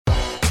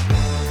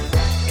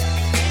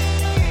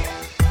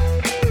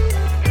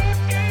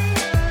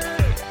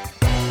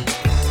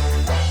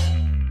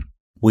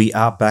We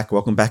are back.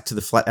 Welcome back to the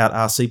Flat Out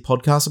RC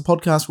podcast, a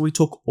podcast where we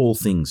talk all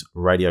things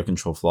radio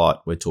control flight.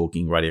 We're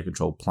talking radio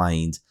control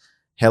planes,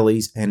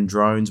 helis, and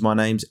drones. My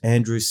name's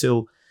Andrew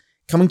Sill,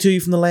 coming to you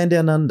from the land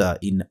down under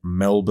in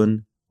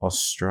Melbourne,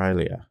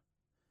 Australia.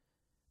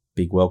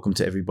 Big welcome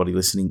to everybody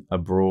listening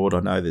abroad. I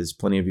know there's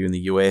plenty of you in the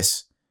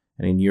US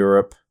and in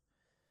Europe.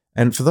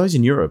 And for those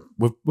in Europe,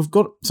 we've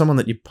got someone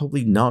that you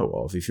probably know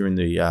of if you're in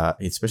the,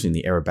 especially in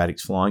the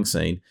aerobatics flying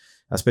scene.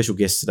 Our special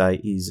guest today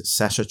is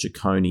Sasha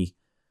Ciccone,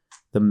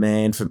 the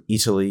man from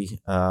Italy.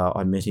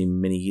 I met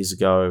him many years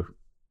ago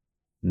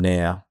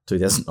now,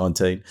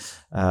 2019,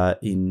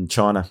 in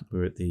China. We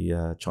were at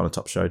the China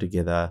Top Show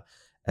together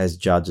as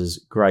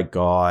judges. Great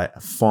guy. I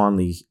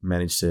finally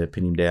managed to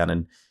pin him down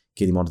and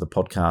get him onto the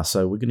podcast.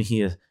 So we're going to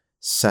hear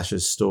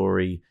Sasha's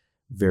story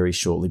very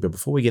shortly. But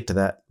before we get to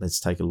that, let's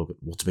take a look at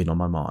what's been on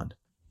my mind.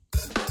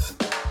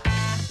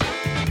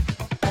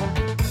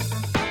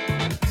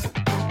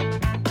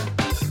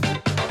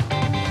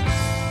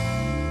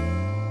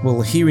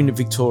 Well, here in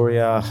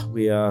Victoria,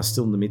 we are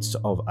still in the midst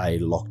of a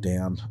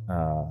lockdown,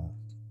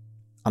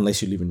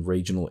 unless you live in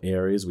regional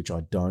areas, which I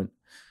don't.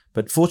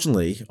 But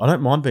fortunately, I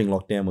don't mind being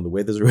locked down when the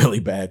weather's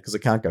really bad because I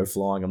can't go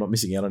flying. I'm not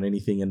missing out on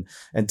anything.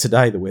 And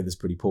today, the weather's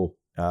pretty poor.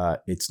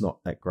 It's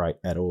not that great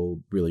at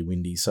all, really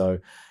windy. So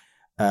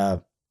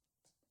I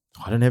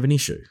don't have an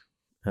issue.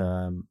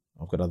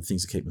 I've got other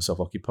things to keep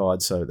myself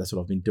occupied, so that's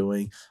what I've been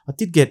doing. I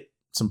did get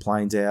some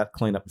planes out,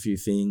 clean up a few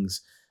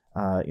things.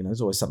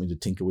 There's always something to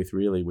tinker with,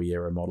 really, we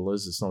aero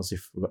modelers. It's not as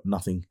if we've got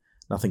nothing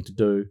to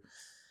do.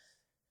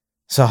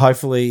 So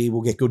hopefully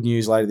we'll get good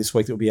news later this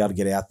week that we'll be able to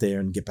get out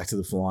there and get back to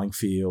the flying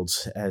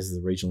fields as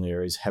the regional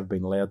areas have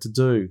been allowed to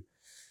do.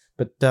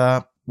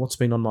 But what's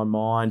been on my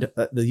mind,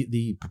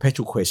 the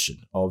perpetual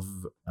question of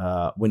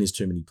when is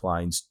too many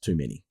planes too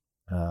many?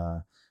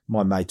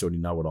 My mates already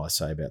know what I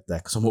say about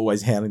that because I'm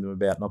always hounding them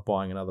about not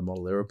buying another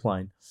model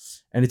aeroplane.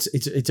 And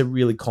it's a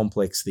really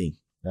complex thing.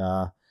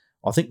 I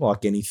think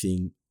like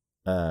anything,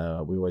 we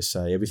always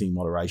say everything in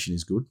moderation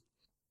is good.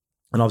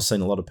 And I've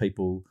seen a lot of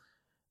people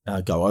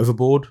go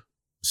overboard,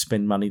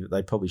 spend money that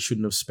they probably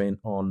shouldn't have spent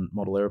on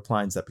model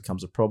airplanes. That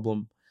becomes a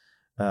problem.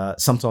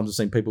 Sometimes I've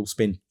seen people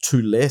spend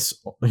too less,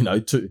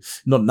 not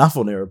enough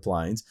on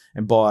airplanes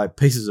and buy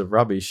pieces of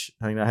rubbish.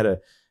 I had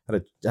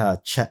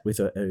a chat with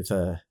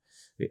a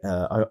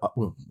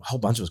whole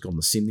bunch of us got on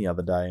the sim the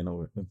other day, and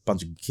a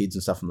bunch of kids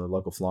and stuff from the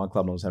local flying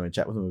club, and I was having a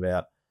chat with them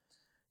about,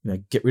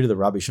 get rid of the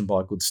rubbish and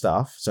buy good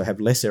stuff. So have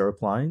less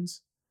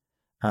aeroplanes,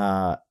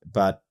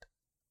 but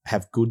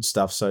have good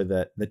stuff so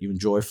that you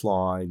enjoy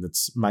flying,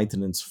 that's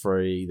maintenance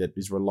free, that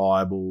is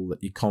reliable,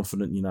 that you're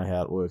confident you know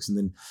how it works, and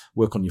then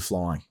work on your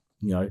flying.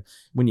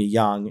 When you're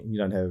young and you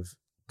don't have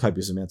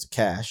copious amounts of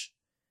cash,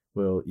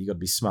 well, you got to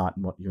be smart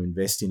in what you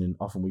invest in. And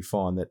often we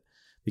find that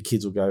the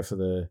kids will go for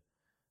the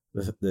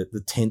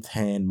 10th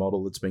hand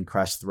model that's been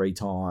crashed 3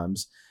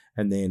 times,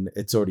 and then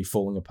it's already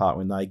falling apart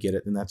when they get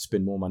it, and they have to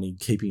spend more money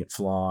keeping it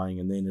flying,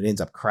 and then it ends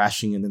up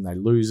crashing, and then they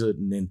lose it,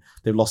 and then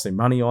they've lost their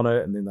money on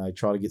it, and then they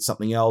try to get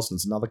something else, and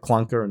it's another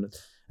clunker,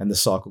 and the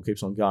cycle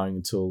keeps on going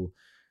until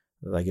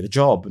they get a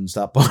job and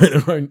start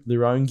buying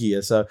their own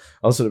gear. So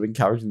I was sort of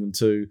encouraging them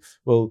to,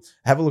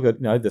 have a look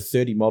at the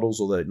 30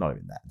 models, or not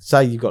even that.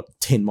 Say you've got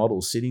 10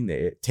 models sitting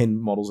there,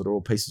 10 models that are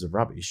all pieces of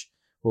rubbish.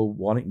 Well,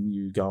 why don't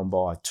you go and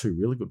buy 2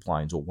 really good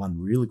planes or 1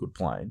 really good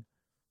plane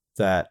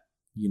that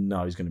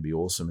is going to be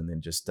awesome, and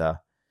then just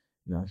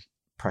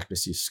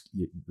practice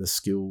the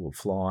skill of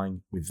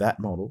flying with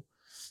that model,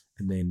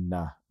 and then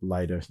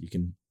later you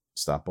can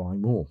start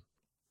buying more.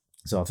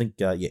 So I think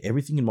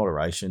everything in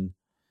moderation.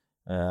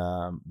 We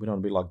don't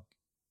want to be like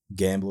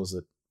gamblers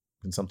that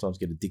can sometimes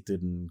get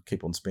addicted and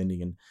keep on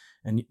spending,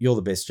 and you're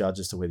the best judge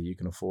as to whether you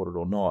can afford it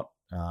or not.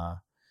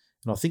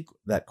 And I think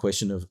that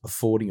question of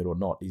affording it or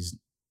not is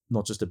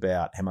not just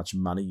about how much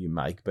money you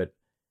make, but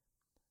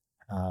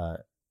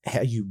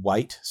how you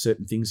weight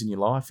certain things in your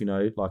life.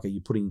 Like, are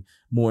you putting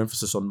more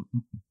emphasis on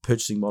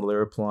purchasing model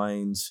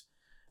airplanes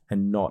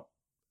and not,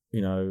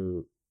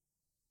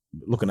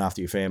 looking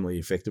after your family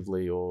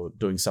effectively, or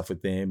doing stuff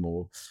with them,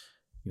 or,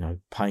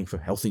 paying for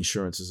health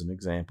insurance as an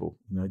example?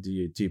 Do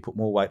you put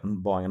more weight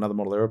on buying another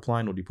model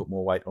airplane, or do you put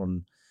more weight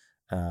on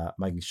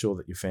making sure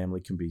that your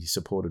family can be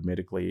supported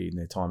medically in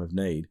their time of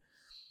need?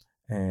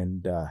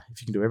 And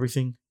if you can do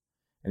everything,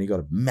 and you've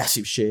got a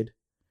massive shed,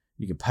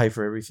 you can pay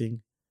for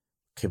everything,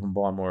 keep on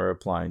buying more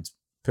airplanes.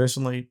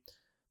 Personally,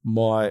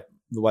 the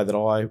way that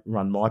I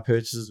run my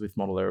purchases with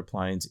model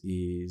airplanes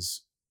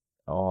is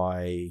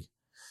I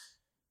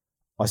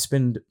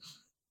spend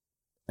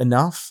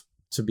enough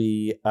to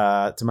make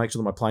sure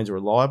that my planes are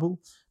reliable,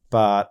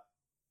 but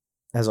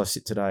as I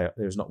sit today,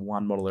 there's not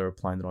one model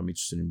airplane that I'm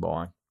interested in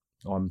buying.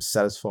 I'm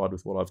satisfied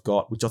with what I've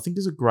got, which I think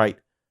is a great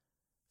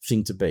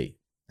thing to be.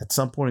 At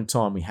some point in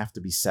time, we have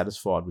to be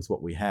satisfied with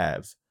what we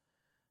have.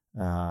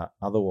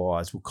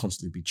 Otherwise, we'll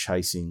constantly be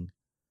chasing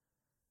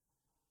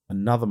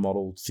another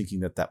model,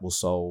 thinking that will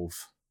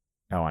solve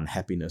our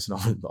unhappiness,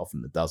 and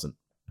often it doesn't.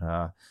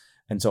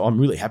 And so I'm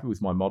really happy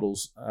with my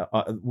models.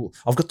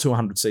 I've got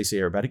 200cc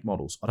aerobatic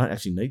models. I don't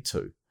actually need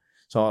 2.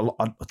 So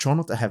I try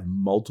not to have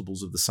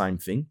multiples of the same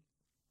thing.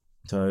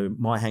 So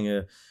my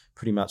hanger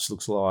pretty much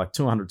looks like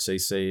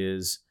 200cc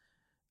is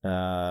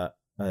a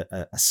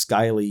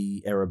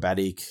scaly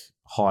aerobatic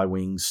high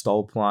wing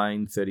stall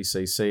plane,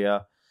 30cc.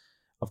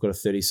 I've got a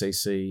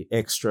 30cc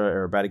extra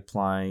aerobatic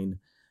plane.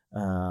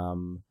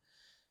 I've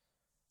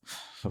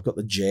got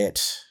the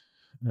jet.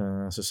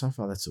 So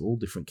far that's all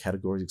different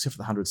categories except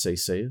for the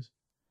 100cc's.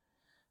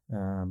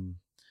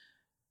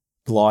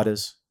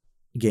 Gliders,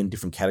 again,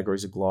 different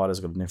categories of gliders.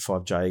 I've got an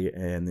F5J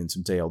and then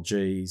some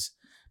DLGs.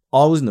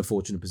 I was in the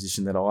fortunate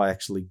position that I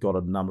actually got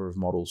a number of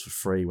models for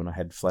free when I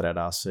had Flat Out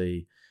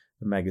RC,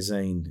 the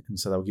magazine, and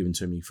so they were given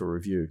to me for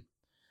review,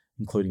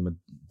 including the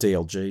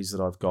DLGs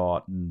that I've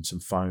got and some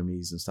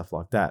foamies and stuff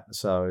like that.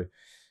 So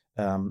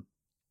and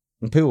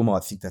people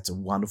might think that's a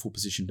wonderful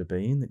position to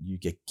be in, that you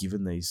get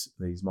given these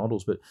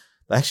models, but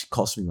they actually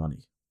cost me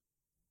money.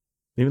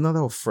 Even though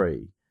they were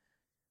free,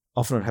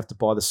 often I'd have to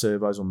buy the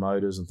servos or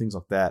motors and things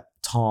like that,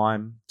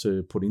 time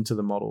to put into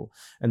the model.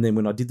 And then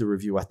when I did the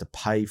review, I had to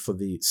pay for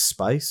the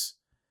space.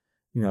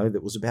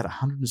 That was about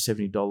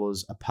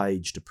 $170 a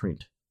page to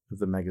print of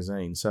the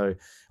magazine. So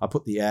I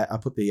put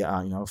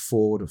a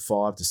 4 to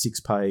 5 to 6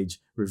 page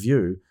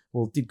review.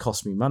 Well, it did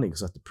cost me money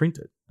because I had to print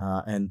it.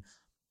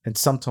 And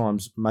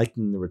sometimes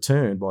making the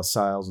return by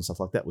sales and stuff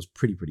like that was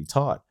pretty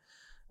tight.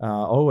 I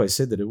always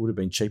said that it would have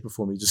been cheaper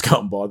for me to just go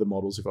and buy the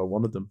models if I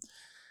wanted them.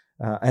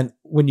 And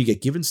when you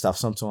get given stuff,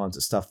 sometimes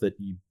it's stuff that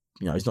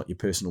it's not your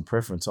personal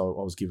preference. I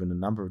was given a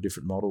number of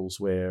different models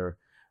where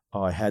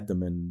I had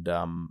them, and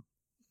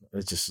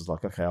it's just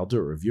like, okay, I'll do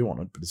a review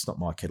on it, but it's not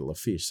my kettle of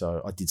fish.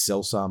 So I did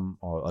sell some.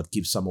 I'd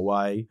give some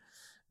away,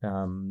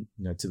 to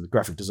the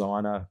graphic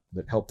designer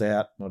that helped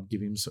out. I'd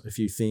give him a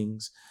few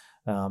things,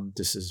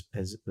 just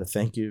as a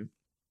thank you.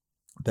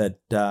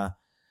 But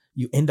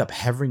you end up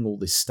having all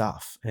this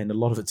stuff, and a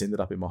lot of it's ended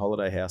up in my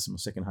holiday house, in my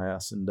second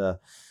house, and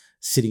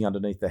sitting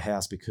underneath the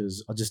house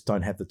because I just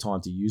don't have the time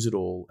to use it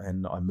all.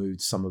 And I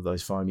moved some of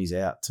those foamies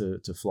out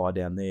to fly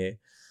down there.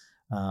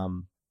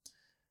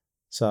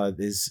 So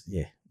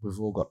we've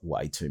all got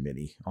way too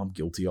many. I'm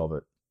guilty of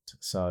it.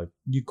 So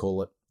you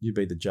call it, you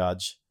be the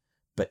judge.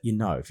 But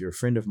if you're a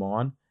friend of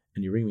mine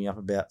and you ring me up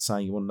about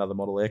saying you want another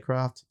model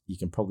aircraft, you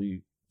can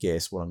probably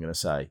guess what I'm going to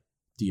say.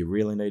 Do you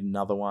really need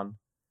another one?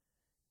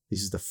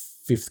 This is the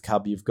 5th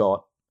Cub you've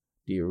got.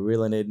 Do you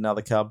really need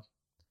another Cub?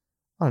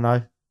 I don't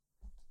know.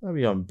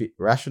 Maybe I'm a bit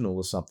rational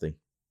or something.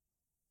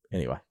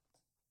 Anyway,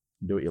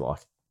 do what you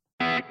like.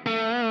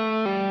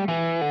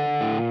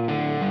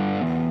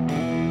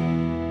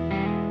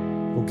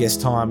 Well,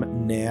 guest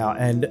time now.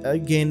 And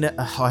again,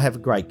 I have a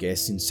great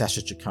guest in Sasha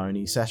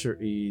Ciccone. Sasha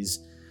is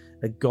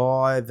a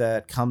guy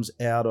that comes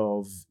out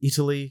of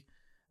Italy.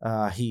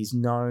 He's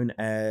known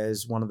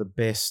as one of the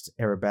best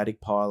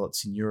aerobatic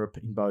pilots in Europe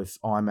in both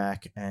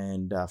IMAC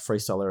and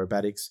freestyle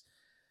aerobatics.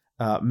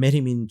 Met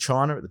him in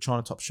China at the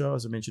China Top Show,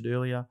 as I mentioned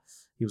earlier.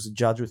 He was a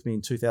judge with me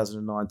in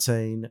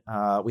 2019.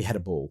 We had a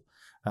ball.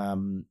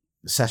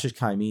 Sasha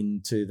came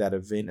into that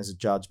event as a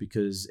judge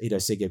because Ido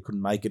Segev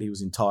couldn't make it. He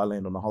was in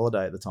Thailand on a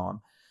holiday at the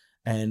time.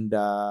 And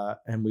our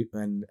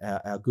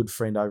good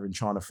friend over in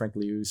China, Frank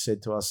Liu,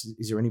 said to us,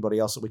 is there anybody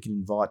else that we can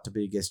invite to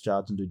be a guest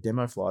judge and do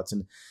demo flights?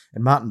 And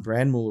Martin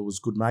Brandmuller was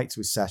good mates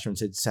with Sasha and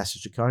said, Sasha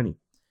Ciccone.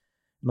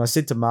 And I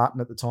said to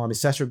Martin at the time, is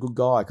Sasha a good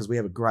guy? Because we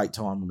have a great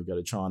time when we go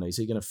to China. Is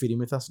he going to fit in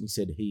with us? And he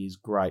said, he is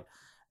great.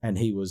 And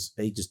he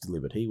just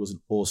delivered. He was an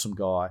awesome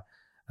guy.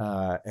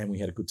 And we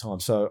had a good time.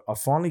 So I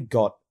finally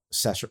got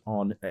Sasha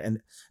on.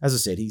 And as I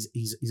said,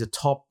 he's a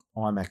top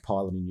IMAC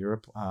pilot in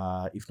Europe,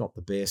 if not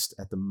the best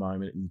at the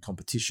moment in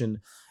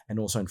competition and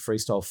also in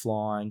freestyle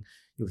flying.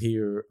 You'll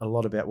hear a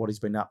lot about what he's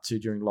been up to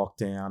during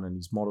lockdown and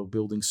his model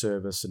building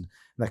service and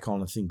that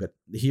kind of thing. But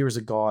here is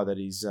a guy that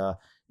is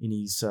in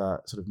his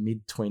sort of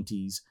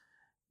mid-20s,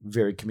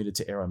 very committed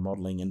to aero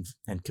modeling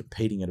and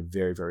competing at a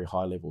very, very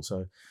high level.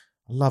 So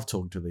I love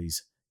talking to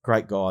these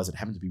great guys that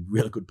happen to be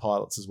really good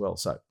pilots as well.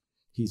 So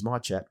here's my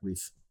chat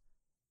with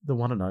the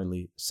one and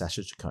only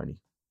Sasha Ciccone.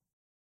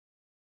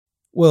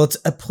 Well, it's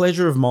a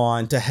pleasure of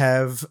mine to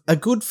have a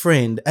good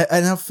friend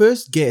and our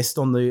first guest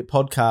on the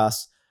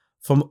podcast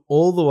from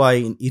all the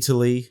way in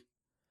Italy,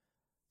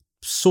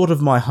 sort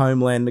of my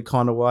homeland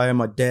kind of way, on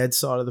my dad's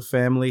side of the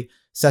family.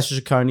 Sasha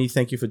Ciccone,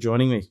 thank you for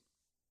joining me.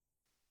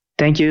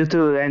 Thank you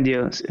too, Andy.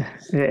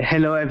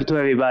 Hello to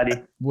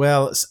everybody.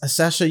 Well,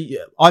 Sasha,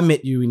 I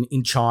met you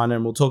in China,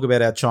 and we'll talk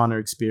about our China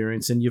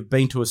experience. And you've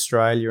been to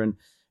Australia,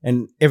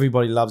 and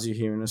everybody loves you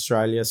here in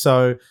Australia.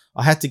 So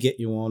I had to get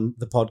you on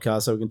the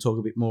podcast so we can talk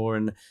a bit more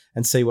and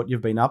see what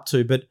you've been up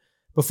to. But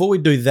before we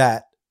do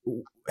that,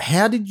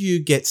 how did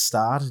you get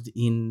started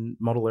in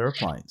model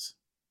airplanes?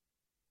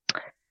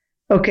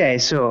 Okay,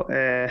 so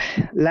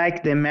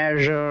like the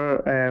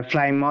major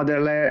flying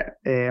modeler,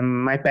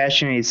 my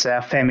passion is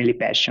a family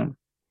passion.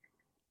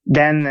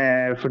 Then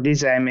for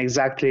this, I'm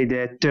exactly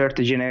the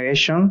 3rd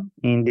generation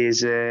in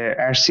this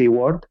RC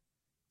world.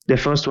 The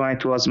first one,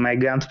 it was my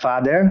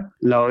grandfather,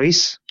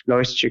 Loris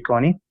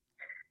Ciccone.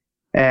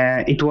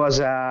 It was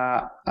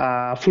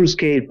a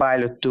full-scale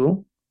pilot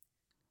too.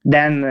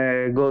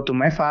 then go to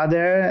my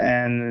father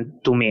and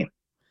to me.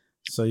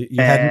 So you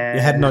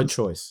had no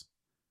choice.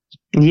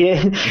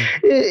 Yeah,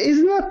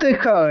 it's not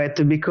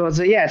correct because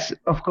yes,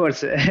 of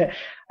course,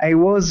 I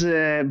was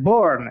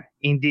born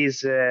in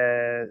this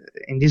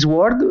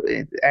world,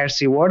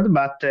 RC world,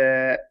 but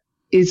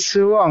it's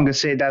wrong to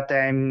say that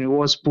I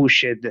was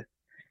pushed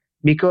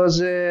because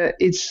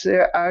it's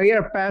a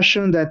real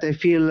passion that I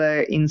feel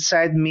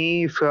inside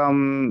me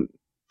from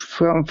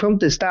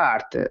the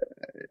start.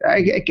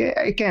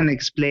 I can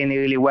explain it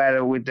really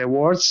well with the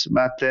words,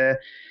 but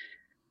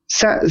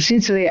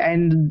sincerely, I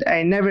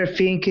never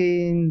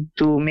thinking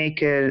to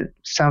make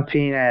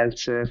something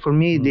else. For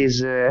me,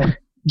 this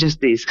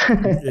just this.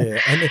 Yeah,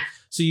 and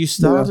so you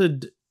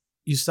started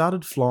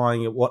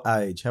flying at what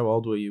age? How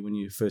old were you when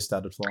you first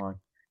started flying?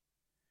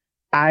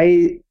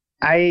 I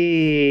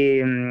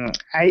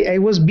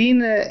was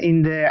been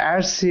in the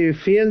RC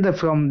field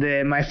from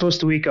my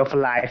first week of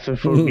life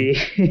for me,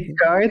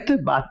 correct.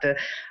 But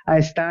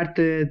I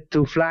started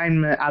to fly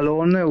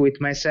alone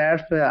with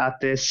myself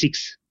at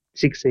 6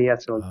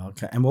 years old.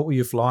 Okay, and what were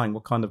you flying?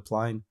 What kind of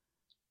plane?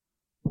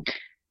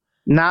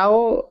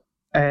 Now,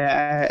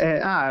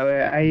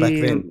 Back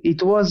then,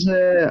 it was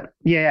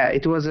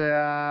it was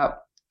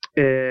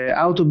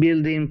auto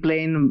building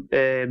plane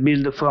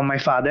built from my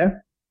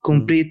father.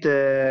 Complete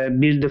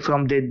build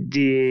from the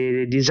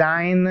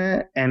design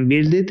and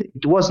build it.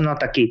 It was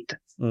not a kit,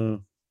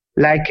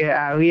 like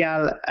a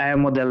real air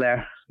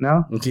modeler.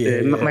 No,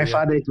 my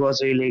father, it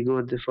was really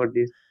good for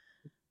this.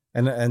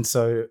 And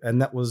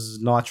that was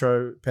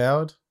nitro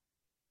powered.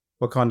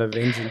 What kind of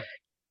engine?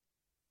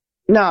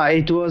 No,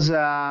 it was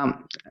like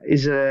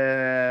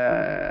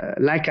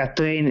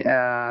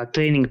a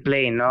training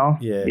plane. No,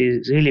 yeah,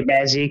 it's really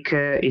basic.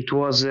 It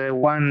was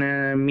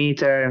 1.50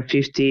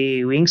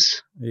 meters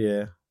wings.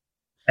 Yeah.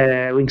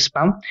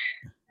 Wingspan,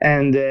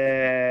 and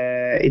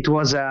it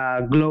was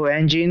a glow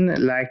engine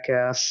like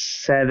a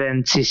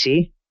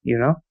 7cc, you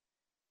know.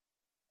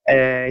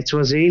 It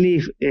was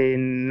really a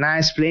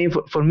nice plane.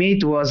 For me,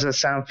 it was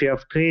something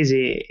of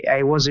crazy.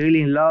 I was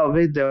really in love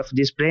with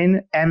this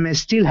plane, and I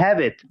still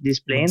have it. This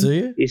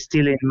plane is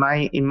still in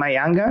my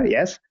hangar,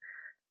 yes.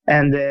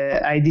 And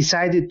I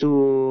decided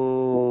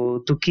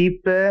to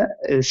keep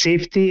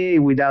safety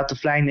without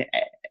flying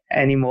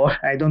anymore.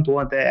 I don't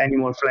want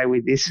anymore fly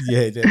with this.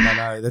 Yeah,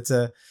 no. That's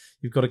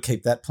you've got to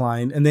keep that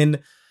plane. And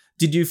then,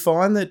 did you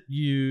find that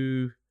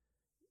you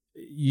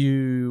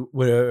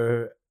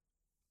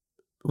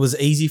was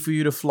easy for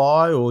you to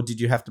fly, or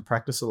did you have to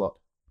practice a lot?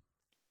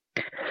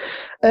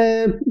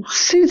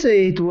 Since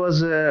it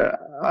was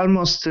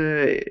almost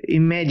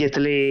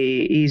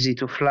immediately easy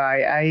to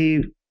fly,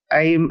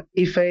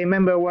 if I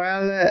remember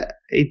well,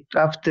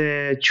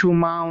 after 2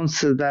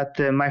 months that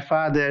my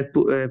father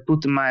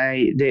put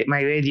my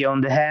radio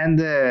on the hand,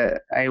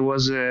 I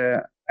was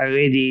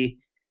already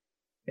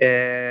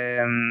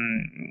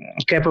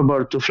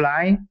capable to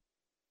fly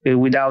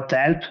without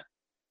help.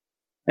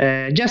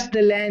 Just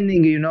the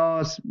landing,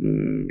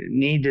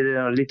 needed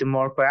a little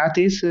more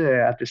practice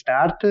at the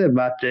start,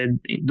 but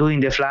doing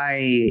the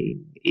fly,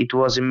 it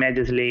was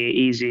immediately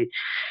easy.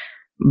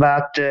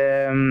 But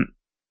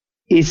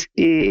it's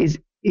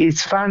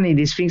funny,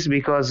 these things,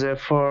 because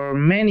for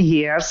many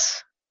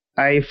years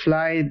I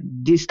fly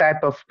this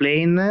type of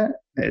plane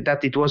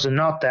that it was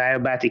not an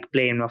aerobatic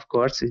plane, of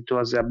course, it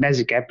was a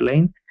basic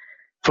airplane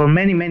for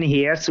many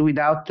years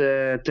without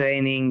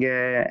training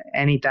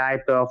any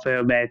type of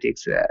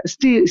aerobatics.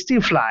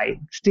 Still fly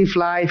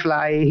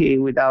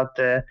without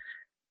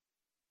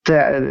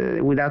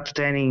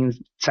training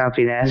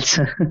something else.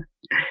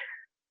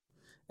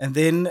 And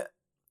then,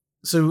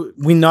 so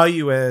we know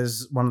you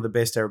as one of the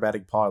best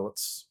aerobatic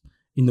pilots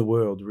in the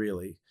world,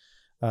 really,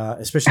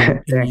 especially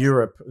in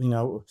Europe.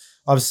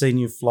 I've seen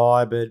you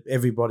fly, but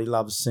everybody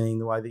loves seeing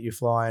the way that you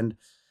fly. And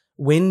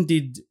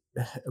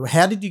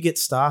how did you get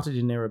started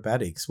in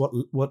aerobatics?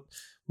 What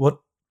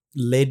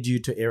led you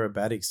to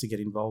aerobatics to get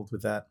involved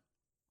with that?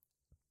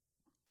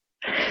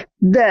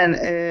 Then,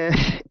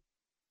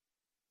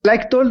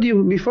 like told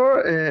you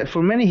before,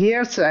 for many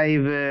years I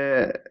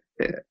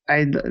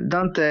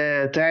don't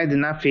tried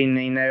nothing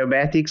in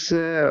aerobatics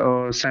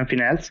or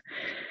something else.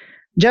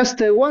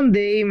 Just one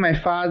day, my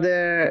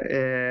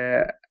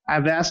father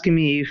have asked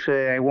me if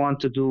I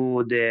want to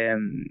do the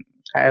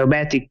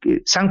aerobatic,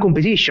 some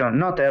competition,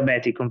 not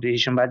aerobatic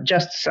competition, but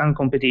just some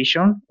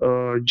competition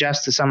or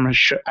just some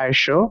air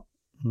show.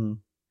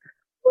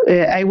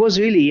 I was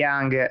really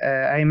young.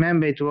 I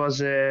remember it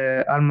was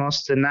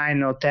almost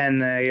 9 or 10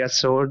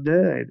 years old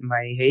at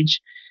my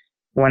age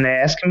when they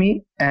asked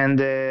me. And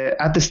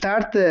at the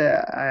start,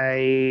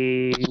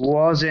 I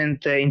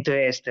wasn't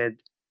interested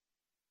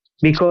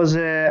because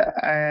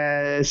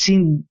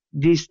seeing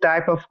this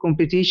type of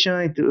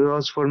competition, it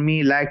was for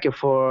me like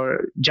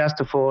for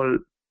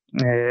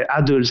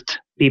adult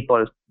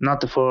people,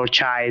 not for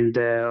child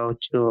or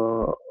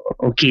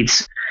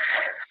kids.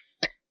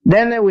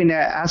 Then when they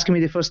asked me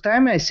the first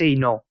time, I say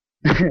no.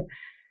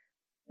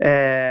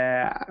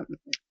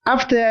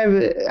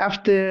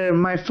 after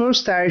my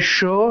first air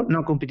show,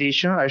 no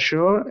competition, air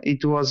show,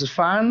 it was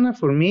fun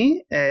for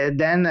me.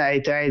 Then I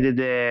tried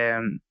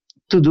to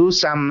do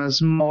some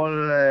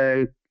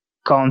small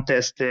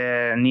contest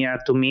near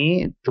to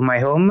me, to my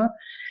home.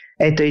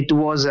 It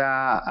was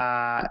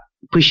a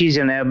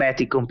precision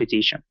aerobatic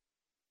competition.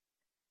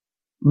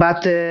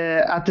 But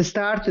at the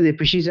start, the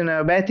precision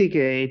aerobatic,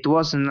 it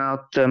was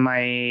not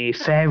my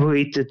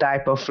favorite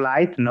type of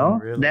flight, no?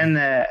 Really? Then,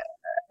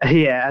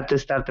 yeah, at the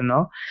start,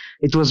 no.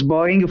 It was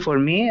boring for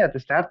me at the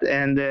start,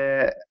 and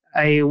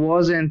I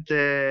wasn't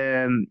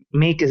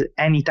make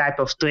any type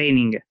of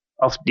training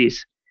of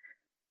this.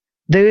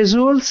 The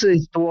results,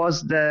 it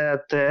was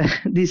that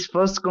this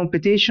first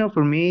competition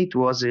for me, it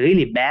was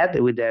really bad,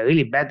 with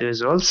really bad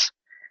results.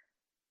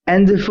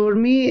 And for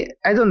me,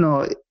 I don't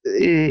know.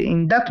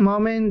 In that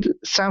moment,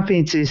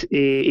 something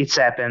it's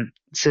happened.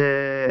 It's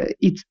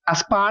a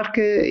spark.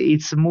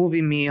 It's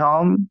moving me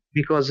home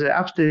because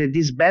after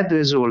this bad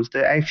result,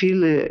 I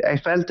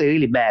felt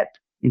really bad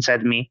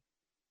inside me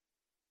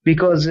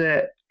because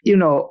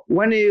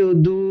when you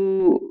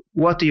do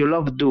what you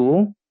love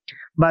do,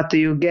 but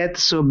you get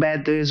so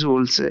bad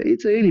results,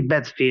 it's a really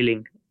bad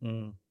feeling.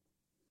 Mm.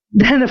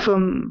 Then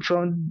from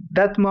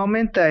that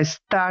moment, I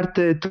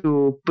started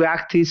to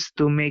practice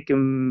to make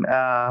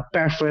a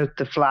perfect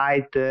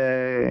flight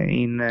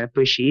in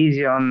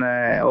precision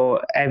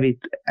or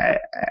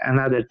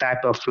another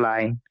type of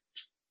flying.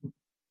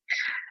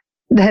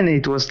 Then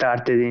it was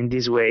started in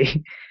this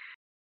way.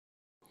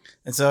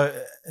 And so,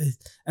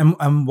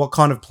 and what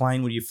kind of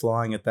plane were you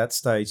flying at that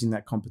stage in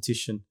that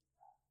competition?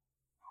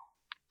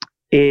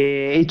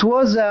 It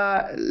was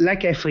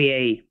like a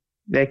FAA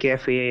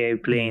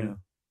plane.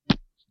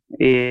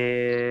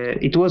 Yeah.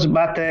 It was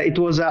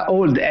an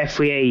old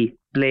FAA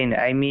plane.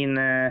 I mean,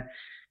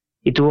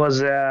 it was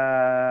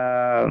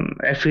FAA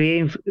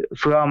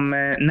from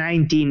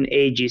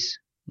 1980s.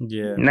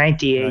 Yeah.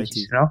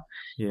 1980s, no?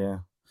 Yeah.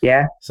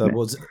 Yeah.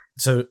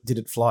 So did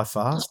it fly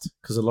fast?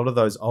 Because a lot of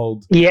those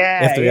old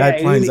FAA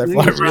planes, they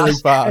fly really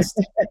fast.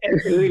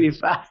 Really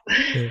fast.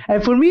 Yeah.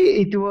 And for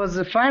me, it was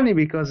funny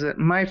because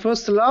my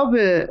first type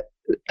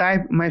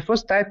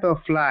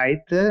of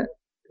flight,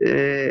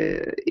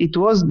 it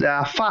was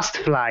the fast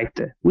flight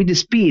with the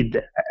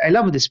speed. I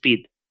love the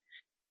speed.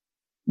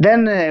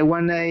 Then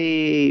when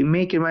I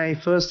make my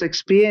first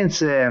experience,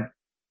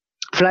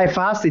 fly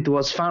fast, it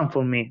was fun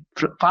for me.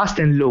 Fast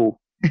and low.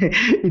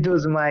 It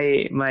was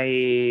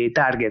my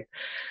target.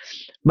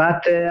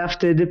 But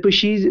after the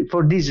precision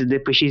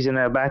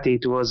aerobatic,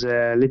 it was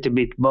a little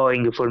bit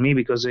boring for me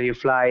because you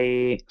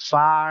fly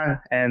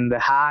far and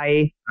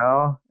high.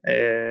 No,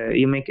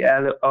 you make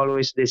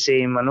always the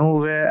same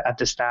maneuver at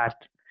the start,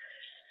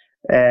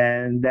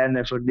 and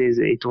then for this,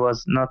 it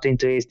was not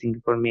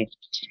interesting for me.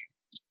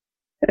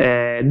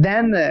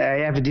 Then I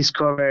have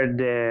discovered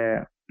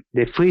the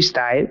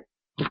freestyle.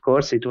 Of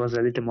course, it was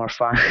a little more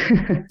fun.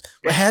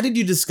 Well, how did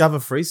you discover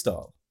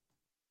freestyle?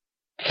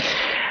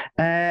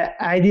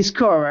 I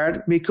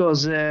discovered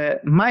because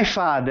my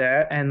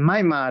father and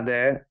my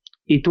mother,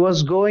 it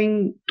was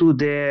going to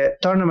the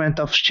Tournament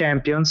of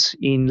Champions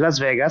in Las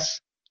Vegas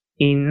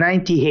in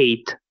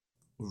 '98.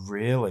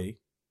 Really?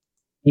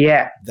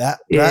 Yeah.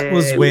 That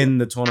was when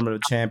the Tournament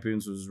of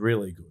Champions was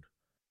really good.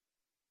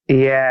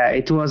 Yeah,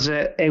 it was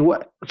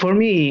for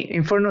me,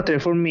 Infernotre,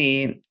 for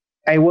me,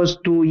 I was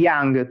too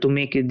young to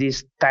make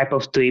this type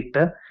of trip.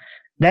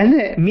 Then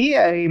I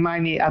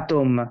remained at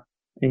home.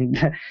 And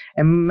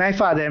my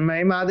father and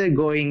my mother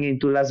going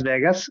into Las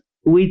Vegas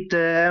with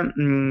the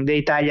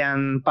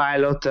Italian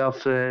pilot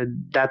of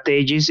that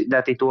ages,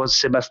 that it was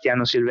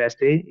Sebastiano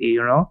Silvestri,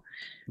 you know.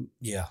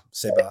 Yeah,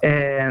 Seba.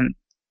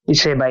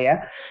 Seba,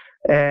 yeah.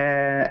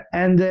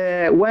 And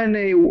when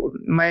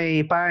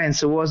my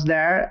parents was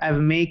there, I've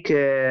make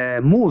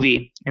a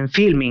movie and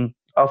filming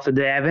of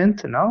the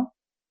event, no?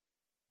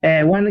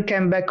 When I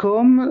came back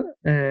home,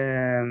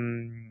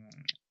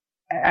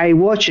 I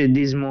watched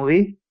this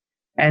movie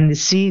and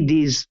see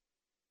this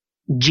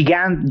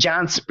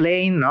giants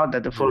plane, no?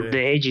 That for the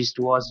ages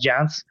was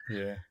giants.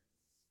 Yeah.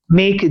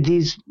 Make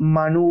this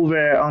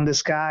maneuver on the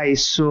sky,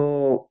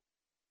 so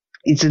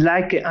it's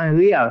like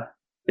unreal.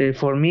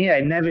 For me,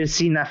 I never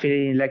seen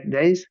nothing like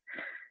this.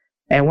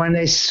 And when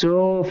I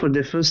saw for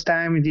the first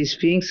time these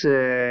things,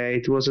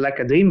 it was like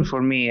a dream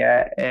for me.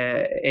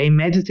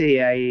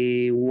 Immediately,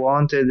 I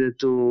wanted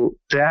to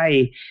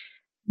try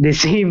the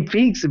same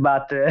things,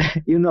 but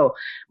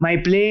my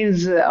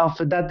planes of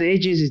that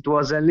ages, it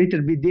was a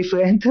little bit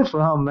different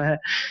from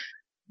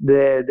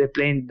the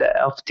plane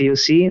of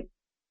TOC.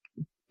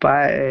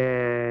 But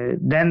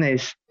then I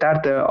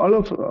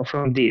started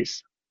from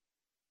this.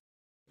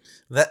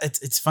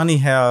 It's funny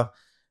how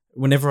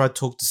whenever I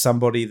talk to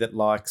somebody that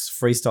likes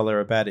freestyle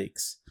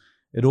aerobatics,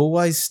 it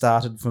always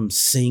started from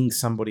seeing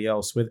somebody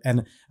else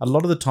and a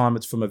lot of the time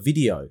it's from a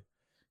video.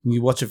 And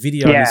you watch a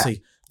video and you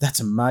see, that's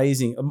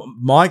amazing.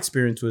 My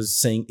experience was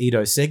seeing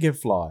Ido Segev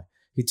fly.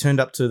 He turned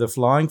up to the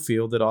flying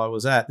field that I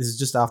was at. This is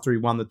just after he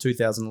won the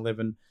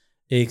 2011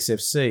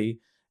 EXFC,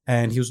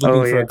 and he was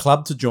looking for a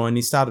club to join.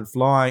 He started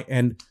flying,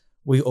 and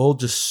we all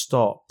just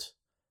stopped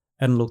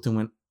and looked and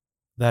went,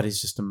 that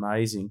is just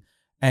amazing.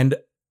 And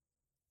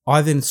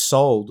I then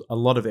sold a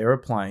lot of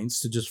aeroplanes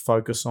to just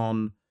focus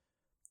on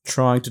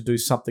trying to do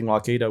something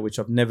like Ito, which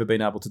I've never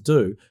been able to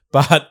do.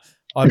 But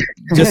I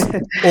just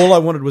all I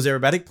wanted was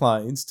aerobatic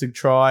planes to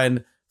try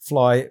and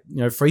fly,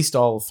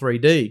 freestyle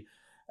 3D.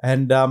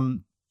 And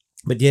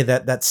but yeah,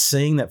 that's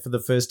seeing that for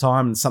the first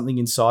time and something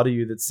inside of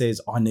you that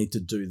says, I need to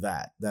do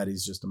that. That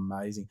is just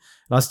amazing.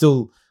 And I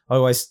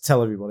always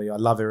tell everybody I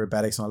love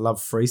aerobatics and I love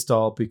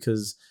freestyle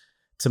because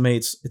to me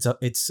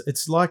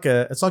it's like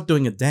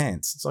doing a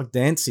dance. It's like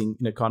dancing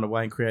in a kind of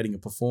way and creating a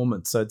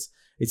performance. So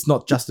it's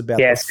not just about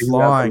the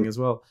flying as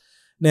well.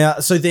 Now,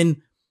 so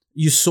then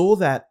you saw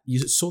that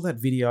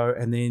video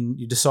and then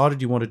you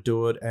decided you want to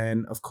do it.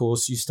 And of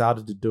course you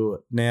started to do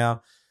it.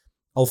 Now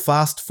I'll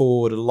fast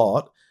forward a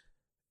lot.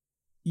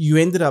 You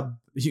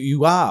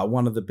you are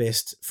one of the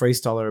best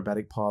freestyle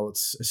aerobatic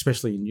pilots,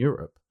 especially in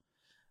Europe.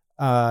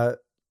 How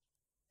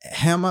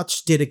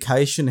much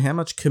dedication, how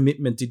much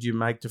commitment did you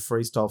make to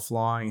freestyle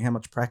flying? How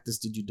much practice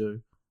did you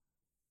do?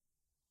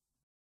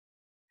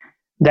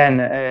 Then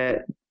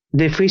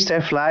the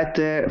freestyle flight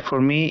for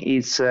me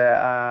it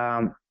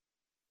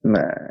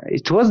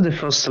was the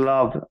first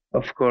love,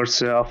 of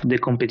course, of the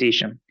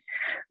competition,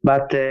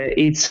 but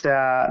it's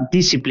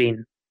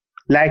discipline,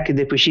 like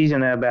the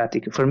precision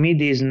aerobatic. For me,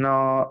 there is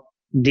no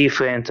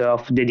different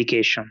of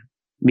dedication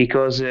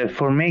because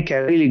for make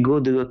a really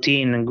good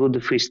routine and good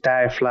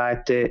freestyle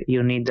flight,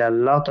 you need a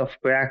lot of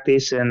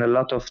practice and a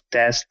lot of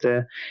test.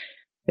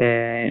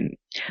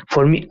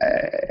 For me,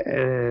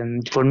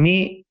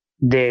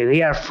 the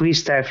real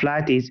freestyle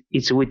flight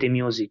is with the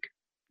music.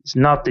 It's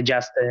not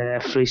just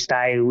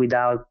freestyle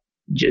without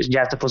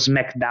just for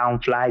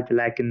smackdown flight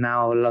like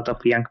now a lot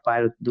of young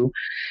pilots do.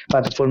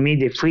 But for me,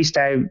 the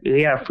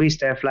real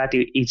freestyle flight,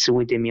 it's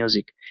with the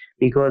music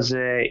because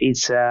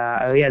it's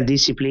a real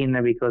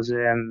discipline because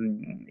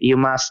you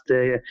must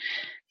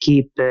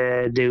keep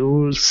the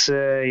rules,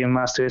 you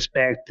must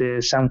respect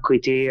some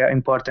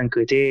important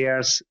criteria.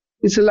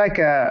 It's like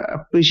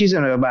a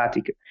precision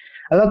aerobatic.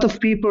 A lot of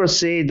people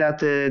say that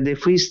the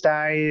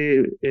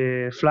freestyle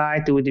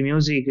flight with the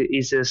music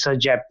is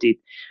subjective.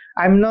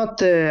 I'm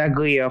not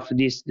agree of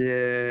this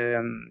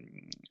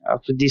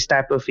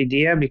type of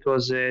idea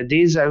because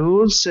these are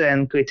rules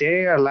and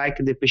criteria like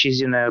the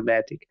precision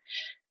aerobatic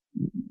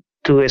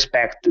to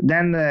respect.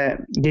 Then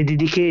the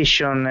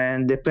dedication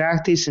and the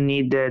practice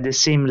need the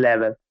same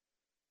level.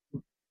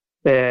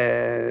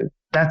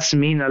 That's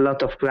mean a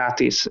lot of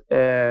practice.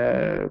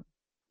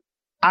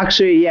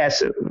 Actually,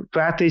 yes,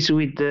 practice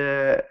with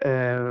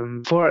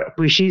for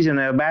precision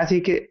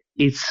aerobatic,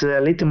 it's a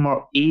little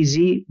more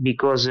easy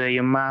because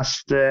you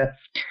must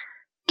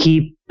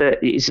keep.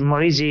 It's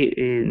more easy,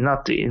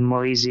 not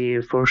more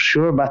easy for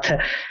sure, but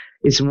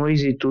it's more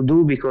easy to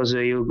do because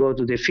you go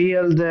to the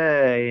field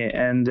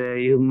and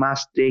you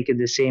must take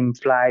the same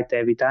flight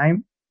every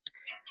time.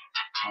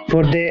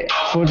 For the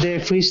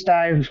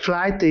freestyle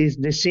flight is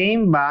the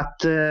same, but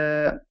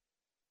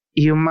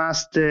you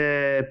must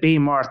pay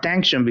more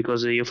attention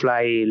because you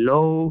fly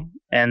low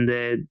and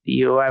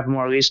you have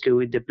more risk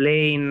with the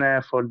plane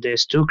for the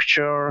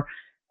structure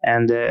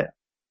and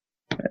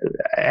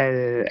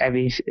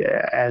everything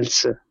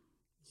else.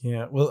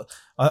 Yeah, well,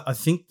 I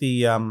think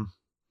the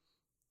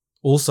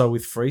also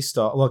with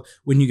freestyle, like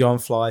when you go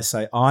and fly,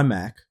 say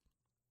IMAC,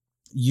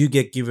 you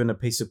get given a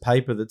piece of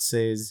paper that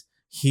says,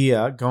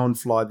 "Here, go and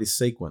fly this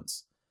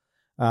sequence,"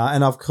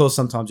 and of course,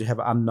 sometimes you have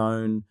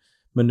unknown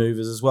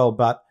maneuvers as well,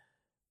 but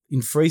in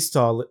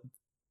freestyle,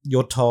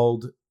 you're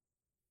told,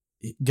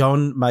 go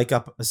and make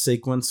up a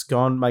sequence,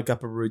 go and make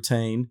up a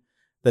routine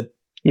that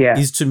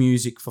is to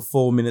music for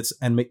 4 minutes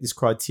and meet this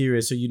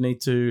criteria. So you need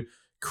to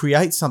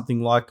create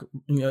something like,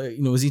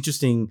 it was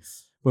interesting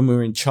when we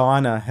were in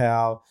China,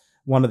 how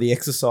one of the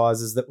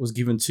exercises that was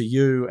given to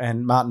you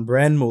and Martin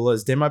Brandmuller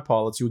as demo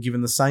pilots, you were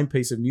given the same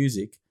piece of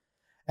music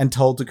and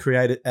told to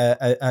create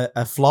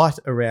a flight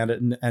around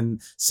it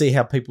and see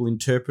how people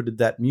interpreted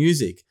that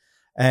music.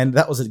 And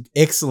that was an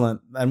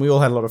excellent, and we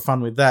all had a lot of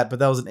fun with that, but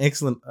that was an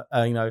excellent,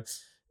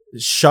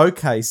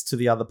 showcase to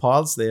the other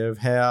pilots there of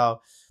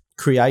how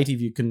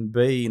creative you can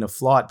be in a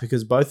flight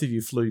because both of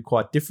you flew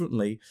quite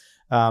differently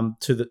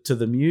to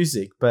the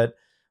music. But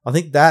I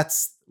think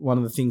that's one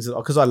of the things that,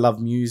 because I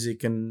love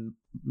music and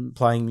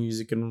playing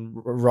music and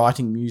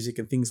writing music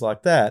and things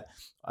like that,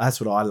 that's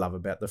what I love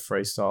about the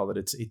freestyle,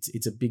 that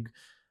it's a big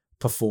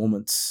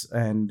performance.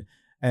 And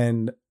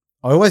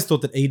I always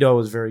thought that Ito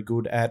was very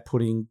good at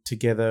putting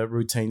together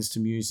routines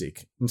to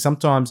music. And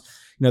sometimes,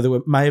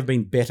 there may have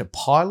been better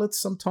pilots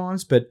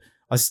sometimes, but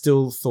I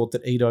still thought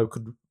that Ito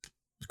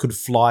could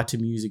fly to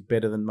music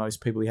better than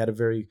most people. He had a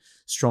very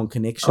strong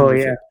connection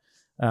with it.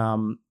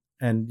 And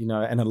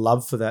a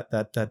love for that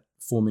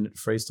 4-minute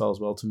freestyle as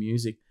well to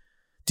music.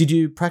 Did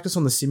you practice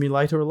on the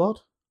simulator a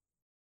lot?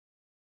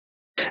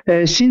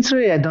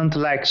 Sincerely, I don't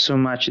like so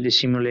much the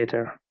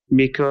simulator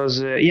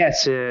because,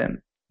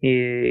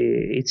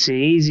 it's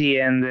easy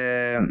and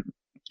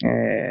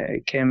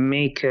can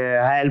make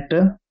help,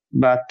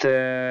 but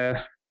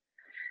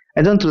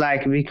I don't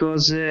like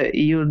because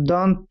you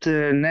don't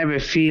never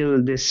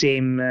feel the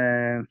same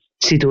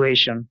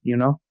situation, you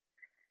know.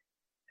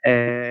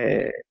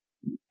 Uh,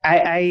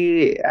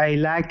 I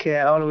like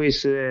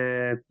always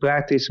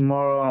practice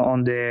more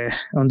on the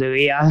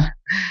real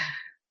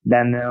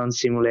than on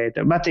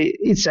simulator, but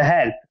it's a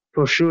help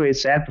for sure.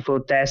 It's help for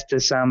test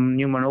some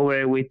new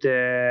maneuver with,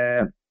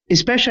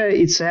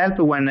 especially it's help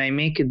when I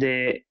make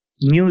the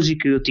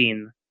music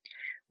routine.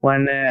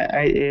 When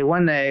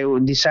I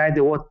decide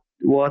what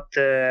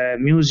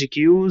music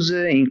use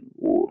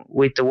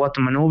with what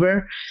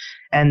maneuver,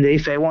 and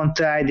if I want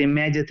to try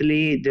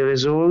immediately the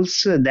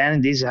results,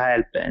 then this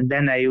help, and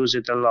then I use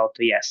it a lot.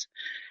 Yes,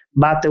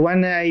 but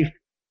when I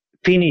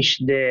finish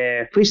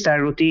the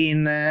freestyle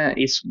routine,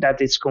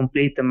 it's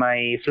complete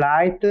my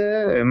flight,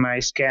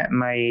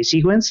 my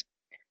sequence.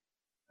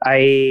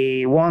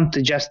 I won't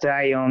just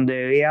try on the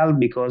real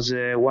because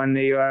when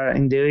you are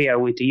in the real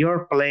with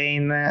your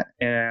plane,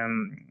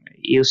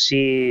 you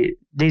see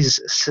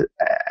this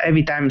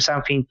every time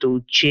something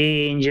to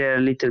change a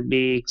little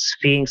bit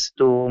things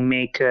to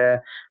make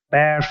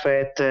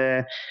perfect.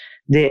 The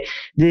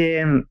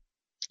the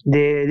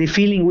the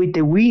feeling with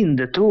the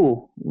wind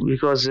too,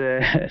 because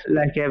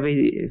like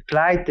every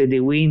flight, the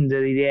wind,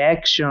 the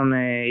action,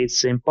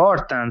 it's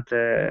important,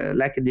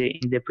 like in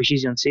the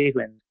precision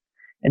sequence,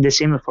 and the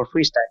same for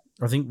freestyle.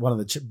 I think one of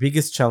the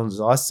biggest challenges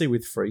I see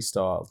with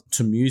freestyle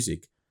to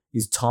music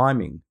is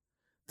timing.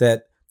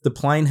 That the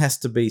plane has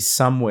to be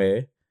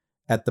somewhere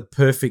at the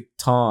perfect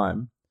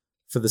time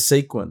for the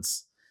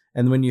sequence.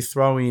 And when you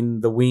throw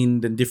in the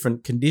wind and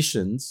different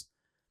conditions,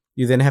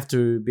 you then have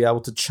to be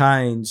able to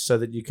change so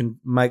that you can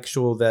make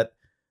sure that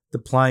the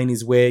plane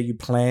is where you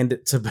planned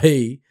it to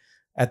be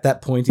at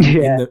that point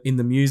in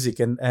the music,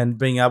 and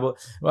being able.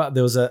 Well,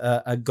 there was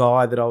a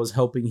guy that I was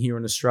helping here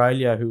in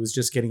Australia who was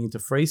just getting into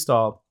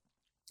freestyle,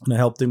 and I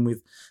helped him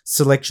with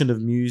selection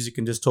of music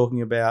and just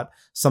talking about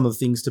some of the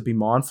things to be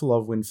mindful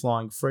of when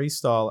flying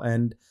freestyle.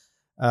 And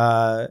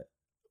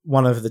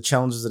one of the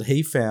challenges that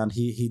he found,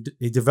 he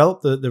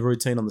developed the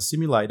routine on the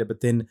simulator,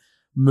 but then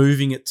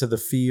moving it to the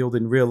field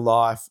in real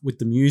life with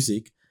the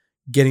music,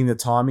 getting the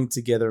timing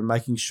together and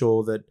making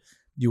sure that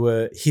you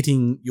were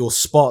hitting your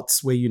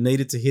spots where you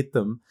needed to hit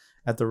them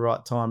at the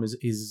right time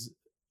is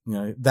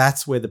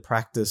that's where the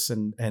practice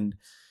and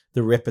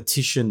the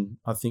repetition,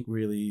 I think,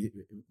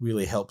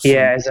 really helps.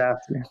 Yeah,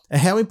 exactly.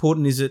 How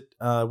important is it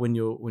when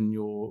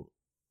you're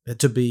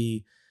to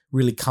be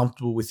really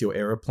comfortable with your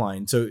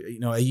aeroplane? So,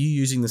 are you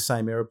using the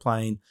same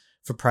aeroplane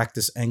for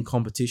practice and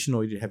competition,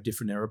 or do you have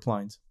different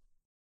aeroplanes?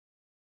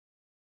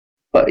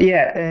 But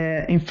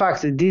yeah, in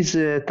fact, this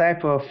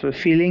type of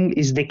feeling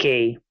is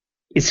decay.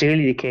 It's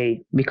really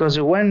decay because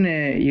when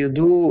you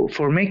do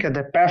for make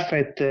the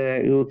perfect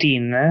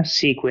routine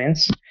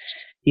sequence,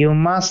 you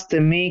must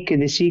make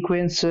the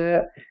sequence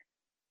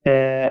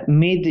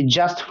made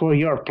just for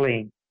your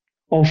plane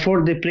or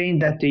for the plane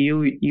that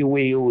you will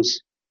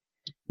use.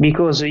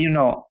 Because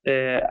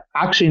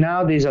actually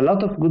now there's a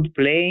lot of good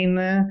plane.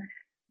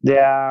 They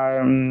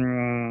are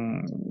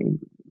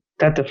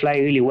that fly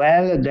really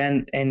well,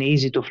 then and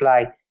easy to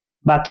fly.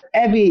 But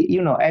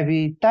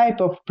every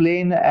type of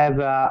plane have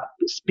a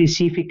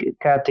specific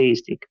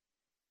characteristic,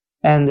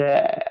 and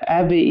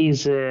every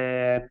is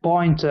a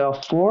point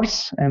of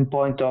force and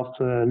point of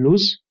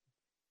loose.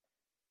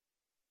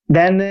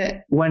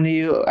 Then when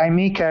I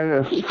make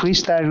a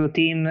freestyle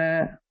routine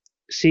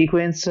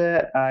sequence,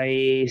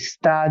 I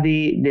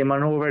study the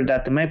maneuver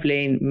that my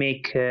plane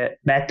make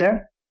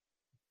better,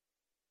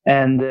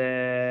 and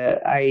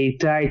I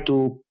try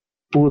to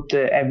put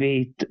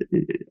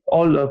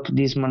all of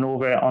this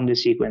maneuver on the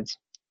sequence.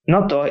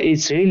 Not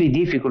it's really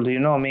difficult,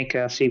 make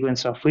a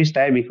sequence of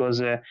freestyle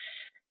because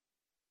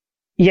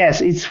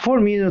yes, it's 4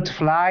 minute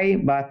fly,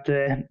 but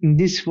in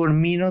this 4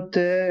 minute,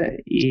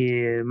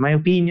 my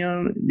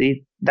opinion,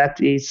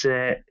 that is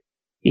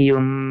you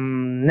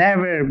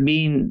never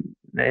been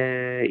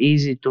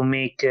easy to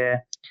make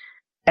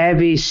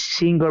every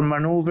single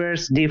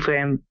maneuvers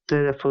different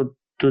to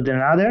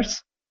the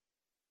others.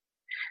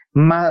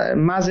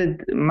 Must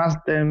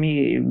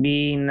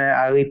be in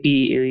a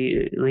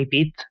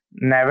repeat,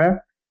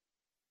 never.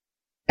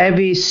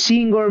 Every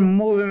single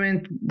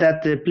movement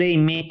that the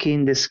plane make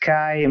in the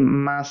sky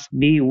must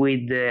be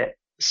with the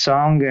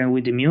song and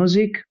with the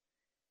music.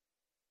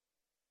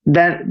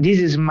 Then this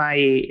is my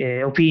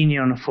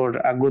opinion for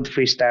a good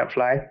freestyle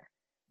flight.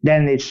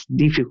 Then it's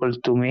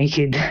difficult to make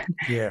it.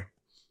 Yeah,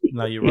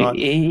 no, you're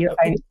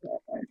right.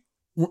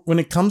 When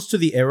it comes to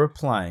the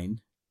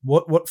aeroplane,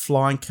 what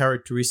flying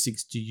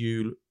characteristics do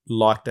you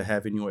like to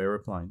have in your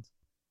aeroplanes?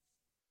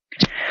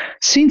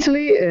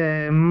 Simply,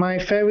 my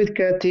favorite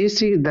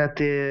characteristic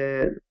that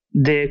a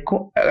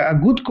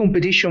good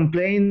competition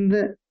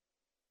plane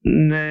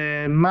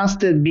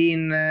must be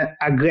an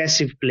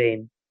aggressive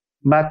plane,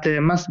 but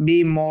must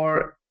be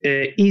more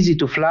easy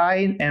to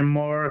fly and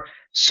more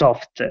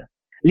soft,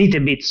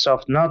 little bit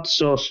soft, not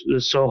so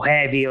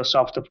heavy or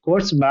soft, of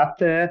course,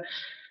 but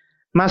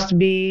must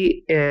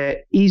be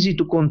easy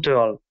to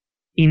control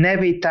in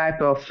every type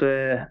of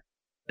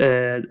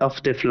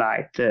of the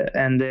flight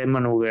and the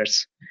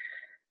maneuvers.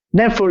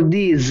 Then for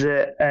this,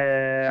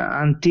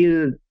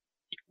 until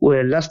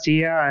last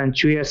year and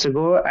 2 years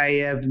ago, I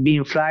have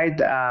been flight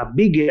a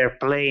bigger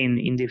plane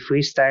in the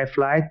freestyle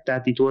flight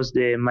that it was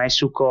my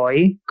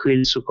Sukhoi,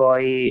 Krill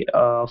Sukhoi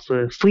of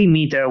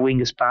 3-meter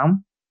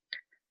wingspan.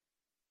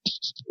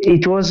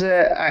 It was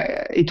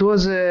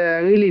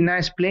a really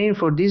nice plane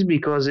for this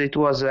because it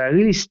was a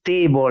really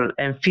stable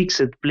and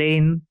fixed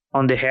plane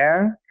on the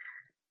air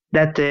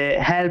that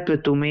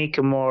helped to make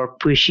more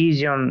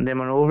precision the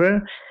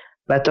maneuver.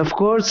 But of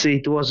course,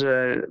 it was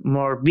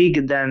more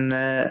big than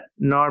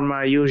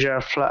normal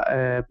usual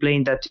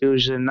plane that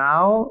use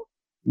now,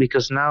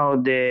 because now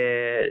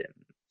the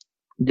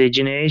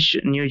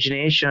new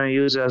generation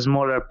use a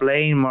smaller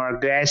plane, more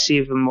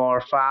aggressive,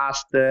 more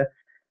fast,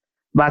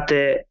 but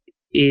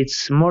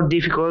it's more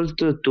difficult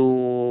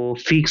to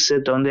fix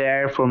it on the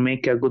air for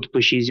make a good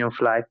precision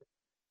flight.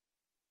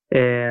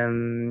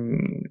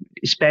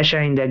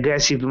 Especially in the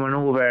aggressive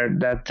maneuver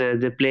that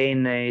the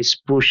plane is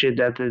pushed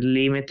at the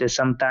limit,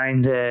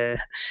 sometimes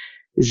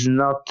is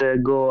not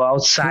go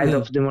outside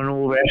of the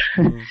maneuver.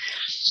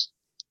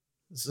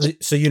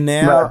 So you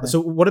now. So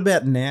what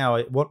about now?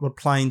 What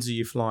planes are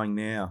you flying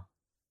now?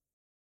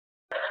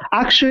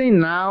 Actually,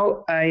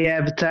 now I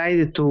have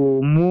tried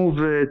to move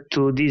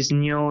to this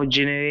new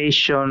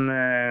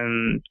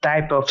generation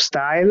type of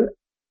style.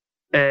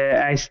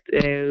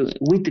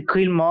 With the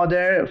Krill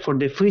model for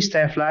the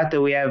freestyle flight,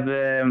 we have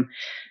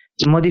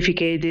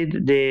modified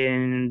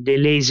the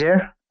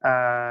laser,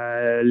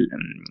 a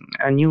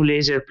new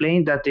laser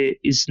plane that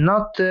is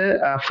not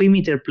a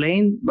 3-meter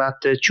plane,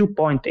 but a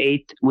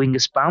 2.8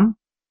 wingspan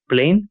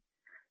plane.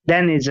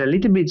 Then it's a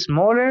little bit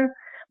smaller,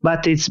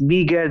 but it's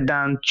bigger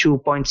than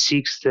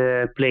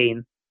 2.6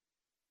 plane.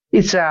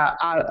 It's a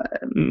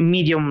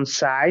medium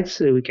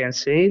size, we can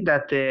say,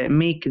 that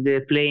make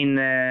the plane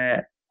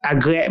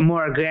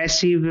more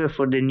aggressive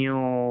for the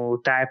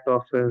new type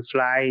of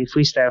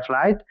freestyle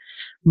flight,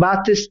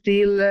 but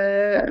still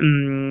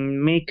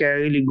make a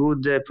really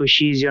good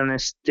precision and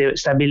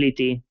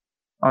stability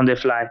on the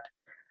flight.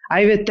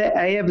 I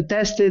have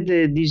tested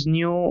this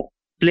new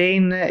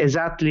plane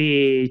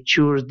exactly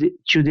 2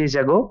 days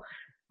ago.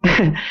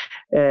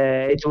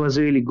 It was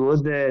really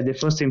good. The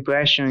first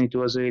impression, it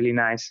was really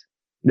nice.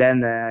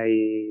 Then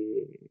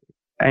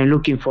I'm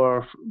looking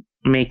for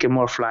make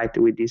more flight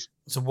with this.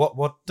 So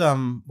what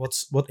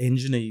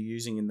engine are you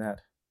using in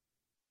that?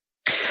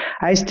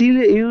 I still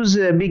use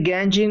a big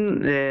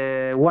engine,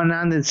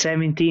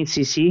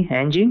 117cc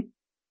engine,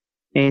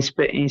 in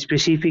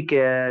specific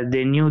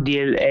the new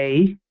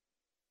DLA,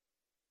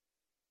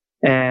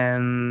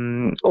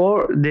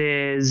 or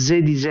the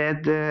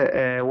ZDZ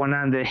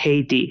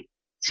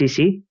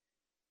 180cc.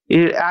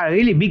 A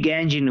really big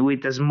engine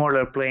with a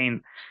smaller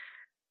plane.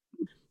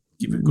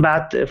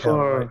 But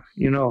for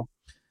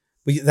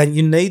then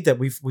you need that.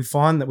 We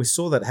find that we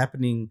saw that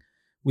happening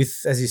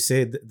with, as you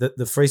said,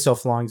 the freestyle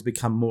flying's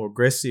become more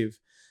aggressive,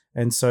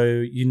 and so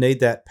you need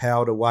that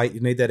power to weight.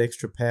 You need that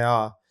extra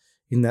power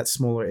in that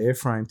smaller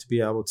airframe to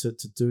be able to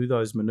do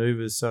those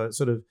maneuvers. So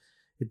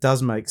it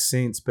does make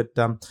sense. But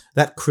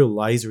that Krill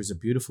laser is a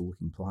beautiful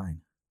looking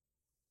plane.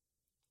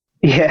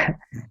 Yeah.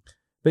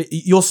 But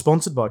you're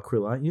sponsored by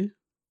Krill, aren't you?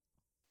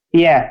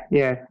 Yeah.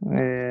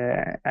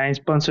 I'm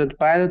sponsored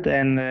pilot,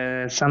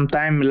 and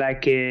sometime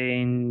like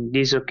in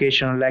this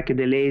occasion, like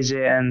the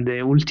laser and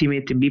the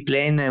ultimate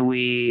biplane,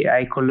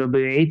 I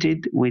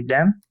collaborated with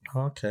them.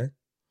 Okay.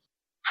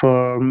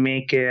 For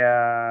make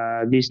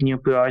this new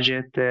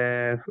project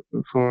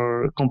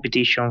for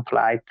competition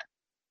flight.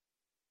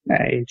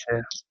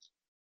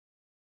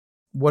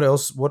 What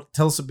else?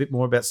 Tell us a bit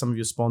more about some of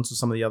your sponsors,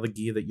 some of the other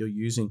gear that you're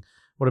using.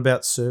 What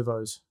about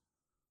servos?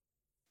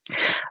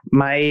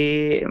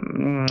 My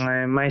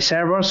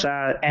servos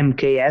are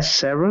MKS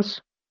servos.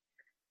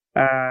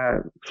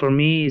 For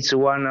me, it's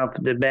one of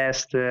the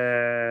best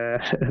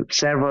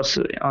servos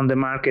on the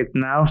market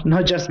now.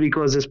 Not just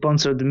because it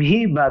sponsored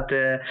me, but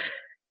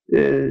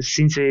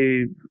since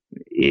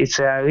it's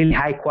a really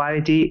high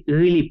quality,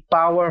 really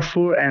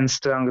powerful and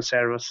strong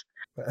servos.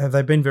 Have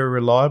they been very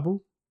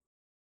reliable?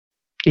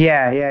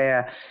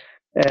 Yeah.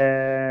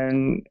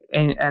 And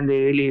they're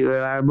really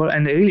reliable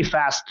and they're really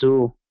fast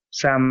too.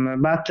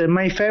 But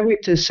my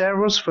favorite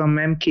servos from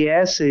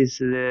MKS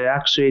is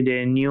actually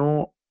the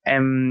new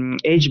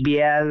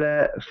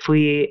HBL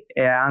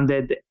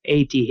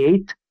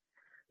 388.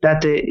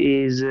 That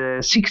is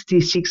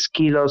 66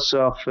 kilos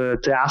of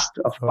thrust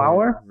of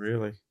power.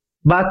 Really?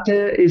 But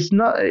it's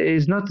not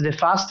the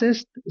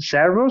fastest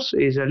servos.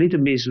 It's a little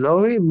bit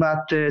slower.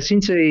 But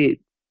since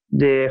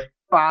the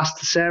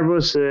fast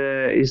servos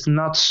is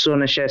not so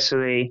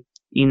necessary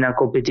in a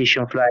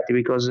competition flight,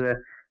 because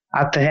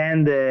at the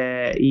end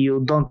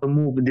you don't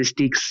move the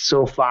sticks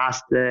so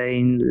fast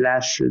in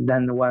less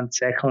than 1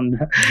 second.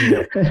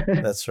 Yeah,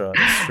 that's right.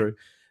 That's true.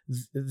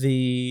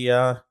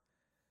 The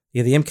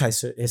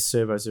MKS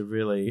servos are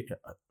really.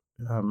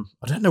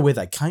 I don't know where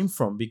they came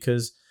from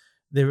because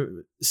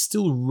they're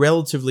still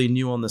relatively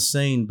new on the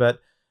scene, but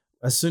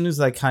as soon as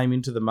they came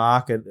into the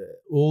market,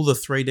 all the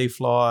 3D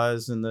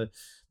flyers and the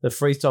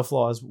freestyle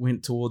flyers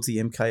went towards the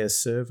MKS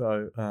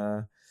servo,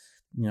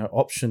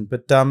 option.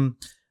 But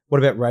what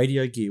about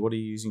radio gear? What are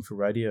you using for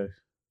radio?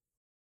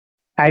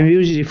 I'm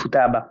using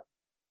Futaba.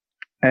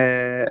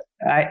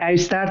 I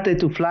started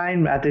to fly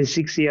at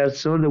 6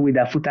 years old with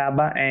a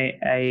Futaba.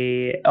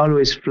 I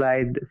always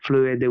flew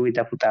with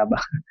a Futaba.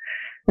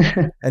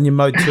 And you're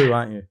mode 2,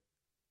 aren't you?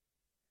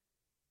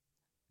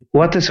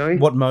 What? Sorry?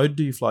 What mode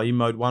do you fly? You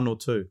mode 1 or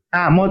 2?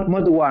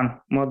 Mode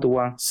 1. Mode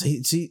 1.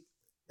 See,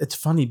 it's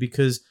funny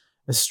because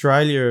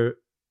Australia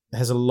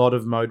has a lot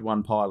of mode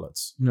 1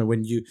 pilots.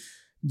 When you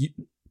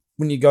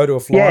go to a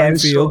flying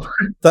field,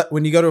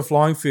 when you go to a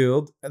flying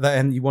field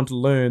and you want to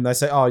learn, they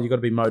say, "Oh, you got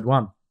to be mode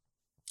 1."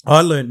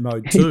 I learned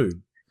mode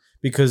 2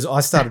 because I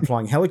started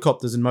flying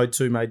helicopters, and mode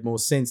 2 made more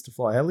sense to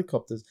fly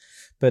helicopters.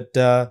 But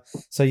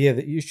so yeah,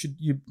 that you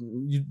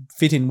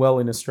fit in well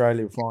in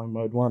Australia flying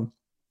mode 1.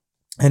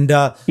 And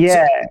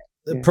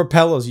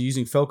propellers, are you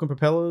using Falcon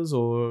propellers,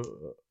 or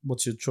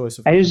what's your choice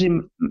of? I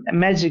using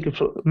Magic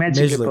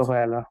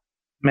propeller,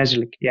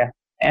 Magic, yeah,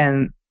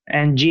 and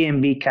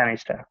GMB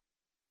canister.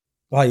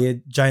 Oh yeah,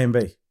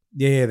 JMB.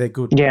 Yeah, they're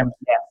good.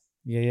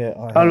 Yeah.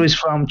 Always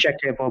from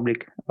Czech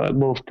Republic,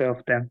 both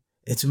of them.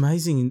 It's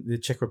amazing in the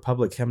Czech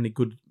Republic how many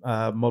good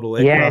model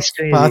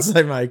aircraft parts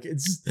they make.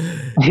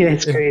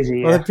 It's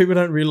crazy. People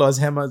don't realize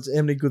how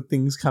many good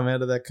things come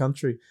out of that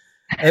country.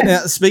 And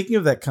now, speaking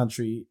of that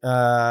country,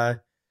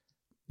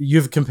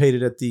 you've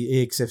competed at the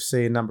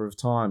EXFC a number of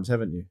times,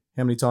 haven't you?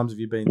 How many times have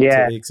you been to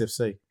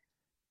EXFC?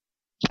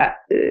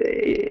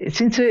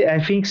 Since I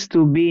think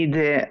to be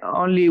the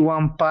only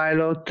one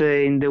pilot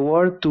in the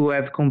world to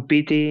have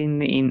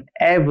competed in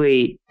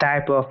every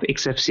type of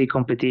XFC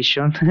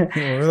competition. Oh,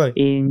 really?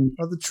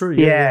 True.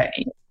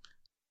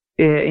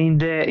 In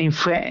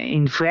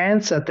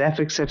France at the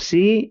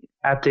FXFC,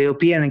 at the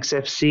European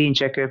XFC in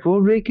Czech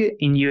Republic,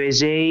 in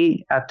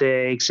USA at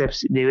the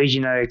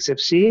regional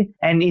XFC,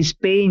 and in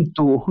Spain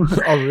too.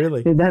 Oh,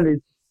 really?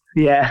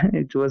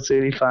 It was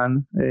really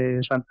fun.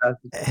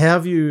 Fantastic. How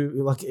have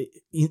you,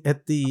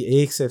 at the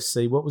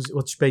EXFC,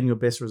 what's been your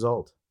best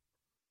result?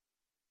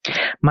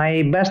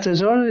 My best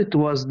result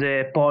was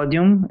the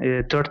podium,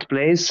 third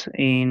place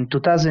in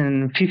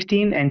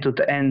 2015, and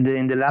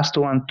in the last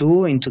one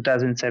too in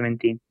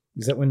 2017.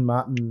 Is that when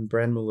Martin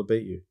Brandmüller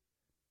beat you?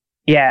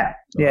 Yeah.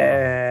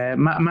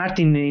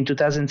 Martin in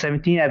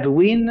 2017 had a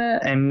win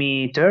and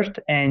me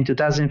third, and in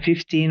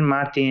 2015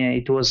 Martin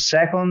it was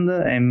second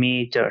and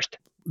me third.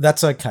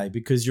 That's okay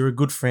because you're a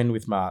good friend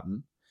with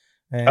Martin.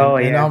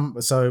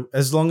 And so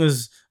as long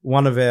as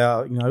one of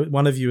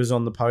you is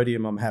on the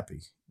podium, I'm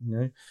happy.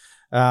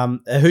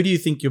 Who do you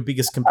think your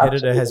biggest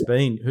competitor has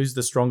been? Who's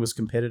the strongest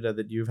competitor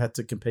that you've had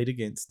to compete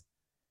against?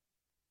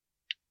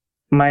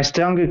 My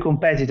strongest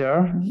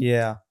competitor?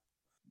 Yeah.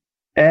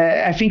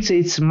 I think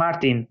it's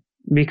Martin,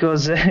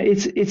 because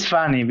it's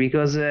funny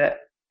because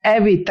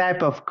every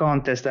type of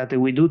contest that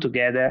we do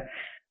together,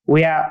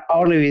 we are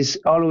always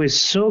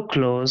so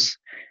close,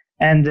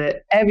 and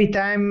every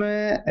time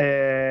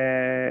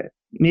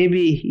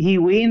maybe he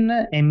win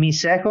and me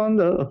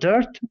second or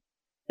third.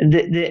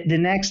 The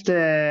next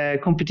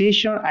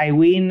competition I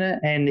win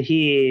and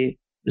he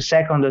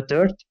second or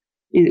third.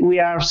 We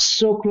are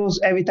so close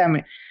every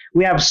time.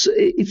 We have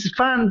it's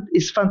fun.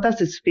 It's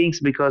fantastic things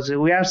because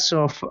we are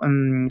so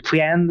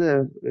friend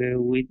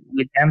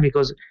with them,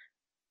 because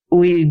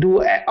we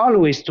do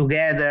always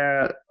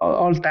together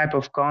all type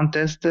of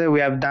contests. We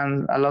have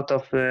done a lot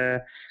of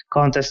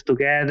contests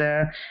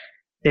together.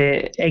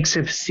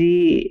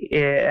 XFC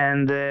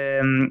and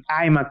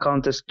IMAC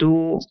contest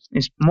too.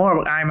 It's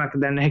more IMAC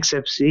than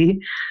XFC,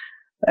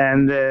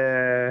 and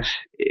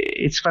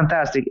it's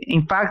fantastic.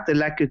 In fact,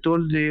 like I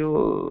told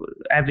you,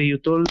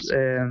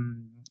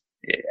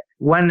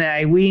 when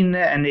I win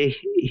and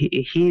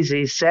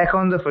he's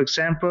second, for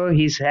example,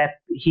 he's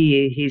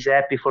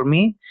happy for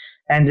me,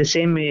 and the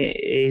same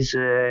is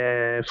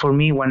for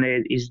me when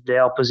it is the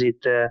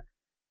opposite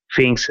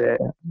things,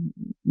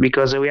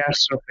 because we are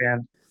so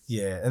friends.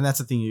 Yeah, and that's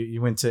the thing.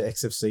 You went to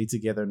XFC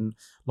together, and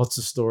lots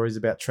of stories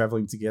about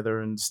traveling together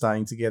and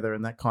staying together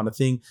and that kind of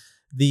thing.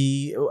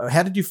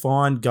 How did you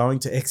find going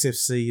to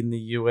XFC in the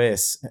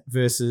US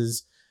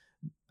versus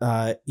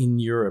in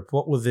Europe?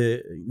 What were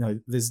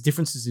there's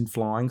differences in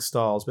flying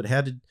styles, but how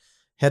did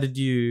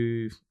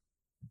you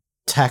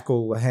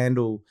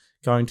handle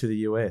going to the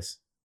US?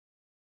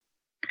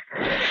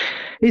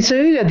 It's a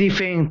really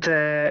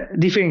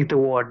different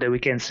world, we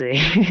can say.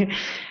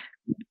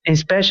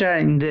 Especially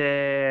in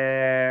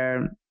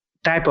the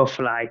type of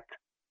flight.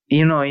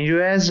 In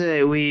US,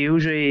 we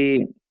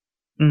usually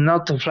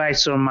not fly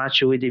so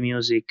much with the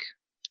music.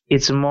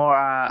 It's more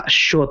a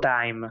show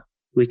time,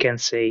 we can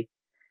say.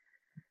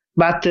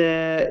 But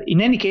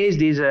in any case,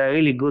 there's a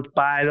really good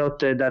pilot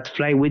that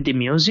fly with the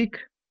music,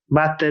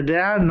 but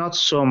there are not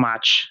so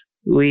much.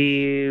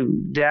 There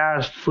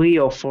are 3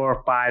 or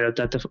 4 pilots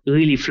that are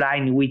really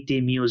flying with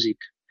the music.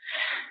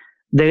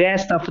 The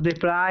rest of the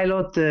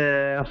pilot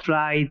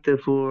flight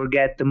for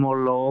get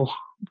more low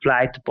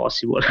flight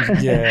possible.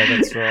 Yeah,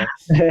 that's right.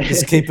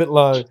 Just keep it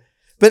low.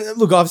 But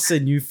look, I've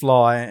seen you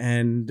fly,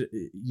 and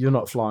you're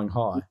not flying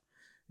high.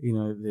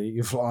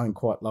 You're flying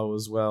quite low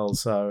as well.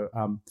 So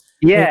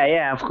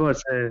yeah, of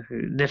course.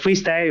 The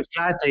freestyle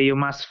flight, you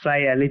must fly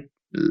a little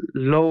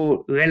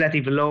low,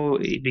 relative low,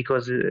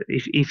 because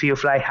if you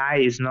fly high,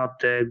 it's not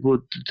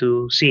good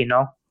to see,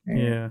 no?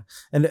 Yeah,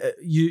 and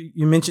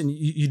you mentioned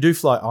you do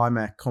fly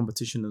IMAC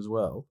competition as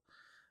well.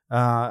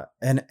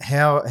 And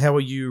how are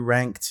you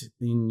ranked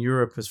in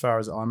Europe as far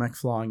as IMAC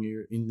flying?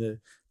 You're in the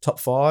top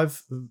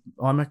 5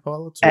 IMAC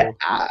pilots? Or?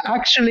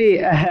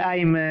 Actually,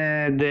 I'm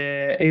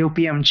the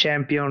European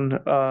champion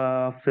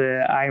of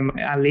I'm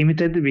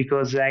Unlimited,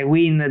 because I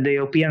win the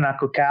European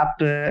ACO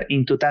Cup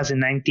in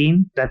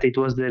 2019. That it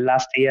was the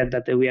last year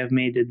that we have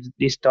made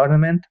this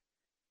tournament.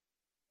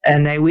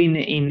 And I win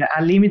in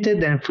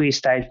Unlimited and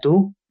Freestyle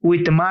too,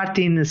 with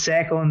Martin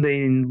second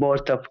in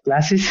both of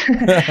classes.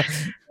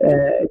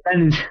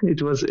 And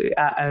it was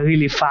a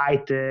really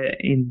fight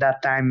in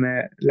that time,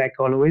 like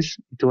always.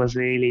 It was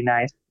really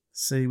nice.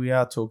 See, we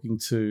are talking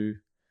to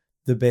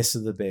the best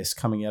of the best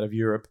coming out of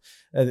Europe.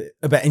 And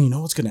you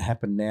know what's going to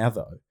happen now,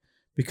 though?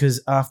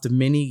 Because after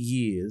many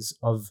years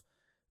of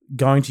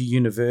going to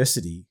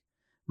university,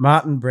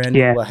 Martin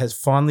Brandula has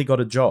finally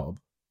got a job,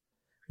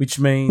 which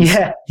means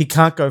he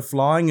can't go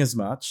flying as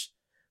much,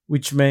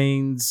 which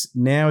means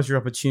now is your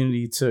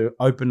opportunity to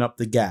open up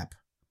the gap.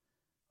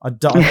 I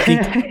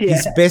think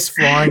his best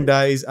flying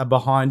days are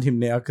behind him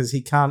now because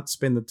he can't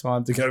spend the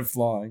time to go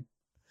flying.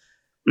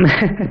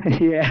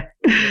 Yeah.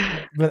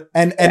 But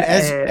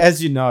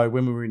as you know,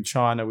 when we were in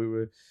China, we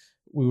were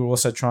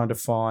also trying to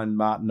find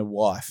Martin a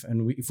wife,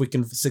 and if we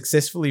can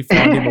successfully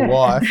find him a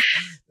wife,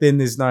 then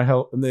there's no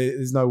help, and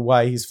there's no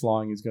way his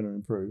flying is going to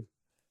improve.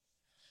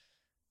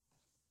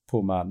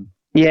 Poor Martin.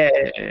 Yeah,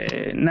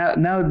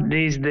 now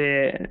there's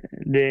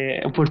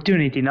the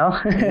opportunity, no?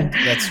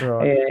 That's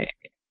right.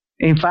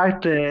 In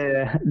fact,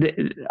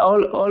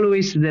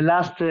 always the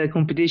last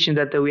competition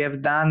that we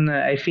have done,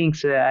 I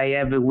think I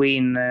have a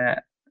win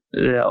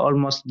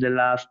almost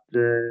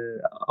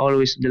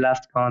always the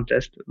last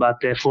contest,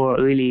 but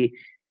for really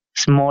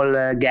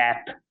small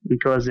gap,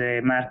 because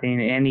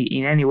Martin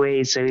in any way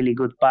is a really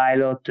good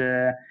pilot,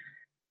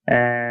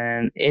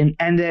 and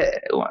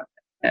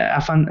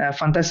a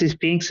fantastic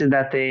thing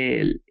that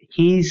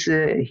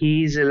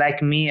he's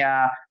like me,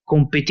 a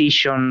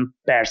competition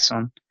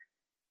person.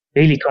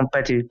 Really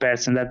competitive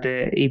person, that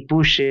he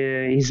push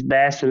his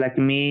best like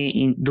me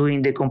in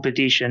doing the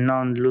competition,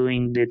 not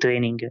doing the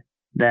training.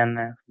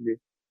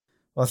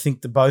 I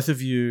think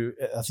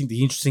the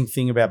interesting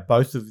thing about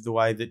both of the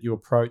way that you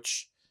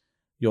approach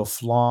your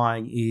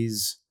flying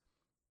is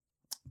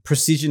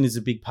precision is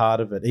a big part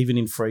of it, even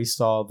in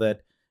freestyle,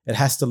 that it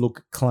has to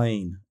look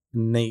clean,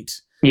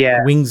 neat,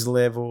 wings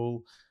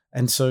level.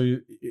 And so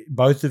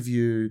both of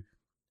you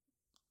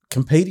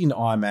compete in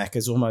IMAC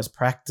as almost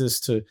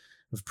practice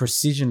of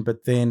precision,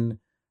 but then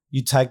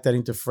you take that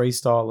into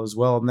freestyle as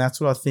well. And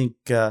that's what I think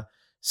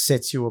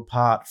sets you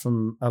apart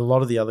from a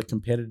lot of the other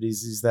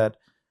competitors, is that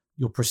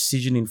your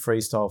precision in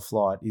freestyle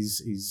flight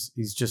is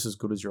just as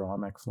good as your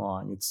IMAC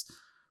flying.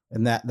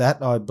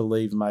 That I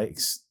believe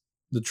makes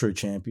the true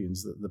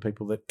champions, the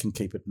people that can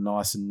keep it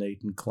nice and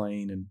neat and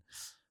clean and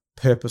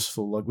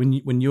purposeful. Like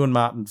when you and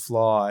Martin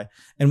fly,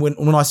 and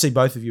when I see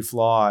both of you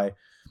fly,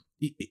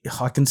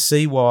 I can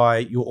see why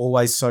you're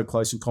always so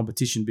close in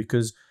competition,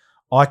 because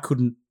I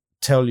couldn't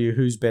tell you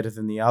who's better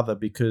than the other,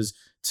 because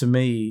to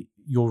me,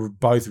 you're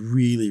both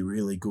really,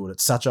 really good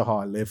at such a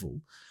high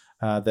level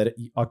that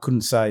I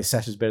couldn't say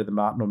Sasha's better than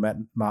Martin or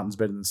Martin's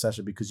better than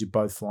Sasha, because you're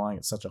both flying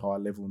at such a high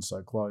level and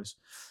so close.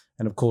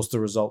 And of course, the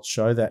results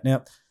show that.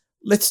 Now,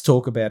 let's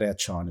talk about our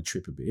China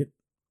trip a bit.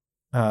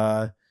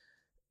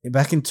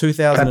 Back in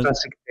 2000,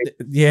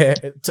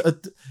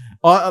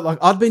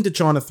 I'd been to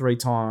China 3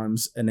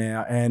 times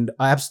now, and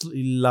I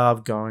absolutely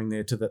love going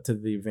there to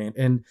the event.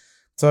 And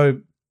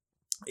so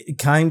it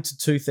came to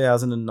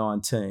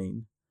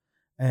 2019,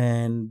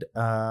 and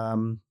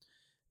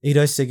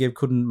Ido Segev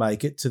couldn't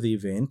make it to the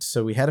event,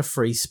 so we had a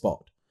free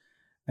spot.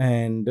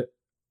 And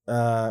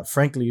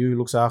Frank Liu, who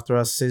looks after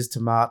us, says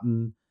to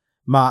Martin,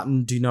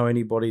 do you know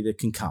anybody that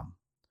can come?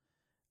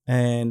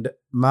 And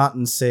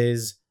Martin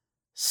says,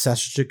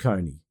 Sasha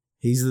Ciccone.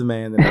 He's the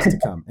man that has to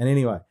come. And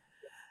anyway,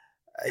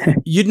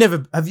 had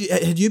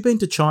you been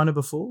to China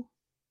before?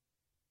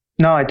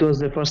 No, it was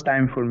the first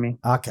time for me.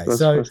 Okay,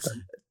 so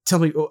tell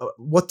me,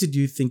 what did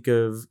you think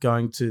of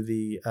going to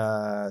the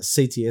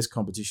CTS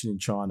competition in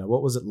China?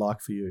 What was it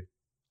like for you?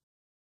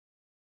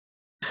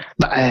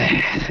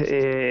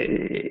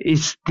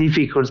 It's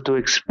difficult to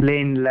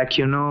explain. Like,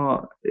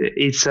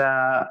 it's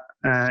a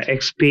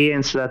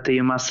experience that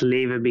you must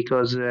live,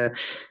 because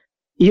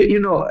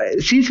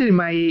sincerely,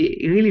 my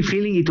really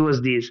feeling it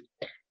was this.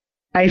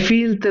 I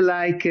felt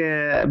like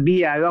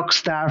be a rock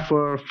star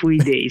for 3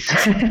 days.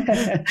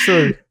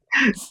 True.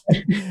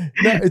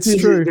 No, it's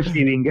true. The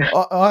feeling.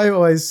 I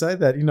always say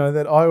that,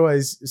 that I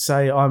always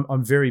say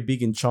I'm very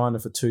big in China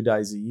for 2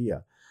 days a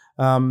year.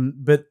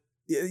 But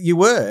You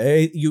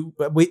were.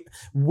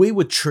 We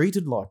were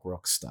treated like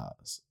rock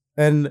stars.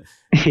 And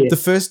Yeah. the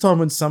first time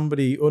when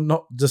somebody, or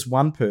not just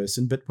one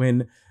person, but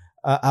when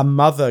a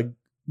mother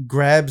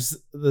grabs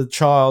the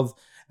child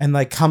and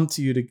they come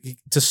to you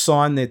to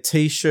sign their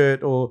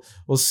T-shirt or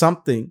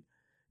something,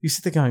 you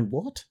sit there going,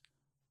 "What?"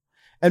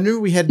 And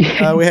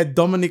remember, we had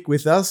Dominic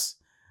with us.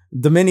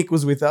 Dominic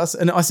was with us,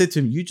 and I said to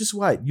him, "You just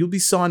wait. You'll be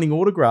signing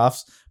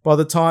autographs by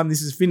the time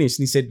this is finished."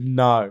 And he said,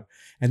 "No."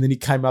 And then he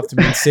came up to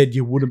me and said,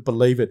 "You wouldn't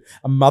believe it.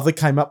 A mother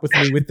came up with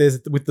me with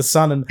the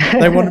son, and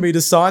they wanted me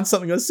to sign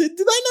something." I said,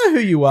 "Do they know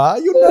who you are?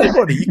 You're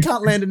nobody. You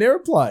can't land an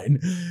airplane."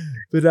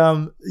 But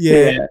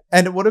yeah.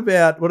 And what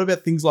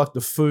about things like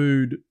the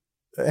food?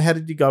 How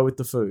did you go with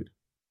the food?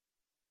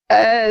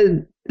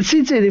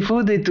 Since the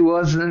food, it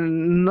was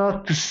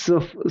not so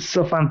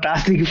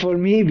fantastic for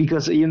me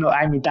because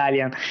I'm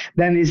Italian.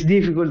 Then it's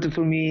difficult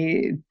for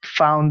me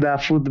found a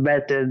food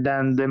better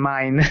than the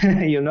mine.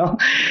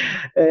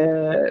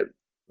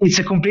 It's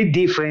a complete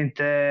different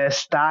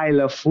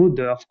style of food.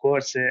 Of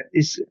course,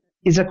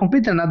 it's a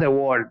complete another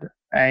world.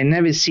 I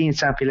never seen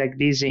something like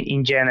this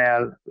in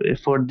general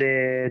for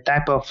the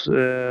type of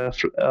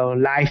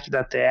life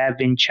that they have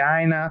in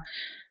China,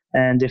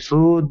 and the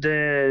food,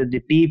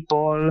 the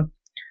people,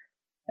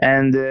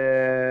 and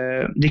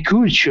the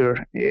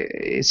culture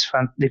is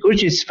the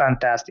culture is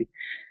fantastic.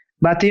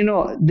 But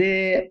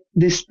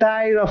the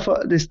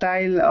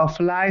style of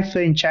life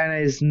in China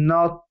is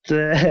not,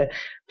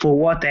 for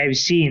what I've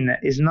seen,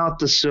 is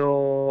not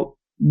so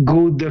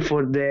good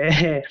for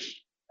the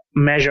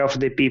measure of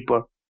the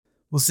people.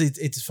 Well, see,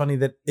 it's funny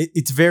that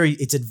it's a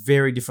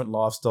very different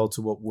lifestyle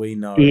to what we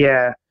know.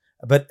 Yeah.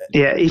 But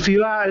yeah, if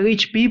you are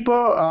rich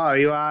people,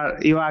 you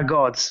are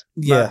gods.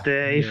 Yeah. But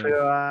if you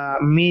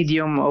are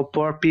medium or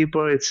poor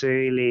people, it's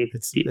really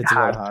it's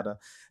hard. a lot harder.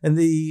 And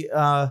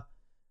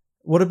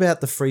what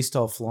about the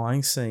freestyle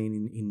flying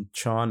scene in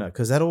China?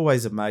 Because that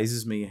always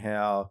amazes me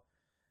how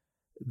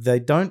they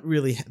don't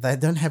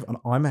have an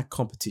IMAC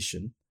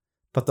competition,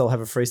 but they'll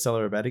have a freestyle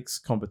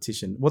aerobatics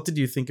competition. What did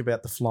you think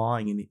about the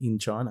flying in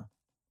China?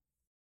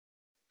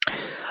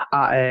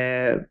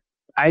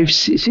 I've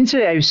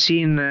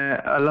seen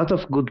a lot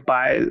of good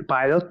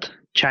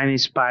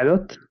Chinese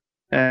pilot,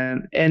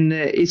 and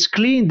it's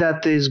clear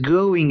that it's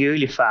growing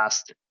really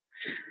fast.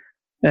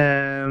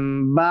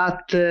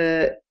 But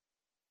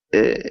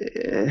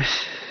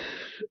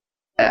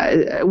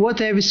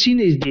what I've seen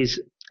is this.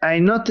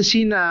 I've not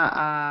seen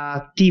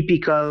a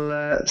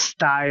typical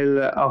style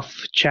of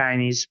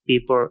Chinese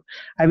people.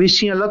 I've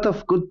seen a lot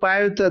of good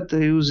pilots that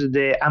use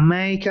the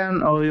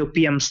American or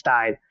European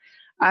style.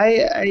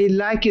 I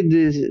like it.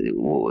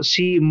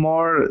 See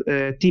more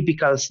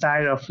typical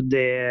style of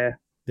their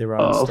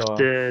own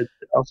style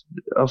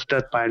of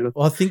that pilot.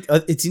 Well, I think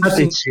it's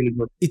interesting.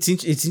 It's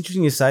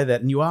interesting you say that,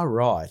 and you are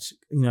right.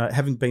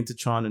 Having been to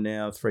China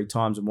now 3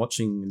 times and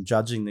watching and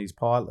judging these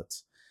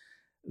pilots,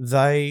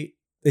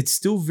 it's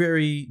still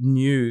very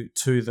new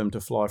to them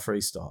to fly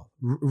freestyle,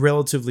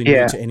 relatively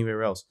new to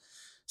anywhere else.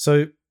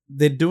 So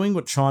they're doing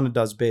what China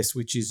does best,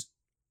 which is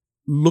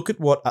look at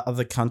what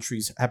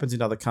happens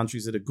in other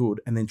countries that are good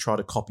and then try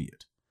to copy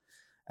it.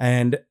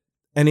 And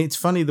it's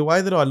funny the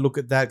way that I look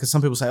at that, because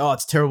some people say, "Oh,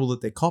 it's terrible that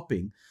they're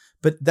copying,"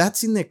 but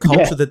that's in their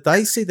culture that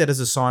they see that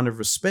as a sign of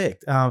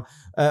respect.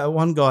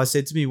 One guy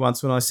said to me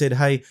once when I said,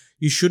 "Hey,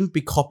 you shouldn't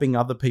be copying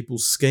other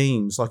people's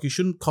schemes. Like you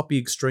shouldn't copy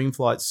extreme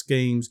flight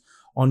schemes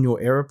on your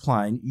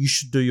airplane. You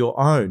should do your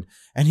own."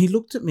 And he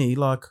looked at me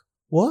like,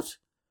 "What?"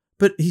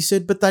 But he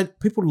said, "But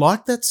people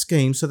like that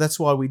scheme, so that's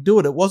why we do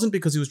it." It wasn't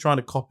because he was trying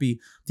to copy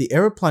the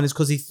airplane. It's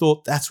because he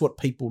thought that's what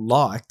people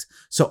liked,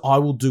 so I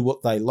will do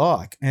what they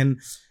like.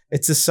 And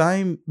it's the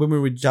same when we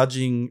were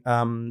judging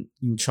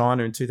in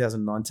China in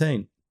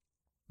 2019.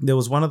 There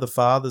was one of the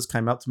fathers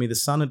came up to me. The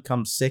son had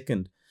come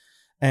second.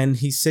 And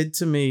he said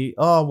to me,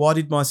 "Oh, why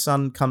did my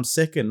son come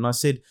second?" And I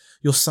said,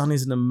 "Your son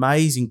is an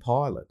amazing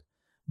pilot,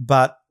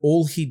 but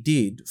all he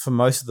did for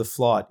most of the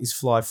flight is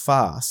fly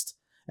fast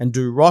and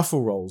do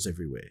rifle rolls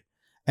everywhere.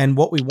 And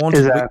what we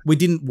wanted, we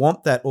didn't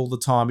want that all the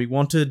time. We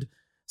wanted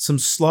some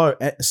slow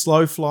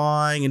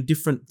flying and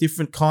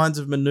different kinds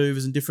of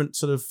maneuvers and different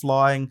sort of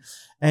flying."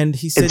 And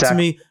he said to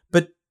me,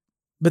 but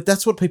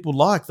that's what people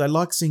like. They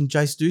like seeing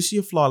Jace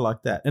Ducia fly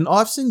like that. And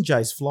I've seen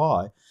Jace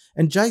fly,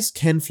 and Jace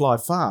can fly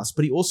fast,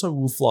 but he also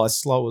will fly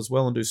slow as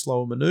well and do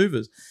slower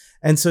maneuvers.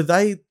 And so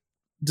they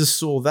just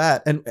saw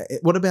that. And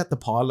what about the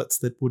pilots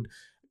that would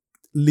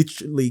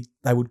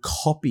they would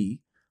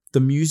copy the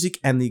music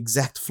and the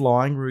exact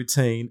flying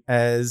routine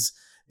as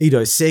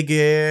Ido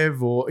Segev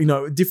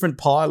or, different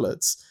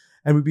pilots.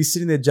 And we'd be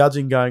sitting there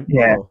judging going,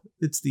 "Oh,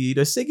 it's the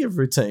Ido Segev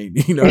routine,"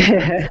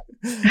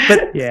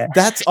 But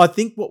that's, I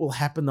think what will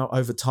happen though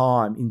over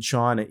time in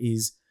China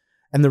is,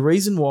 and the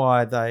reason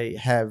why they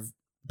have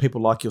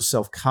people like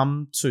yourself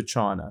come to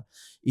China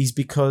is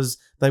because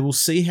they will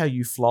see how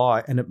you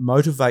fly and it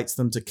motivates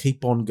them to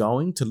keep on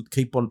going, to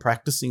keep on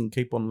practicing,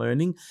 keep on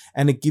learning,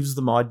 and it gives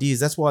them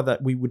ideas. That's why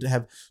that we would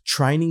have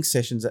training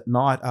sessions at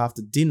night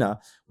after dinner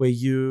where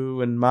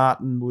you and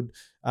Martin would,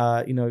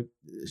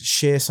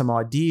 share some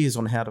ideas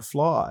on how to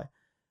fly.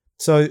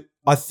 So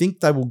I think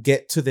they will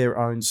get to their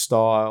own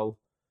style,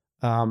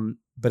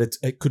 but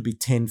it could be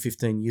 10,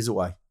 15 years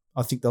away.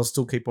 I think they'll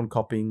still keep on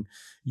copying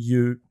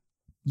you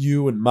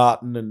and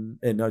Martin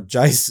and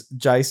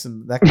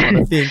Jason, that kind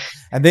of thing.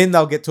 And then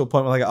they'll get to a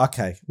point where they go,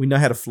 okay, we know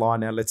how to fly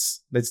now.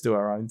 Let's do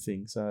our own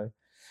thing. So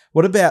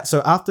what about,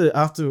 so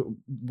after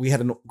we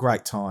had a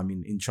great time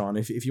in China,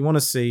 if you want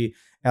to see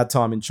our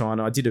time in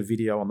China, I did a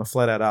video on the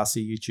Flat Out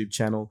RC YouTube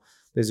channel.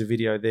 There's a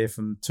video there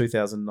from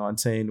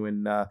 2019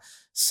 when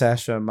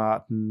Sasha,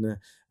 Martin,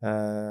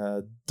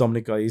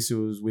 Dominic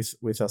Gaisu was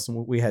with us,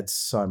 and we had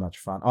so much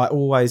fun. I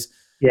always,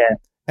 yeah.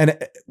 And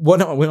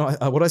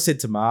what I said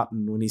to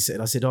Martin when he said,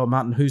 I said, "Oh,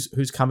 Martin,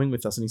 who's coming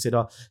with us?" And he said,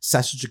 "Oh,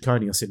 Sasha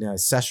Ciccone." I said, "Now,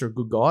 is Sasha a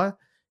good guy?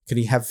 Can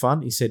he have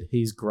fun?" He said,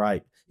 "He's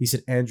great." He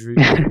said, "Andrew,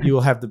 you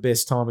will have the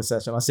best time with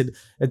Sasha." And I said,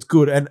 "It's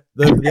good." And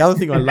the other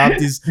thing I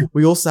loved is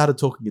we all started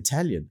talking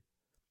Italian.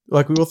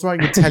 Like we were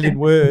throwing Italian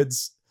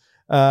words.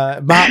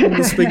 Martin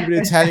was speaking a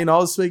bit Italian. I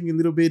was speaking a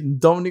little bit, and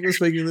Dominic was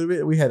speaking a little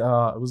bit. We had,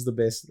 it was the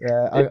best.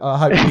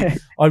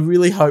 I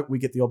really hope we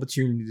get the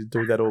opportunity to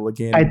do that all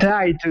again. I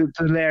tried to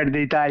learn the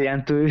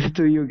Italian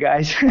to you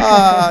guys.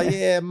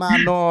 Yeah,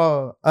 man.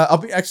 No.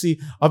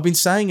 I've been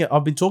saying it.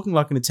 I've been talking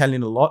like an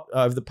Italian a lot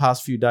over the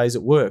past few days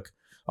at work.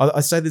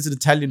 I say there's an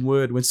Italian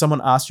word when someone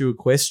asks you a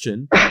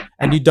question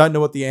and you don't know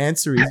what the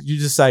answer is. You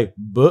just say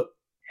 "but."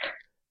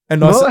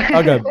 And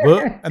I go,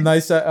 but, and they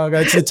say,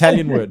 it's an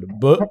Italian word,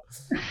 but.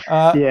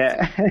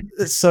 Yeah.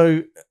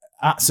 So,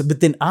 but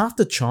then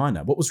after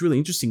China, what was really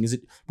interesting is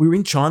that we were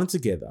in China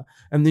together,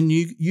 and then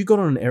you got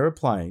on an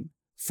aeroplane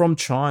from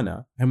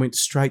China and went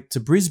straight to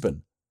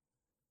Brisbane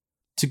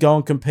to go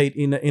and compete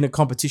in a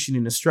competition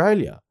in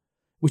Australia,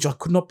 which I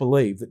could not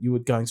believe that you were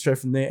going straight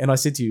from there. And I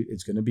said to you,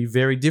 it's going to be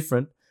very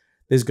different.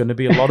 There's going to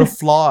be a lot of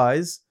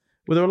flies.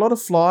 Were there a lot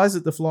of flies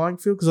at the flying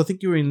field? Because I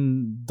think you were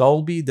in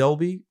Dalby.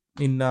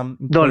 In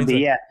Dolby,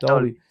 yeah.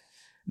 Dolby.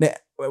 Now,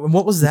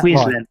 what was that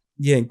Queensland. like?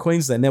 Yeah, in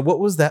Queensland. Now,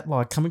 what was that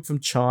like coming from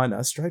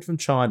China, straight from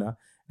China,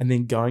 and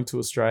then going to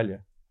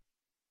Australia?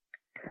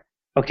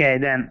 Okay,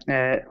 then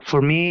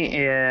for me,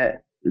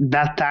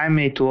 that time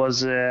it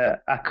was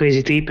a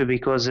crazy trip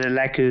because,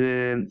 like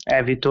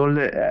have you told,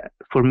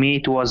 for me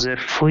it was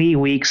 3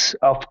 weeks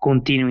of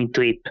continuing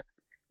trip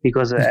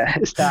because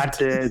I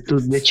started to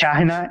the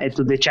China, and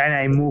to the China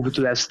I moved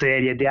to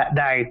Australia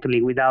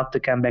directly without to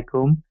come back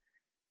home.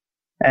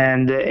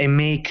 And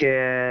make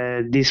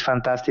this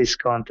fantastic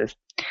contest.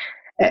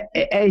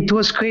 It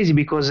was crazy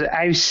because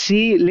I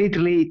see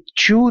literally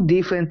 2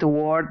 different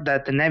worlds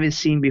that I never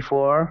seen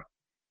before,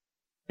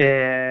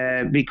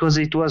 because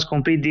it was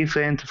completely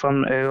different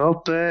from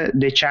Europe,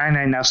 the China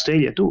and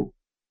Australia too.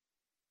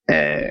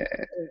 The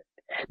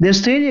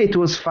Australia, it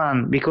was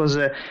fun because,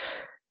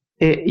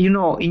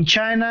 in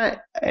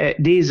China,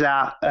 there's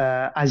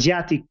a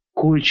Asiatic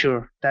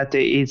culture that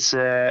is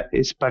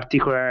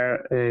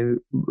particular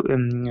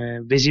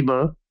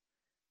visible.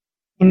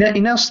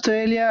 In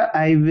Australia,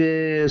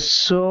 I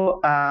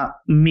saw a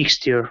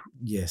mixture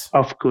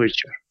of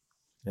culture.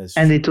 Yes.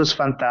 And it was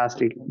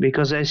fantastic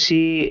because I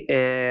see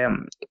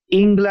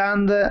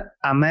England,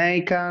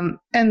 American,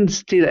 and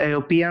still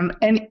European,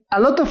 and a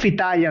lot of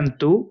Italian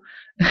too,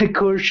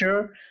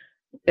 culture,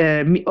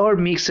 all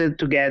mixed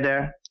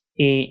together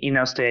in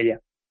Australia.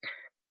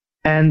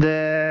 And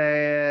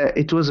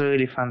it was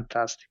really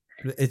fantastic.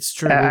 It's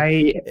true.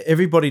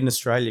 Everybody in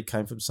Australia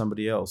came from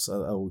somebody else,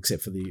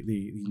 except for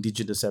the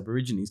indigenous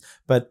Aborigines.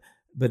 But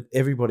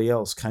everybody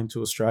else came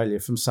to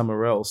Australia from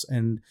somewhere else.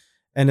 And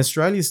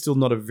Australia is still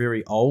not a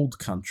very old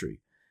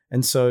country.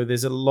 And so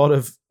there's a lot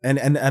of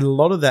and a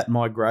lot of that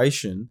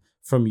migration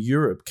from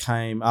Europe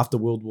came after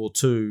World War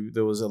II.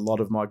 There was a lot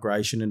of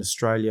migration, and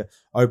Australia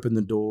opened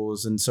the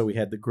doors. And so we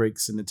had the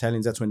Greeks and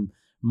Italians. That's when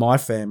my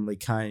family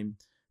came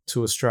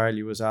to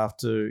Australia, was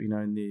after,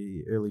 in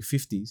the early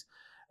 50s.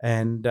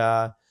 And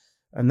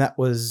that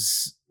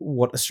was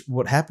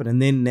what happened.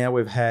 And then now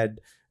we've had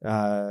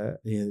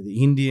the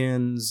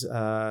Indians,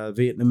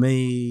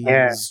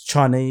 Vietnamese,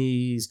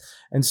 Chinese.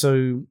 And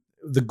so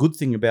the good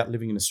thing about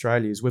living in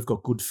Australia is we've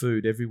got good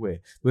food everywhere.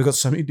 We've got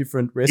so many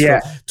different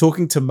restaurants. Yeah.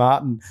 Talking to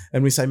Martin,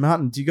 and we say,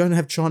 Martin, do you go and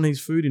have Chinese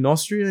food in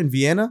Austria, in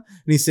Vienna?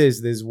 And he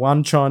says, there's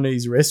one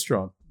Chinese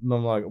restaurant. And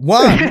I'm like,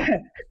 one?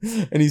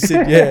 And he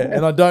said, yeah.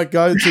 And I don't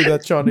go to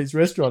that Chinese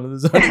restaurant, and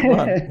there's only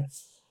one.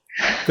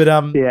 But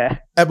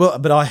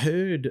I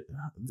heard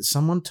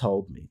someone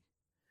told me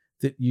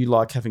that you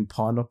like having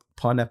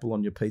pineapple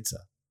on your pizza.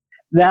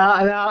 No.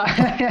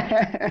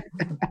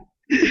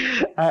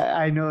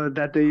 I know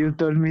that you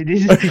told me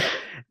this.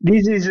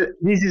 This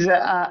is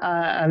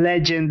a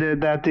legend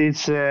that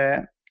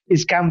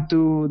is come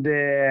to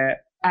the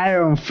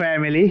Aaron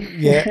family.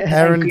 Yeah,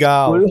 Aaron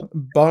Gall.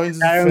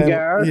 Bones' Aaron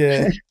Gall.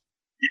 Yeah.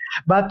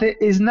 But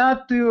it's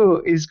not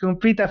true. It's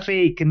complete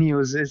fake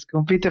news. It's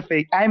complete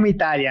fake. I'm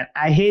Italian.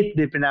 I hate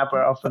the pineapple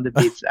on the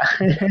pizza.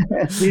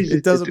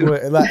 It doesn't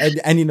work.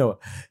 And you know,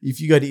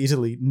 if you go to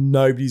Italy,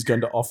 nobody's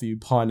going to offer you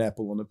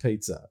pineapple on a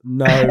pizza.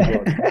 Nobody.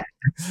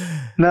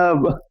 No,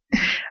 but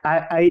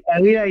a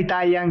real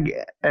Italian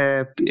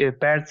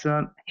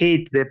person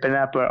hate the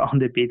pineapple on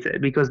the pizza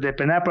because the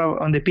pineapple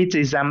on the pizza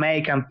is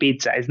American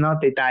pizza. It's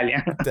not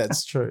Italian.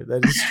 That's true.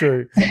 That is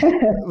true.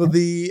 Well,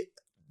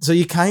 so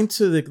you came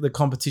to the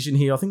competition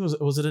here. I think it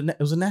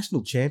was a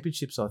national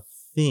championships, I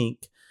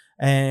think,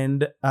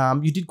 and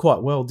you did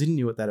quite well, didn't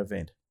you, at that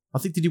event? I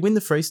think, did you win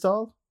the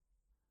freestyle?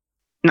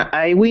 No,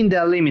 I win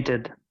the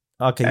unlimited.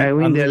 Okay, I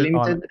win the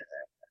unlimited.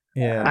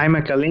 Yeah, I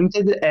make a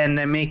limited and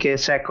I make a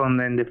second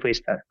in the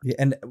freestyle. Yeah,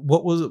 and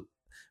what was it?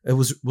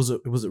 Was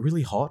it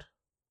really hot?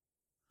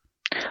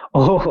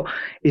 Oh,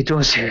 it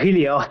was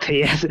really hot,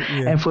 yes.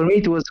 Yeah. And for me,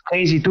 it was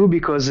crazy too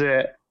because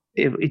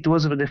it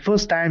was the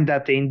first time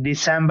that in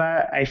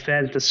December I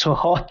felt so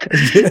hot.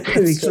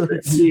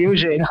 Because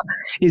usually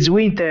it's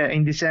winter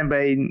in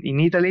December in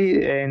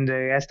Italy and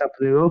the rest of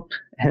Europe,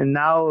 and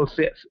now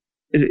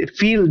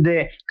feel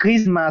the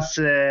Christmas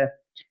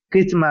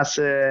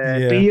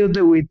period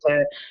with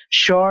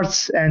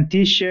shorts and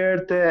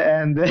t-shirt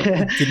and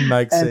didn't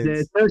make and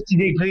sense. 30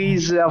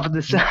 degrees of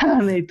the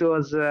sun. It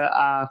was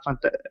a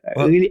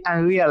really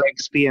unreal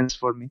experience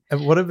for me.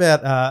 And what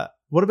about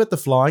the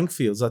flying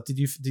fields? Like, did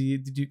you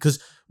because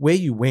where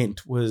you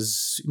went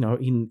was,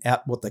 in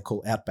what they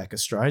call outback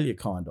Australia,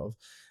 kind of,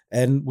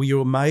 and were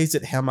you amazed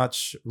at how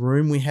much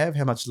room we have,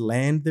 how much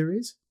land there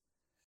is?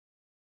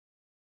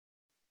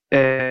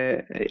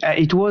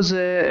 It was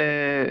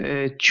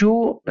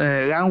two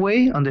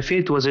runway on the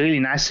field. It was a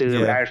really nice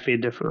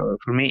airfield for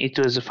me. It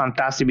was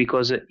fantastic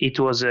because it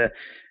was a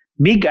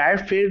big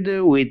airfield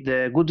with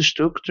good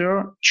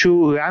structure,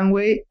 two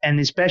runway, and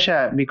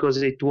especially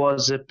because it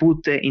was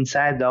put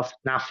inside of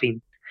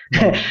nothing.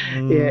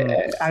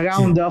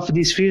 Around of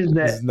this field,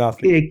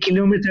 a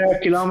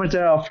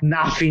kilometer of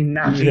nothing.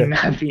 That's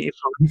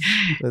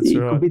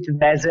right. Complete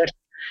desert.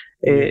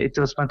 It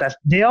was fantastic.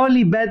 The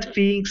only bad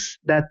things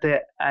that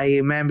I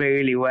remember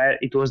really well,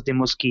 it was the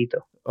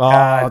mosquito.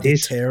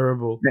 That's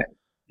terrible.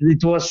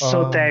 It was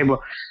so terrible.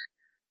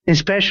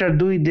 Especially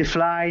doing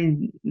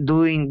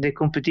the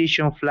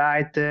competition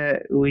flight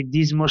with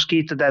this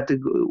mosquito that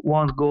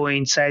won't go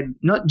inside,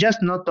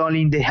 not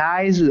only in the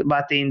eyes,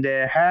 but in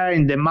the hair,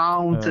 in the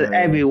mouth,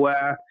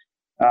 everywhere.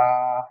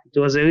 It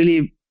was a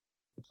really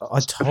I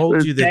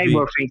told you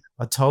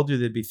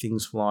there'd be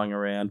things flying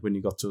around when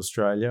you got to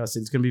Australia. I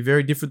said it's going to be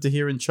very different to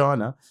here in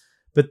China.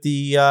 But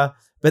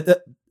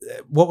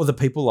what were the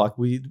people like?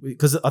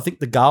 Because I think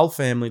the Gall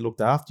family looked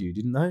after you,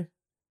 didn't they?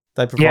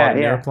 They provided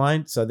an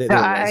airplane. So it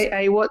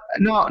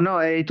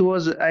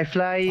was I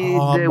fly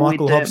with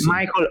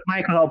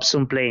Michael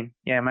Hobson plane.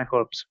 Yeah, Michael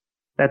Hobson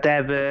that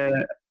have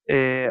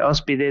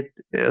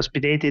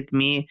hospitated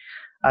me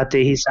at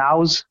his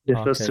house the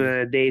first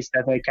days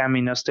that I came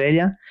in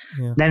Australia.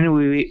 Yeah. Then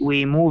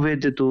we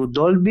moved to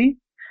Dalby.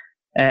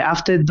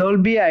 After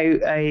Dalby,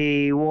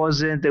 I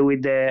wasn't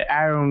with the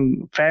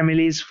Aaron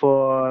families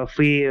for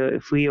 3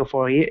 or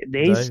 4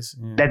 days.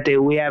 That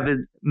we have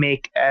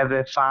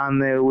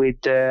fun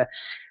with.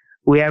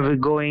 We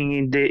have going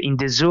in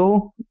the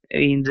zoo,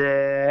 in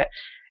the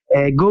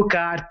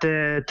go-kart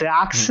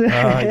tracks. We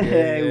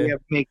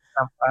have made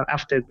some fun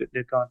after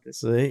the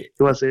contest. See? It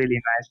was really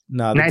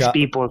nice. Nice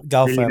people.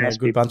 Gulf really family, nice a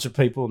good bunch of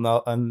people,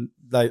 and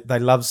they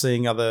love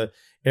seeing other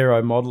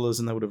aero modelers,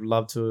 and they would have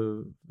loved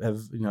to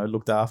have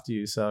looked after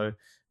you. So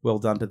well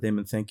done to them,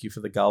 and thank you for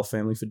the Gulf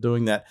family for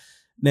doing that.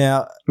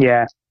 Now,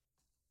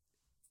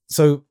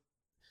 so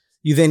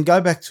you then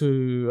go back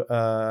to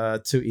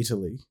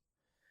Italy,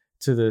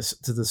 to the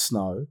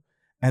snow,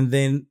 and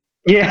then.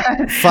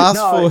 Fast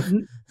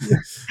forward.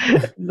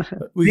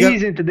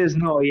 Isn't the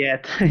snow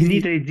yet. In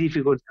Italy, it's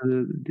difficult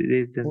to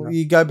do the snow.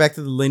 You go back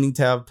to the Leaning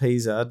Tower of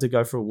Pisa to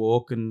go for a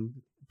walk and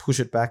push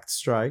it back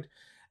straight.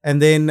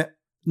 And then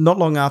not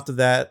long after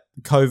that,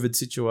 the COVID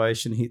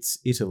situation hits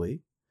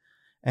Italy.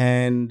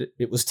 And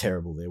it was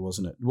terrible there,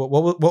 wasn't it?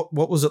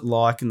 What was it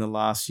like in the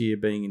last year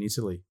being in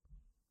Italy?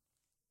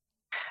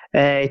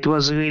 It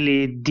was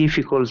really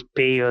difficult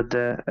period.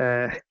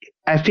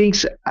 I think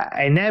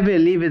I never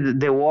lived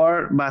the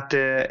war, but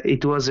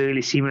it was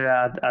really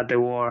similar at the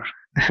war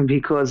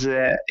because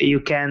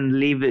you can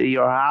leave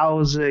your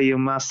house, you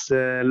must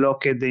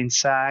lock it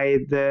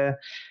inside,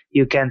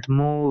 you can't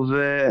move.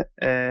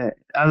 A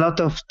lot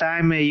of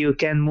time you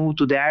can move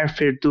to the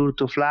airfield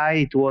to fly.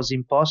 It was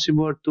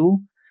impossible too,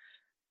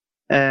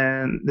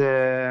 and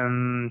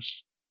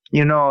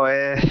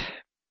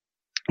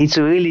it's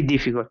really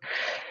difficult.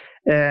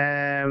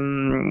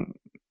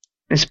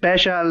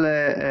 Especially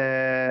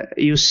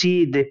you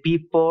see the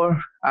people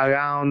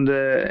around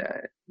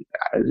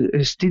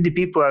still the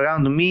people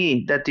around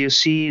me that you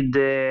see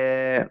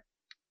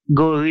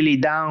go really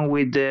down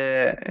with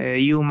the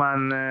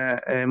human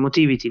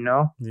motivity,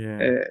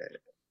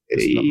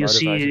 you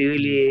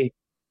see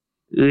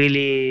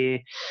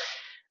really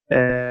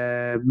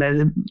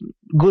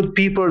good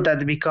people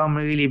that become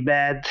really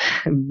bad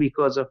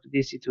because of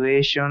this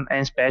situation,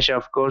 and especially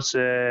of course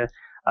a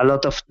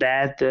lot of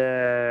that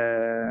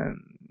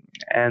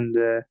and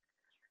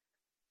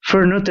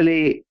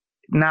fortunately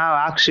now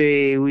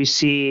actually we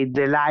see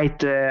the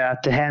light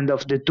at the end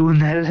of the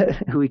tunnel.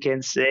 We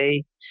can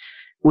say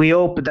we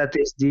hope that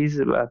it's this,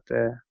 but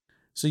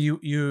So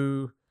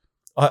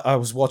I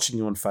was watching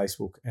you on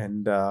Facebook,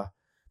 and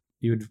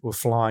you were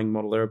flying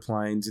model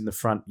airplanes in the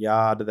front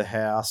yard of the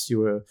house. You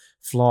were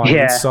flying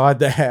yeah, inside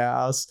the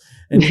house,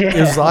 and it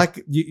was yeah,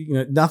 like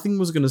nothing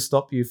was going to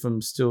stop you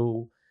from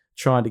still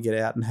trying to get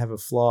out and have a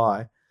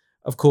fly.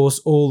 Of course,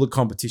 all the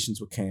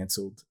competitions were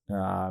cancelled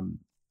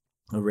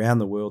around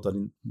the world. I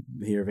didn't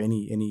hear of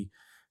any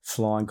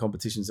flying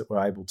competitions that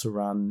were able to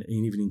run.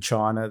 And even in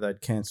China,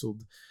 they'd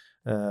cancelled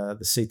the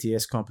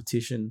CTS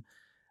competition.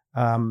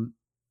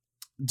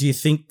 Do you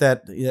think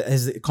that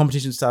has the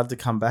competition started to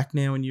come back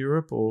now in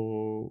Europe,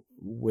 or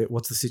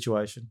what's the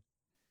situation?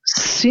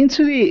 Since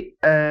we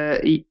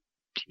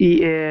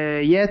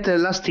yet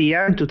last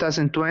year in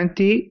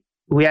 2020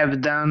 we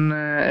have done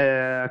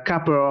a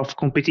couple of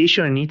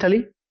competition in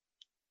Italy,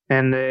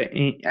 and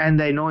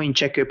I know in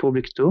Czech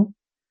Republic too.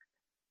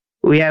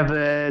 We have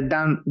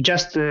done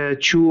just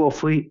 2 or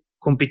 3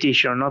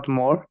 competition, not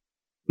more,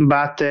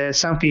 but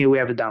something we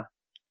have done.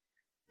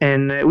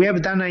 And we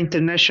have done an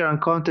international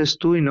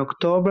contest too in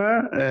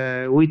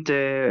October with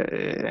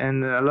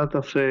and a lot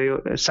of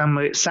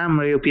some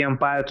European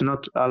pilots,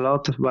 not a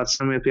lot, but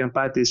some European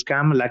pilots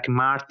come, like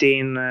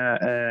Martin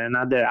and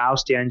other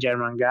Austrian and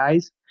German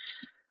guys.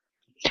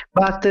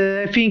 But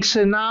I think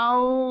so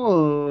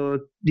now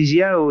this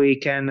year we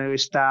can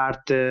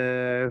restart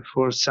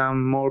for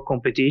some more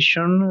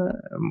competition,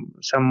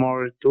 some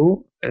more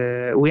too.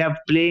 We have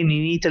played in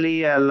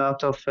Italy a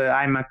lot of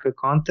IMAC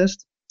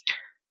contests.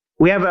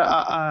 We have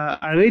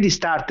already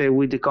started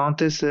with the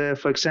contest.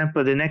 For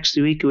example, the next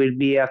week will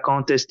be a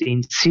contest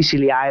in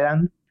Sicily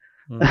Island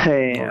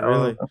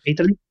Really? of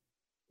Italy.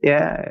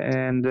 Yeah,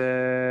 and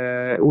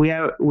we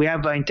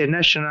have an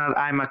international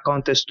IMAC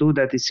contest too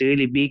that is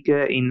really big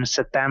in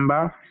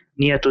September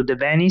near to the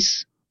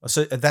Venice.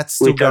 So that's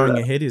still going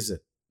ahead, is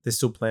it? They're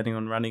still planning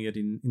on running it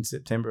in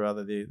September.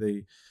 Rather,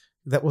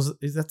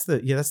 that's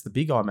the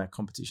big IMAC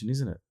competition,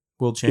 isn't it?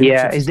 World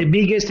Championships. Yeah, it's the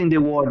biggest in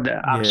the world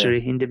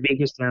actually. In the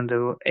biggest in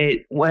the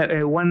world,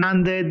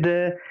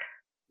 100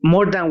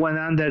 more than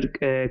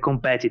 100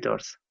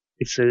 competitors.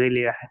 It's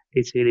really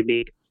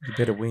big. You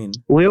better win.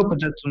 We hope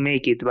to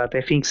make it, but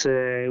I think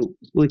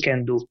we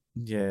can do.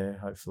 Yeah,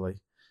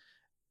 hopefully.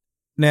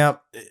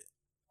 Now,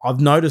 I've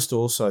noticed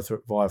also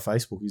via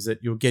Facebook is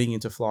that you're getting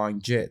into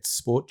flying jets,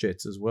 sport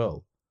jets as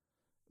well.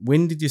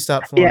 When did you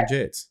start flying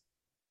jets?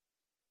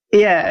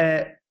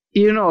 Yeah,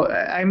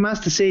 I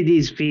must say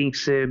these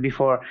things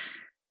before.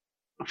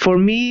 For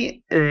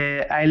me,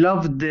 I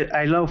love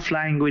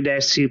flying with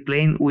RC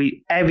plane, with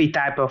every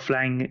type of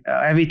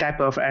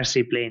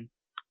RC plane.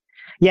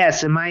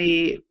 Yes,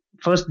 my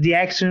first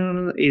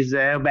direction is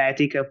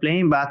aerobatic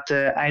plane, but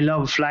I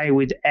love flying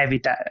with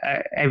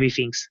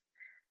everything.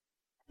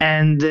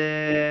 And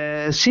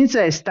since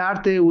I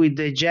started with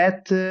the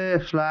jet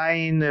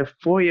flying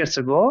 4 years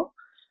ago,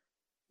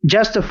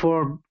 just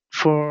for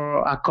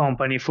a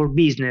company, for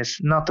business,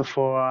 not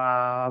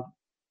for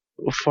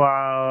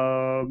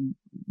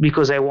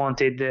because I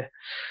wanted.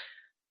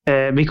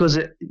 Because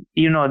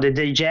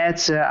the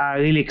jets are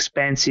really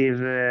expensive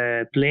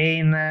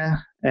plane,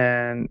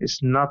 and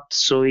it's not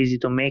so easy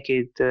to make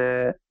it.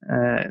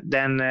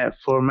 Then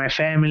for my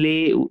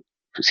family,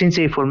 since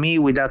for me,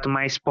 without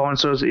my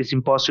sponsors, it's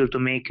impossible to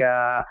make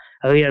a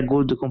real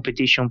good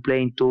competition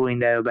plane too in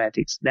the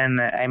aerobatics. Then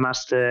I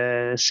must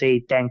say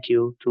thank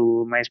you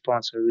to my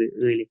sponsor,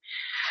 really.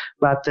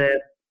 But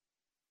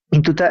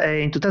in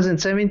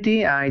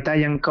 2017, an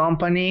Italian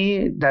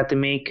company that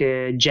make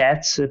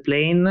jets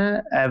plane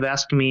have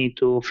asked me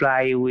to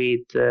fly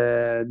with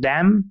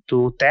them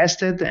to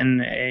test it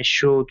and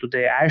show to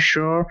the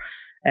airshow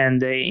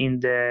and in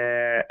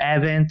the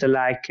event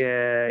like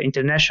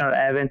international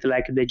event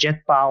like the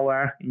Jet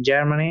Power in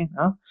Germany.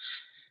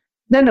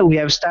 Then we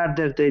have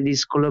started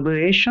this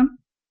collaboration.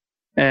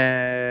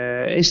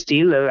 It's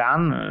still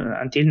run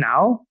until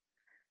now.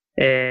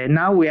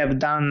 Now we have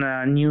done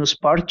a new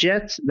sport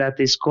jet that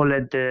is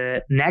called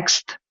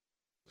Next.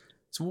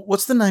 So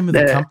what's the name of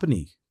the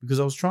company? Because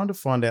I was trying to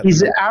find out.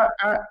 It's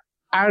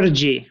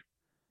RG.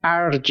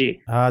 RG.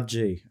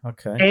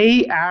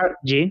 Okay.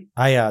 ARG.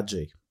 ARG.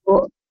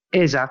 Oh,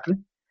 exactly.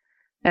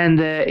 And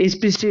it's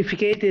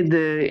specified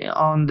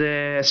on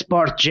the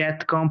sport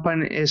jet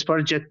company,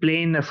 sport jet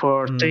plane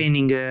for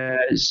training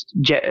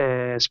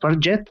sport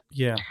jet.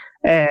 Yeah.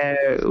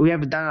 We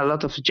have done a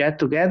lot of jet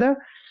together.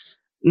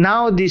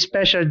 Now, this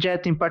special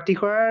jet in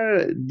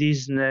particular,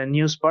 this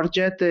new sport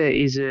jet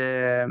is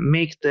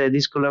make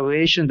this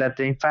collaboration that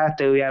in fact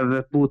we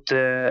have put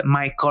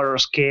my color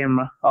scheme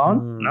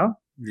on. No.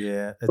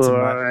 Yeah,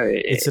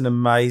 it's an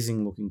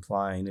amazing looking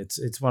plane.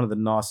 It's one of the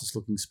nicest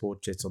looking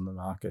sport jets on the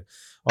market.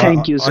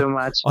 Thank you so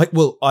much. I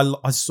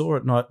saw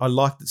it and I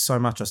liked it so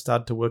much. I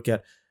started to work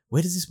out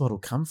where does this model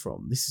come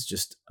from? This is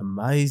just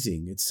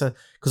amazing. It's so,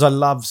 because I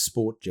love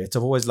sport jets.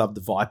 I've always loved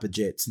the Viper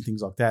jets and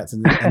things like that.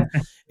 And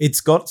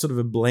it's got sort of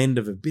a blend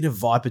of a bit of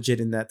Viper jet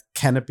in that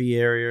canopy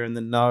area and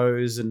the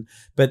nose,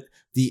 but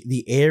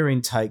the air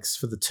intakes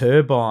for the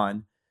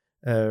turbine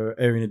are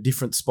in a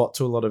different spot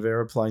to a lot of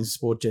aeroplanes,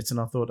 sport jets. And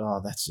I thought,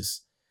 that's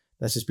just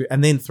beautiful.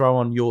 And then throw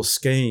on your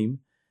scheme,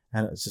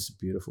 and it's just a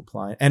beautiful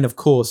plane. And of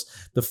course,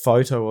 the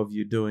photo of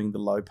you doing the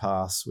low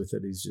pass with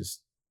it is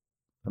just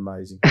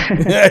amazing.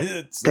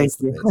 Thank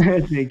you.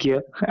 Thank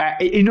you.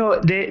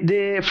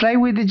 The fly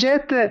with the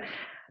jet,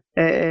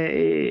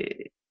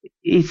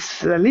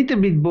 it's a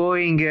little bit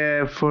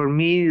boring for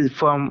me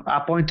from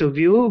a point of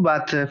view,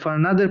 but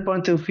from another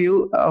point of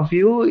view,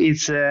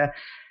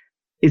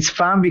 it's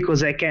fun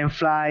because I can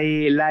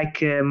fly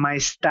like my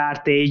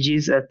start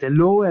ages at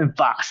low and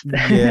fast.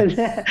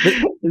 Yeah.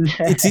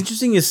 It's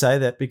interesting you say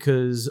that,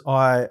 because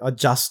I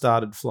just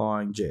started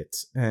flying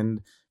jets, and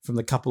from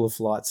the couple of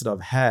flights that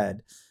I've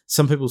had,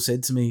 some people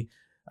said to me,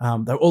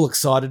 they're all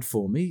excited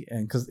for me,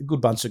 and because a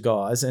good bunch of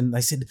guys, and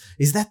they said,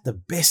 "Is that the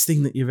best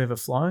thing that you've ever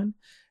flown?"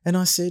 And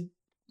I said,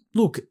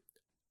 "Look,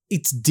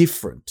 it's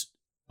different.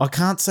 I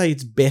can't say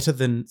it's better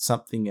than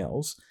something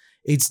else.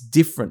 It's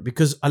different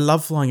because I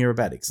love flying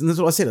aerobatics." And that's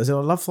what I said. I said,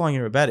 I love flying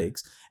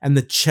aerobatics and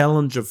the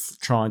challenge of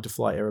trying to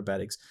fly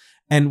aerobatics.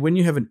 And when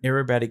you have an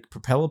aerobatic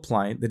propeller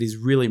plane that is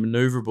really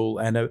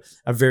maneuverable and a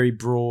very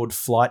broad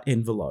flight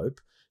envelope,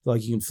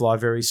 like you can fly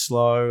very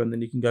slow and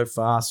then you can go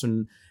faster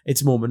and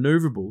it's more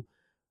maneuverable,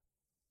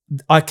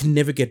 I can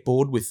never get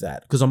bored with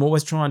that because I'm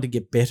always trying to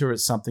get better at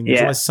something.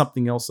 There's always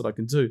something else that I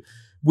can do.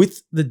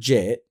 With the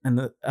jet,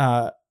 and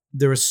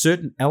there are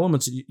certain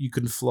elements that you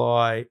can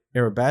fly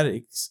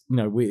aerobatics,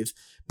 with,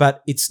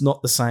 but it's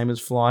not the same as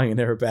flying an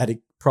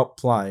aerobatic prop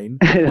plane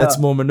that's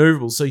more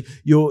maneuverable. So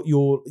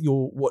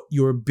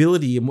your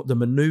ability and what the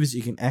maneuvers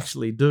you can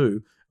actually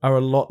do are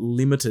a lot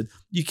limited.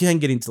 You can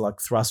get into like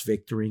thrust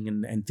vectoring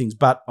and things,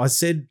 but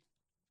the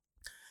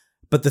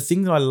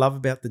thing that I love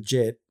about the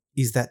jet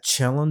is that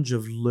challenge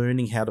of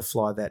learning how to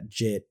fly that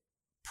jet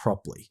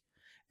properly.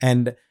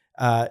 And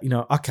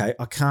okay,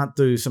 I can't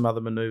do some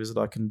other maneuvers that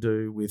I can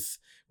do with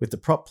the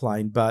prop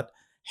plane, but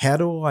how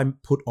do I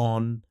put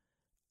on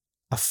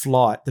a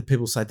flight that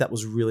people say that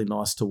was really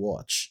nice to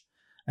watch?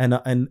 And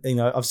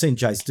I've seen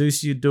Jace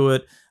Ducey do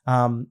it.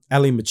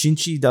 Ali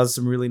Machinchi does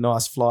some really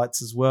nice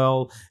flights as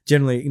well.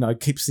 Generally,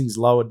 keeps things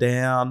lower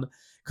down,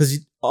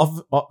 because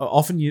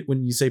often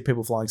when you see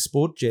people flying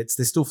sport jets,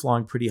 they're still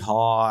flying pretty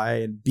high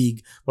and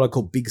big, what I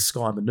call big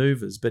sky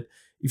maneuvers. But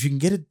if you can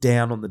get it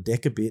down on the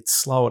deck a bit,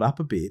 slow it up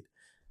a bit,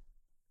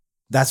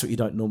 that's what you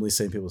don't normally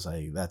see people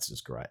say, that's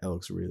just great. That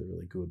looks really,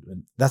 really good.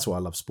 And that's why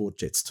I love sport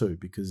jets too,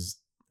 because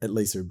at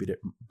least they're a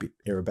bit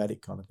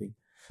aerobatic kind of thing.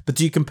 But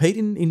do you compete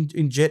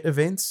in jet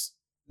events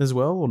as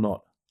well or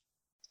not?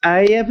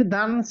 I have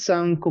done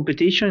some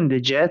competition in the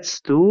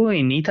jets too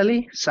in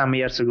Italy some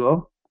years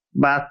ago.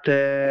 But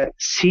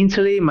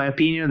sincerely, my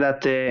opinion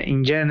that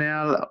in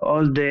general,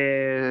 all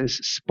the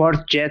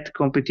sport jet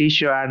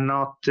competition are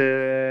not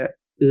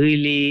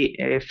really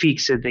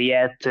fixed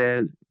yet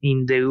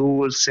in the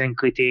rules and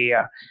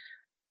criteria.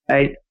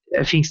 I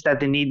think that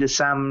they need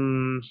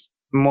some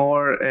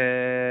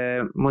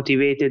more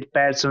motivated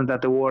person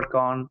that work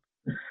on.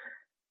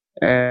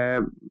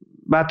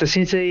 But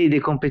essentially,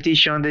 the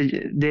competition,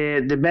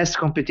 the best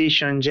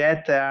competition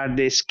jet are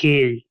the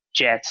scale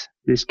jets,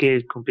 the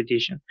scale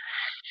competition,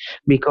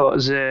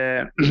 because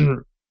there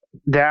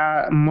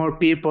are more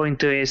people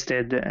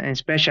interested, and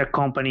special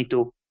company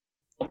too.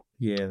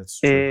 Yeah, that's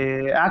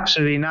true.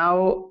 Actually,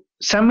 now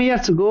some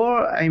years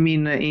ago,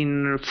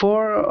 in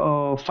 4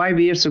 or 5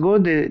 years ago,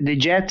 the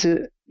jet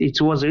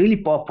it was really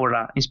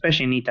popular,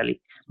 especially in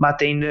Italy,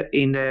 but in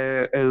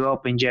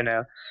Europe in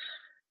general.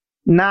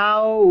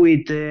 Now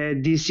with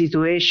this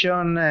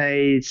situation,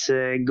 it's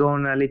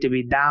gone a little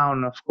bit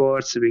down, of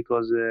course,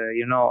 because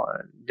the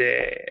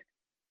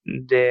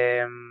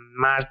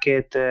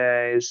market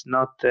is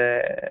not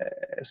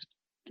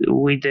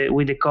with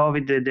the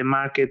COVID, the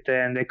market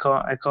and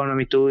the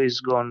economy too is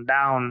gone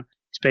down,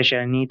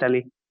 especially in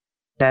Italy.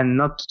 Then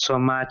not so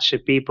much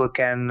people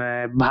can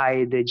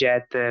buy the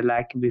jet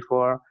like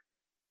before.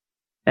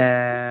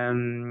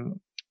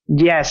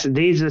 Yes,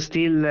 there is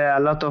still a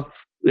lot of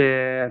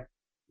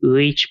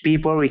rich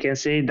people, we can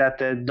say, that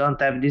don't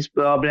have this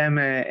problem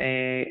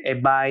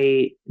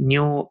buy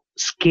new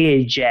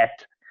scale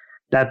jet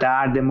that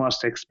are the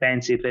most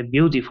expensive,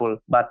 beautiful,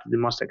 but the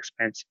most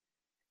expensive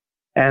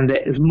and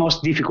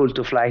most difficult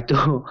to fly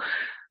too.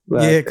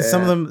 But, yeah, because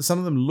some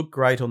of them look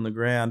great on the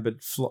ground,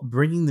 but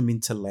bringing them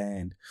into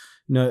land,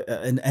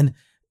 and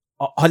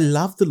I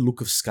love the look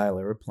of scale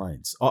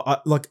aeroplanes. I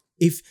like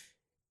if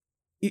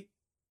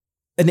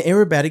an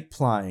aerobatic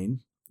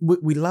plane.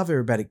 We love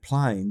aerobatic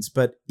planes,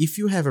 but if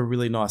you have a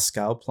really nice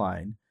scale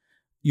plane,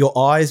 your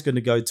eye is going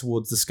to go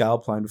towards the scale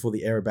plane before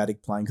the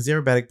aerobatic plane, because the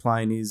aerobatic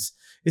plane it's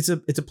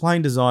a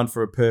plane designed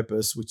for a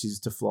purpose, which is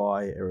to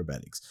fly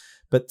aerobatics.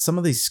 But some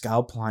of these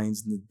scale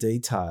planes and the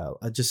detail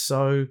are just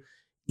so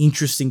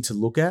interesting to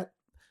look at.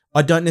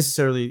 I don't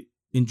necessarily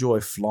enjoy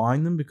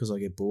flying them because I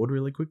get bored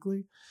really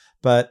quickly.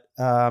 But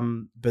I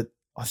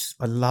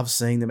love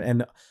seeing them,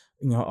 and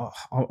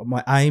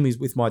my aim is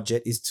with my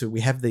jet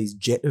we have these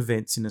jet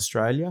events in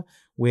Australia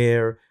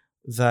where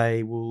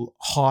they will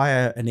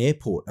hire an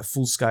airport, a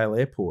full-scale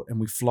airport,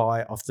 and we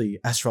fly off the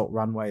asphalt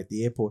runway at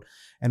the airport.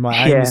 And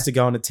my aim is to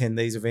go and attend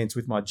these events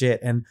with my jet.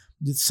 And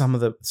some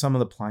of the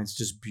planes are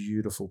just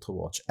beautiful to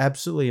watch.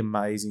 Absolutely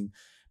amazing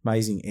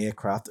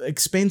aircraft.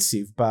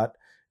 Expensive, but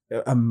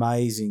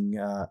amazing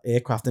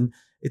aircraft. And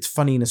it's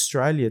funny, in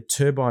Australia,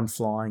 turbine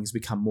flying has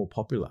become more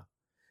popular.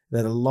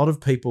 That a lot of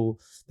people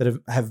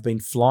that have been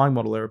flying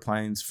model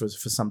airplanes for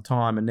some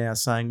time are now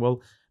saying,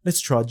 well,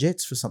 let's try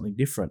jets for something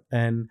different.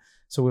 And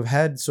so we've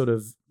had sort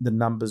of the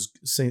numbers,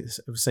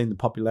 we've seen the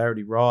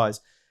popularity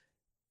rise.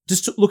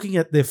 Just looking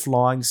at their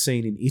flying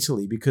scene in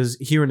Italy, because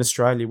here in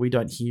Australia, we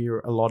don't hear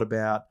a lot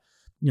about,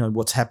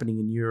 what's happening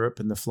in Europe,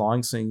 and the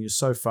flying scene is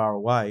so far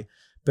away.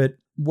 But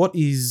what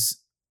is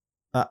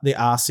the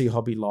RC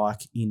hobby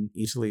like in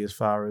Italy as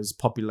far as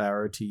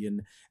popularity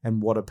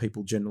and what are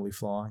people generally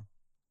flying?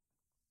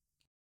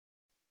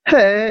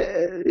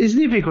 It's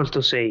difficult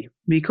to say,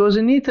 because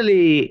in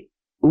Italy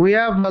we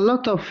have a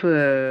lot of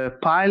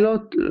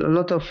pilot, a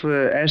lot of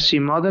RC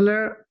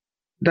modeler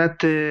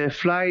that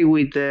fly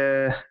with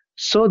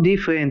so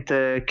different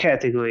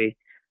category: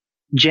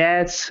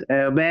 jets,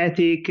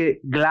 aerobatic,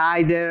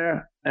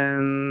 glider,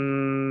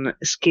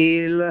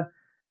 scale.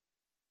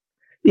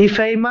 If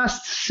I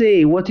must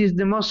say what is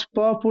the most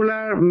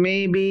popular,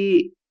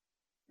 maybe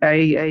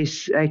I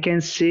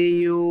can say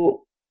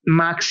you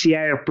maxi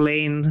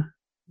airplane,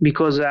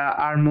 because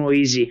are more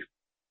easy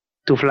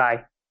to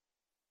fly.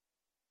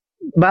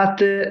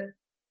 But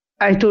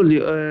I told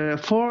you,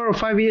 4 or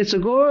 5 years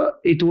ago,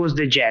 it was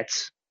the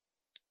jets.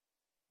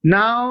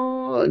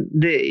 Now,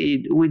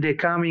 with the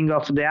coming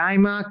of the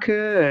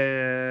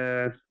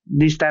IMAC,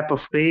 this type of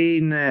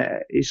plane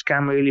is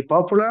become really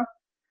popular.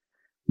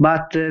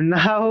 But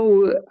now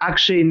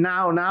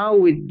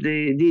with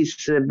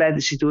this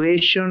bad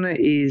situation,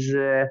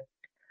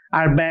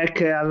 are back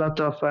a lot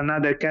of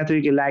another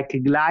category like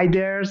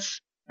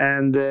gliders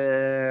and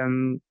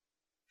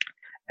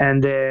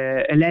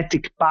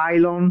electric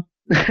pylon.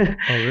 Oh,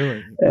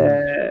 really?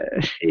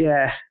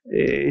 Yeah,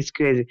 it's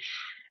crazy.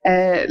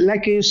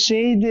 Like you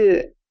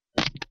said,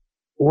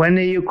 when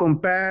you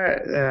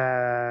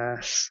compare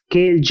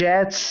scale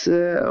jets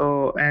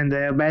and the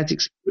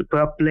aerobatic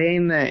prop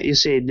plane, you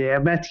say the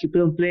aerobatic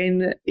prop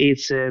plane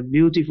is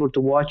beautiful to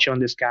watch on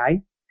the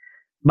sky.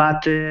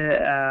 But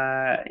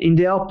in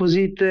the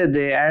opposite,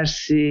 the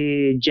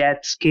RC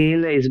jet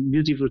scale is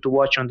beautiful to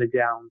watch on the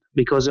ground,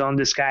 because on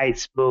the sky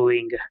it's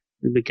boring,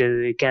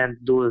 because you can't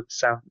do a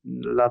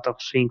lot of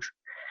things.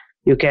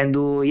 You can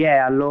do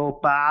a low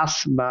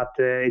pass, but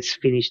it's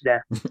finished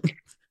there.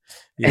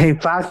 Yeah. In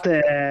fact,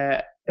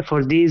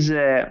 for this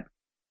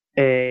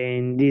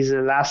in these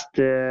last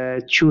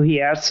 2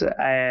 years,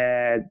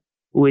 I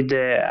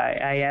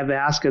have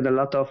asked a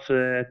lot of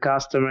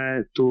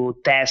customers to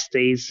test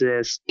these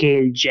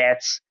scale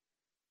jets.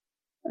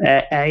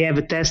 I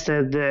have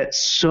tested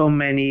so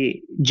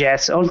many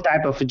jets, all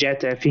type of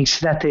jet things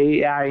that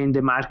are in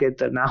the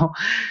market now,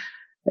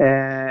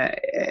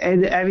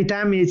 and every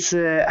time it's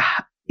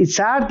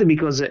hard,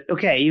 because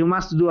you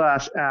must do a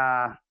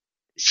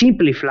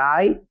simply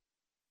fly,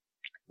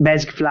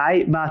 basic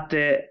fly, but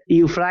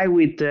you fly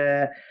with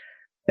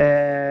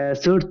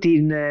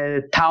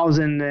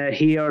 13,000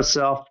 years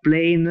of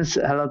planes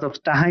a lot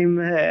of time,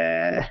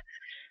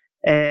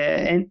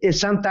 and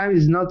sometimes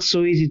it's not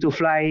so easy to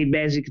fly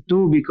basic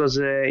too, because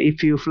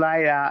if you fly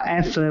a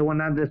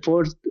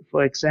F-104,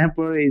 for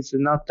example, it's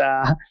not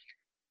a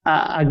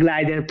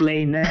glider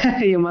plane.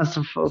 You must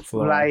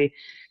fly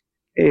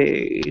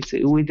it's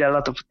with a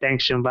lot of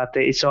attention, but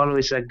it's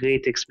always a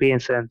great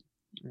experience and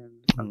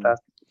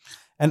fantastic.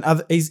 And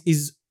are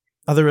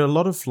there a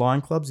lot of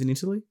flying clubs in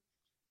Italy?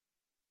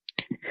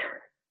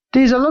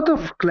 There's a lot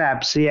of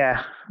clubs,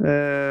 yeah.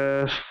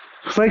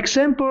 For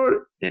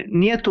example,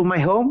 near to my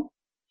home,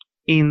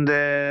 in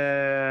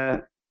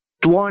the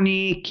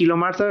 20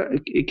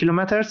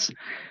 kilometers,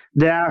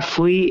 there are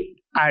 3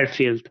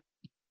 airfields.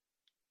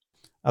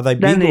 Are they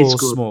big or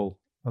small?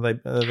 Are they?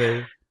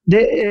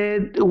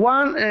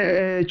 One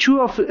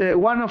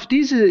of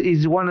these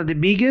is one of the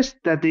biggest.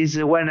 That is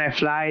when I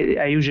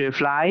usually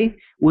fly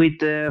with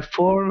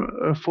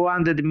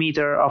 400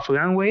 meter of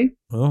runway.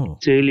 Oh,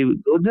 it's really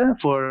good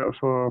for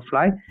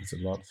fly. That's a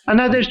lot.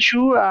 Another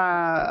 2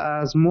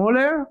 are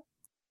smaller.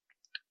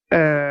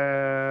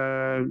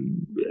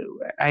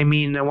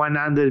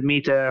 100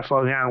 meter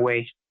for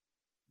runway.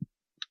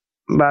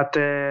 But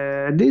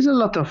there's a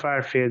lot of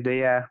airfield.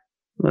 Yeah,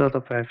 a lot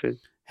of airfield.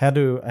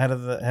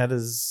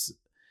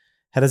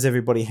 How does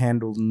everybody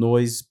handle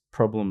noise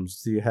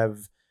problems? Do you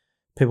have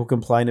people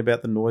complain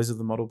about the noise of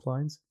the model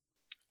planes?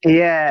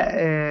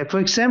 Yeah, for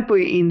example,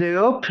 in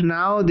Europe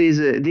now, this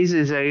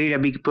is a really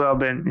big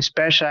problem.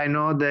 Especially, I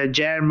know the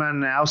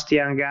German,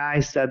 Austrian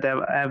guys that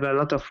have a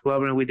lot of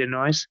problem with the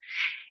noise.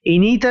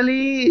 In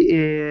Italy,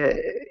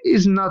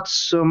 is not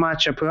so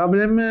much a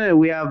problem.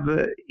 We have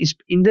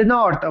in the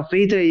north of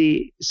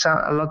Italy,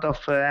 a lot of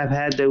have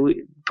had a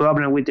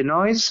problem with the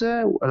noise,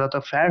 a lot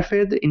of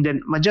airfield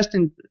but just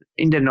in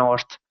the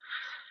north.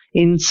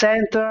 In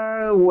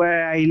center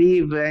where I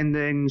live,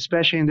 and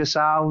especially in the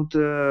south,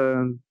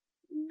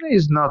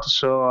 is not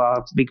so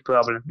a big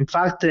problem. In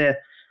fact, a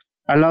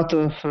lot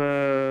of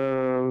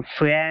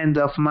friends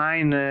of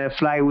mine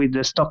fly with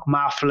the stock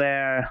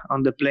muffler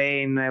on the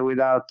plane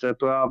without a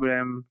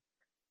problem.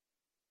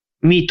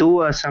 Me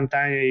too.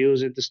 Sometimes I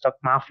use the stock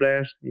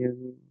muffler.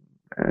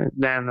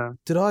 Then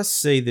Did I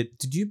see that?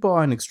 Did you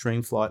buy an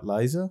Extreme Flight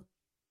laser?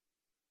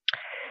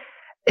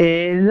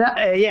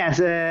 Yes.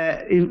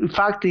 In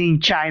fact,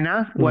 in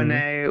China, when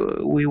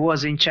we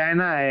was in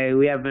China,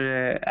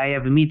 I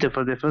have met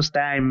for the first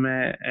time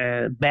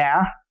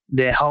Bear,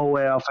 the Howe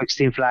of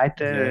Extreme Flight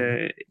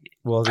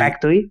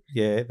factory.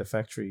 The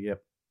factory.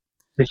 Yep.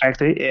 The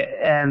factory,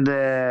 and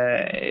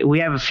we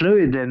have a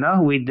fluid,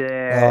 no, with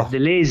the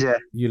laser.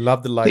 You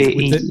love the laser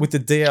with the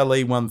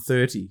DLE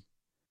 130.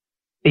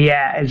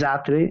 Yeah,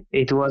 exactly.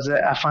 It was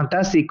a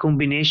fantastic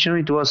combination.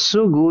 It was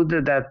so good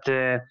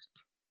that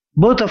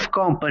both of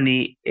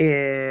company,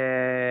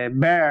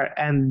 Bear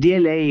and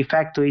DLA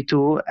Factory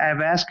 2,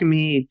 have asked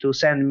me to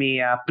send me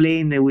a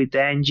plane with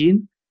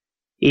engine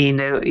in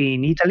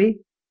Italy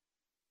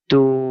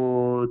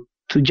to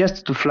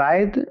just to fly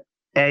it.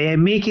 I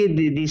make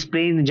this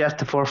plane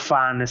just for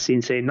fun,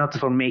 since not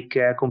for make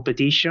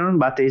competition,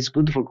 but it's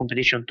good for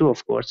competition too,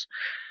 of course.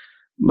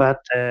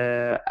 But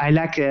I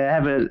like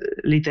have a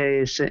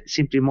little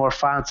simply more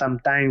fun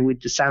sometimes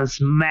with some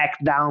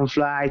smackdown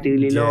flight,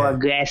 really low,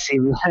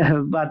 aggressive,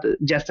 but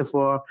just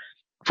for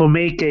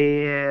make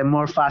a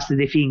more fast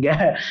the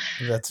finger.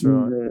 That's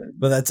right.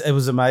 But it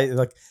was amazing.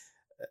 Like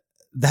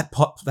that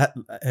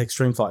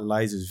Extreme Flight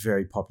laser is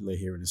very popular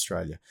here in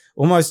Australia,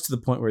 almost to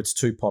the point where it's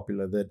too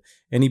popular that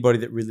anybody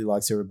that really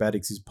likes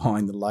aerobatics is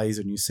buying the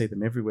laser, and you see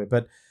them everywhere.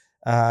 But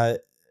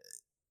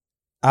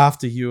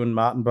after you and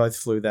Martin both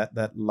flew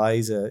that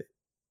laser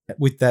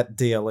with that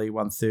DLE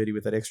 130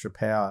 with that extra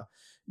power,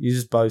 you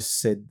just both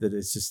said that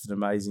it's just an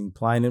amazing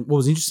plane. And what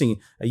was interesting,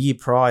 a year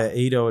prior,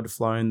 Ido had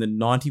flown the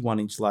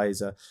 91-inch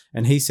laser,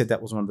 and he said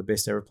that was one of the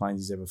best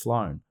aeroplanes he's ever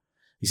flown.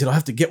 He said, I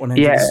have to get one.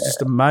 Yeah. It's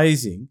just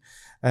amazing.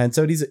 And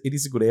so it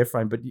is a good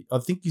airframe, but I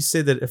think you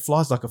said that it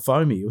flies like a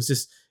foamy. It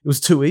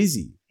was too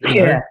easy.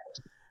 Yeah.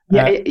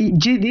 Yeah,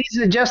 this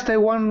is just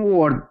one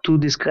word to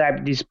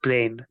describe this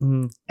plane.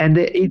 And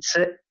it's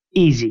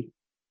easy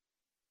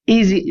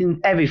in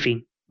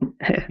everything.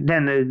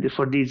 Then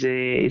for this,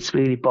 it's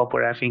really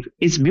popular, I think.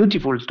 It's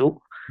beautiful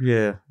too.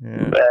 Yeah.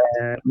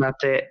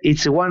 But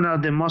it's one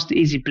of the most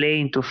easy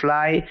plane to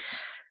fly,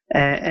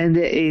 and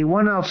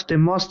one of the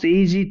most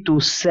easy to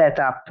set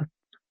up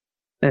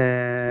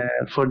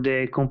for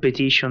the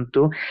competition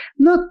too.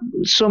 Not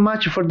so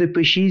much for the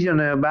precision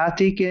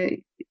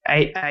aerobatic.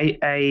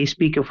 I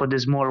speak for the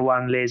small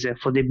one laser.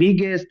 For the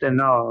biggest,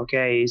 no,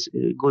 okay, it's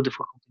good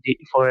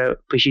for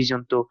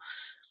precision too.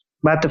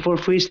 But for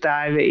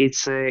freestyle,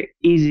 it's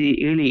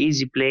really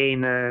easy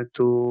plane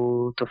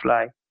to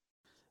fly.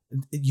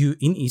 You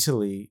in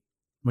Italy,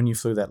 when you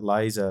flew that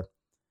laser,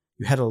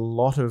 you had a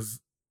lot of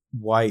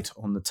weight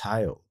on the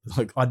tail.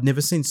 Like I'd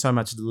never seen so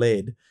much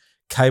lead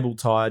cable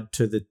tied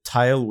to the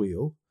tail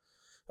wheel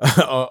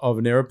of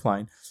an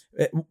aeroplane.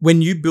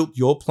 When you built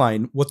your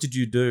plane, what did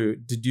you do?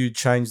 Did you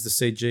change the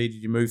CG? Did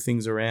you move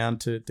things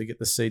around to get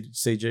the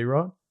CG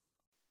right?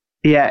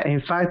 Yeah, in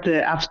fact,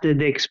 after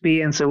the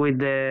experience with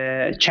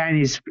the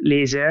Chinese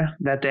laser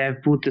that I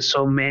have put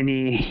so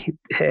many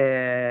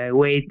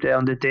weight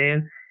on the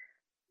tail,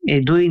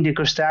 during the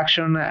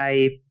construction,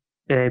 I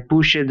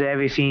pushed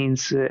everything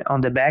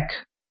on the back,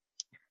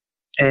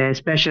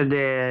 especially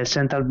the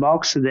central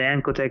box, the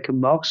Encotech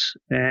box,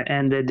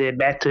 and the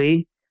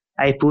battery.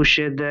 I pushed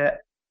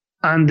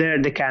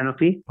under the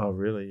canopy. Oh,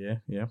 really?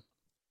 Yeah.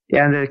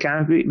 Yeah, under the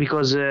canopy,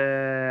 because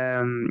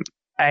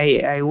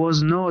I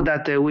was know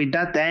that with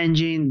that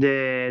engine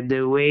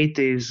the weight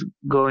is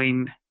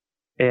going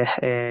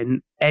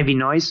heavy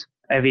nose.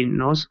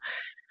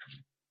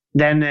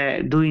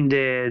 Then during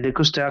the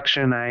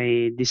construction,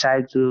 I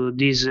decided to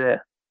this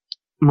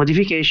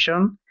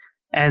modification,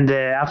 and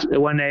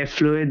after when I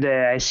flew it,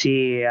 I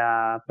see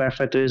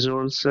perfect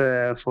results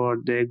for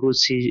the good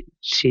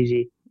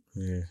CG.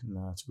 Yeah,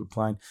 no, it's a good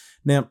plane.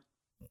 Now,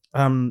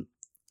 I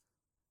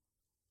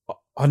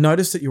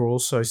noticed that you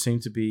also seem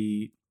to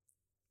be.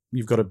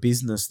 You've got a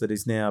business that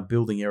is now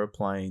building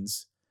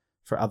aeroplanes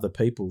for other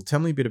people. Tell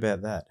me a bit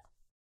about that.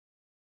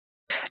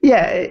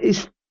 Yeah,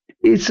 it's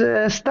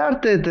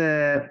started,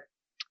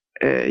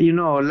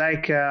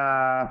 like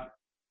a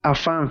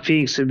fun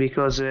things,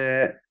 because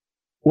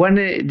when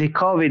the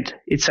COVID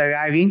it's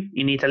arriving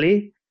in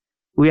Italy,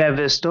 we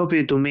have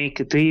stopped to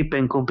make trip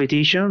and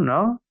competition,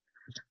 no?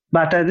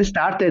 But at the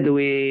started,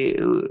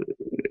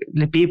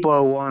 the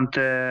people want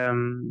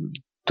to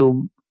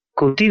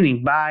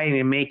continue buying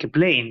and make a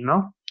plane,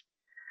 no?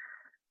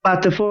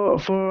 But for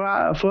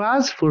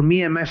us, for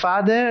me and my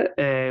father,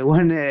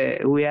 when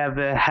we have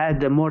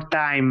had more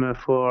time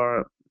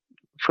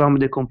from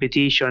the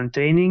competition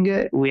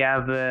training, we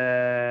have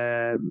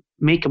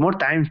make more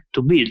time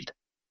to build.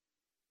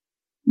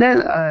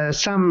 Then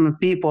some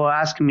people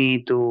ask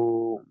me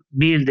to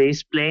build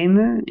this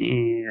plane,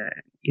 in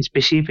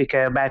specific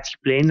aerobatic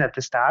plane at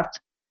the start.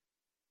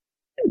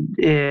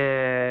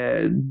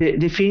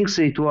 The things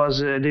it was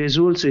the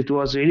results it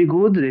was really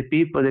good. The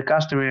people, the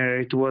customer,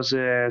 it was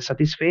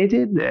satisfied.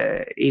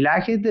 He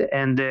liked it,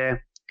 and the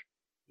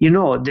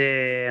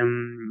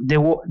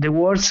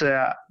words word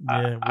of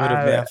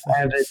mouth.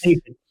 are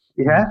taken.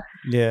 Yeah.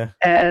 Yeah.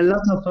 A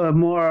lot of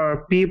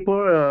more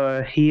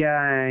people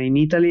here in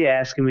Italy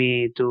ask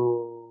me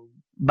to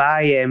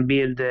buy and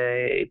build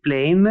a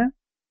plane.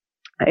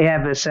 I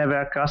have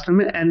several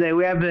customers, and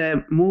we have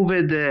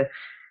moved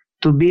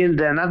to build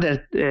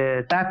another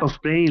type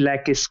of plane,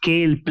 like a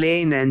scale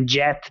plane and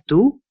jet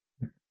too,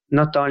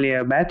 not only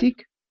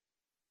aerobatic.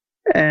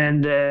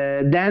 And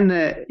then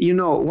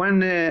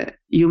when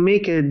you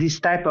make this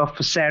type of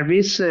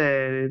service,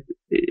 I'd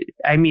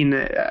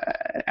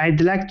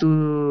like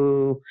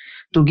to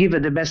give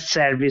the best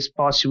service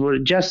possible,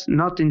 just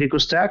not in the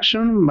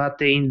construction, but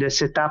in the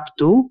setup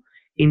too,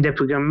 in the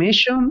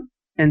programmation,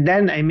 and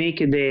then I make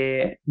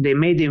the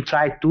made in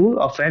flight tour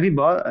of every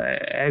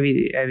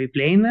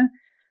plane.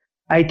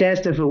 I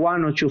test for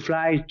 1 or 2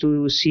 flights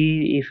to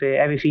see if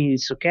everything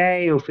is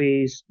okay, or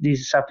if this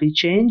is something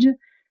change,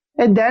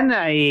 and then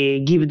I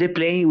give the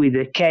plane with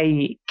the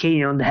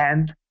key on the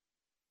hand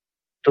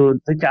to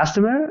the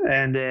customer,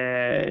 and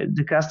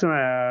the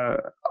customer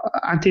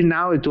until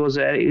now it was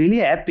really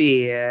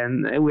happy,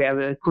 and we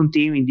have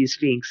continuing these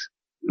things.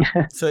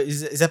 So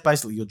is that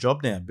basically your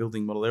job now,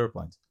 building model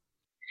airplanes?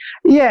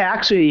 Yeah,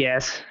 actually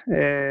yes.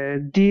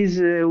 This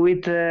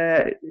with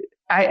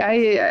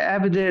I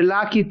have the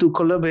lucky to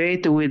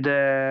collaborate with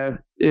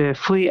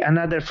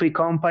another free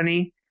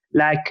company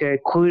like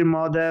Courier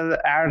Model,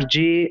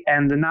 RG,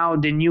 and now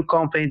the new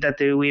company that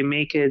we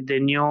make the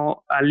new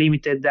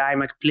unlimited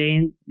IMAC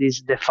plane. This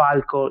is the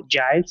Falco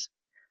Giles.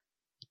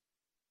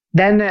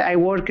 Then I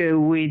work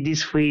with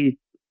this free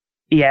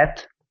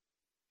yet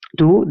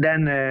too.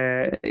 Then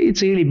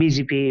it's really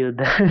busy period.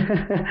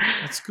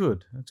 That's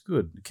good. That's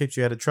good. It keeps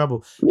you out of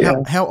trouble.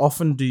 Yeah. How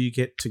often do you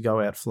get to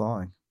go out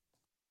flying?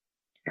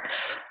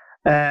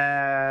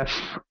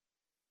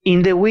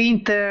 In the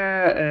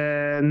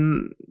winter,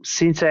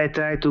 since I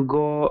try to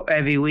go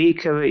every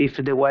week if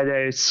the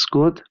weather is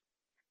good,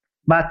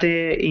 but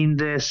in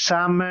the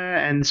summer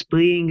and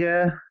spring,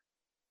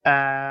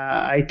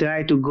 I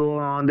try to go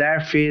on the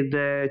airfield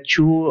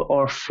 2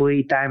 or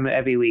 3 times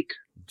every week.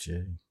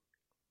 Gee,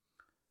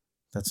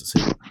 that's a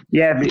secret.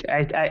 Yeah,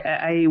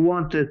 I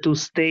want to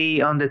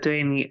stay on the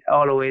training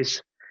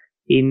always.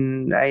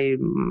 I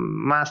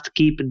must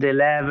keep the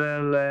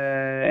level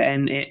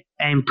and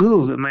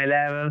improve my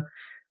level.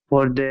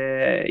 For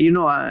the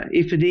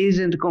if there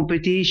isn't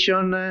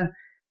competition,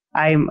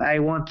 I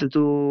want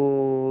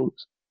to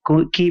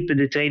keep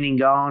the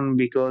training on,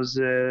 because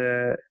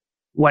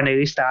when I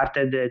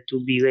restarted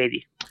to be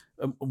ready.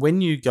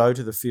 When you go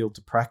to the field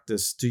to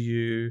practice,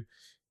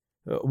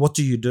 what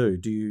do you do?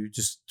 Do you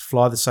just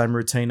fly the same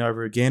routine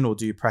over again, or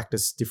do you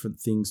practice different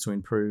things to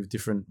improve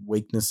different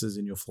weaknesses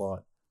in your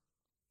flight?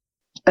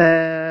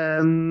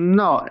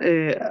 No.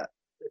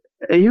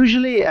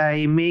 Usually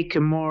I make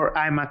more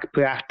IMAC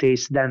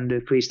practice than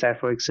the freestyle,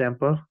 for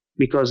example,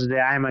 because the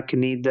IMAC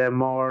need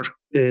more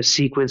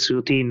sequence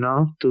routine,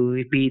 no? To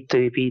repeat.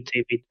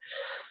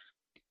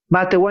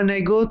 But when I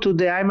go to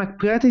the IMAC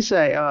practice,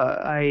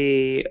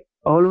 I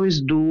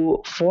always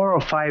do 4 or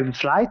 5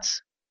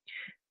 flights,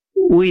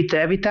 with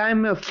every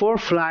time 4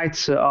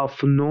 flights of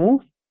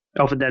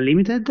the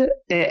limited.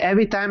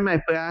 Every time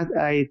I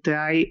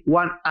try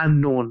one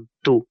unknown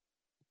too,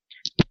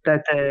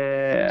 that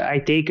I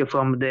take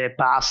from the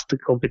past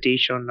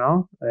competition.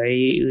 No,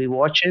 I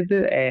rewatch it.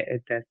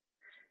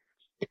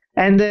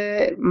 And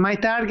my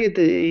target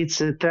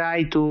is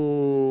try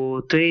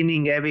to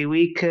training every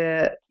week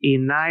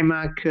in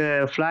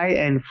IMAC fly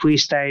and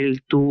freestyle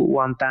 2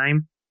 one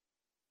time.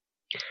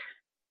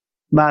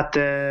 But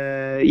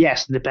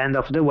yes, depend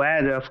of the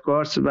weather, of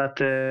course. But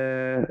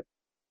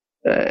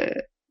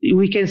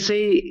we can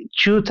say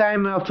 2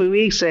 times of the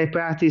weeks I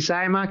practice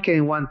IMAC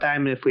and 1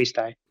 time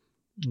freestyle.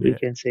 Yeah. We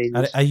can say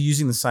this. Are you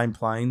using the same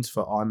planes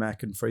for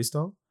IMAC and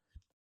freestyle?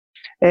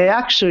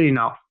 Actually,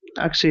 no.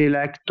 Actually,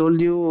 like I told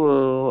you,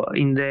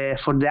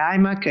 for the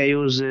IMAC, I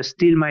use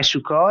still my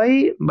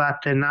Sukhoi,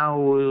 but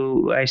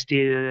now I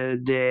still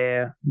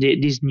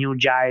these new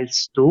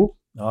Giles too.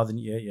 Oh, then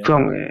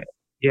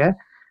yeah.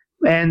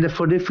 And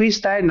for the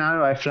freestyle,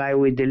 now I fly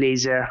with the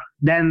laser.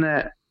 Then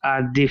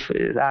are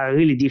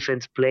really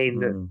different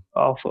plane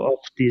of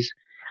this.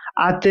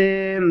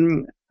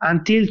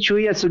 Until 2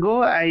 years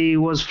ago, I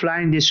was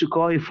flying the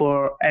Sukhoi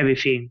for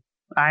everything,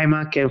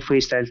 IMAC and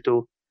freestyle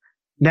too.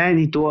 Then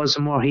it was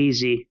more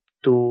easy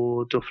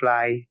to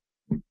fly.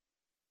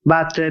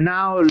 But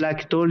now, like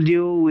I told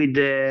you, with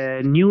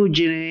the new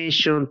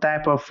generation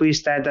type of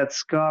freestyle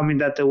that's coming,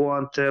 that I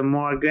want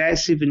more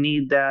aggressive,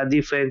 need a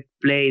different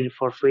plane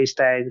for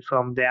freestyle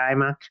from the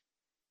iMac.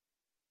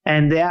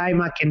 And the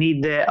iMac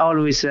need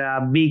always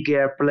a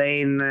bigger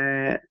plane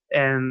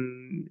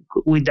and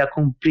with a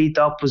complete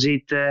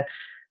opposite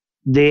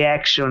the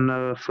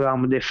action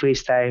from the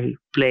freestyle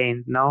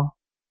plane. No,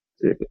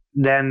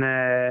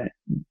 then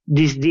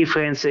this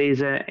difference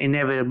is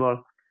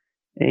inevitable.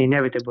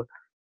 Inevitable.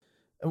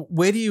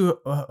 Where do you,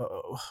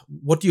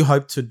 what do you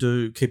hope to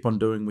do? Keep on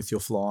doing with your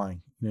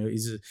flying.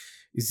 Is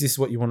this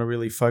what you want to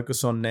really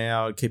focus on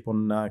now? Keep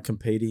on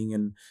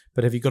competing,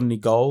 but have you got any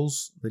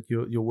goals that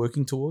you're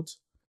working towards?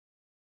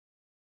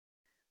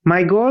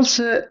 My goals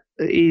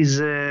is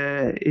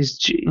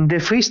in the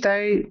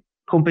freestyle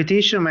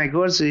competition. My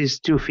goals is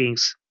two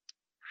things: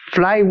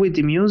 fly with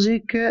the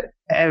music,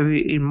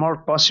 every more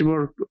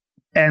possible,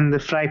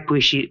 and fly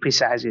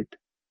precise it.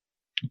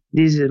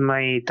 This is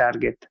my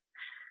target.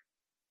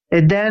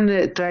 And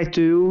then try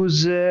to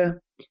use the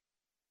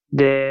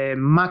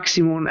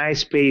maximum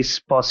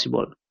airspace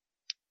possible.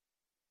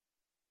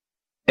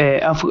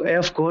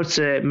 Of course,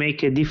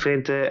 make a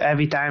different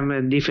every time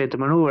a different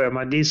maneuver,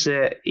 but this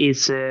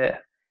is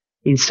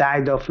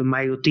inside of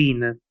my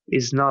routine.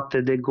 Is not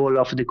the goal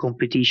of the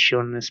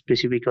competition,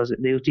 especially because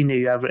the routine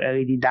you have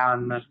already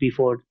done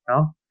before,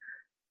 no?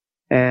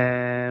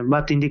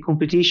 But in the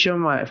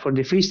competition for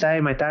the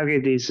freestyle, my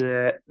target is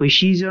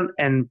precision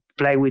and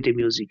play with the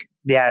music,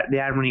 the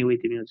harmony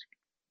with the music.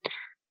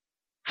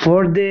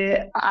 For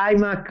the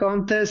IMAC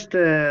contest,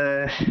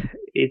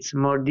 it's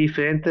more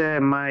different.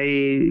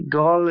 My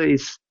goal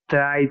is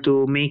try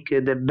to make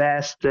the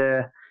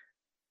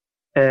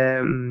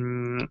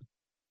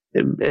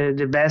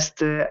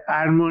best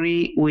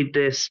harmony with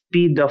the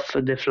speed of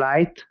the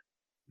flight.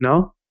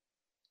 No,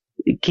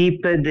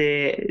 keep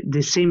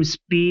the same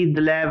speed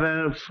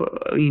level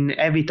in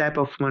every type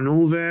of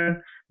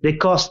maneuver. The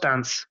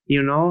constants,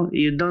 you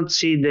don't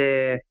see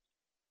the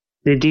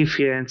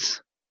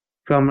difference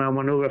from a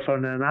maneuver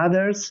from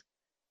another's.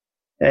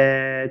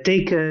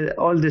 Take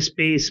all the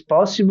space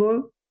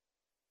possible.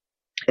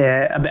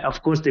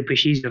 Of course, the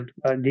precision.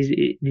 This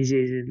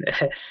is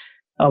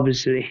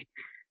obviously.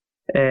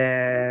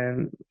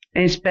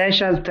 And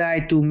special, try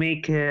to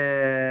make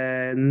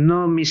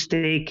no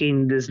mistake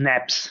in the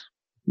snaps,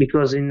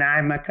 because in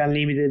IMAC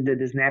Unlimited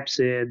the snaps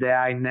they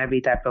are in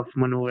every type of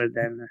maneuver.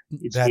 Then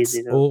it's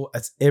easy.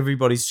 That's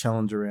everybody's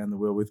challenge around the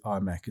world with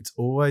IMAC. It's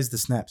always the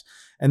snaps,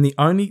 and the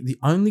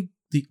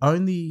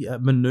only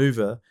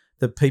maneuver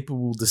that people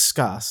will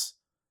discuss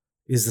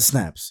is the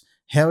snaps.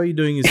 How are you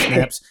doing your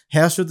snaps?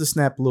 How should the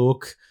snap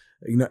look?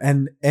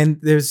 And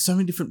there's so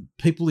many different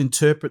people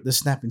interpret the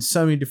snap in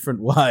so many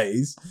different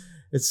ways.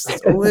 It's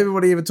all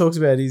everybody ever talks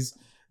about is,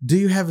 do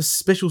you have a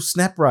special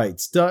snap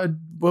rates? How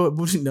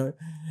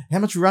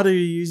much rudder are you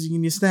using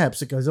in your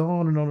snaps? It goes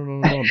on and on and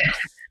on and on.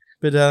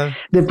 But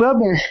the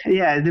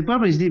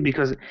problem is this,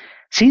 because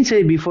since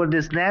before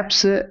the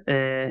snaps,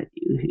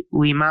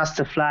 we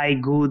must fly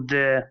good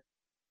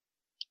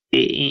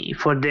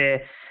for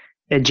the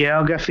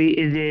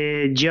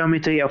the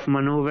geometry of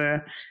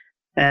maneuver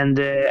and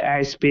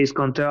airspace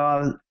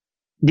control.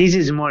 This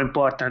is more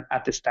important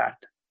at the start.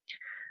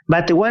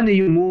 But when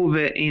you move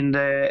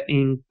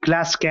in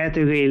class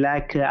category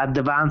like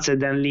advanced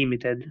and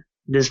limited,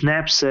 the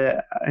snaps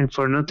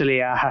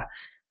unfortunately are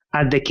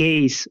the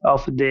case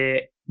of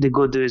the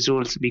good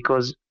results,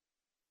 because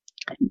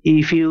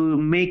if you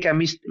make a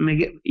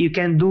mistake, you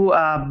can do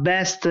a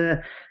best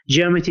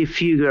geometry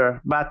figure,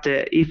 but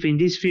if in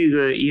this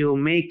figure you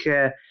make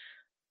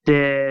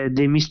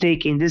the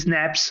mistake in the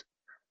snaps,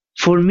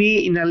 for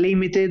me in a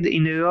limited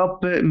in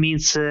Europe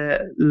means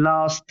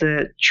lost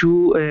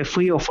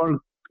 3 or 4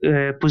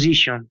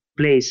 position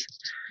place,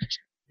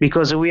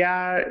 because there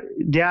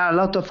are a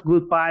lot of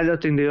good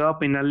pilots in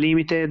Europe in a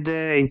limited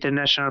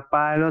international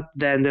pilot.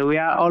 Then we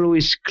are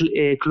always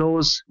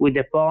close with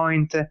the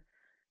point.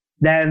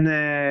 Then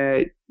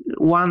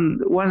one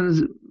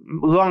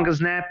wrong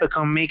snap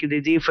can make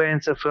the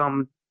difference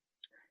from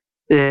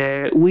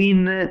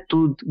win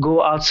to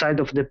go outside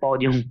of the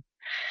podium.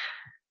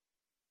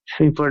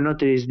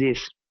 Important is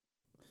this.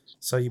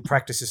 So you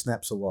practice your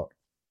snaps a lot?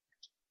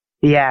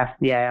 Yeah,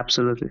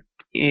 absolutely.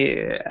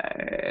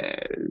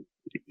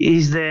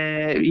 Is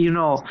the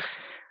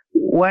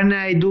when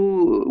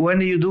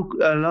you do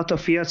a lot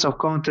of years of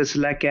contests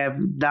like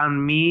I've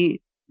done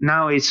me,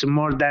 now it's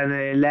more than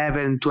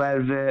 11,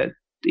 12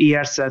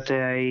 years that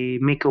I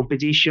make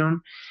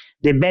competition.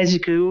 The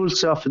basic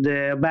rules of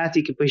the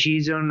batic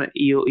precision,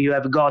 you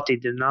have got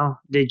it,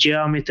 the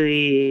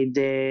geometry,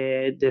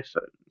 the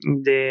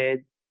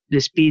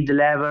speed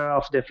level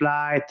of the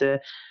flight,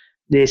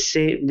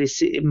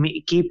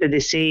 keep the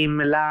same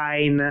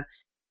line.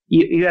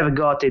 You have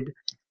got it.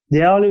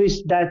 The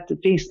always that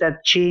things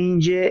that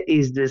change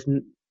is this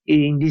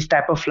in this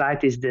type of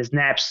flight is the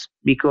snaps,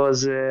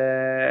 because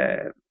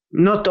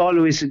not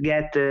always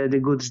get the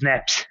good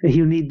snaps.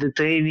 You need the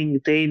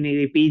training,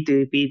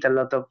 repeat a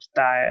lot of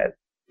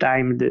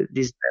time.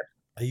 This step.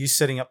 Are you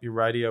setting up your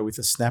radio with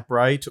a snap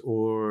rate,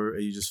 or are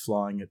you just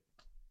flying it?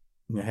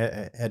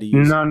 How do you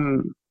use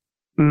it?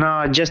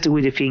 No, just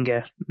with the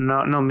finger.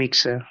 No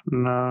mixer.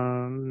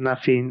 No,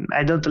 nothing.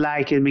 I don't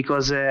like it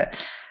because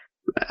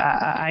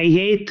I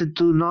hate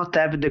to not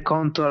have the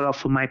contour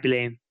of my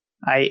plane.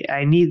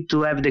 I need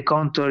to have the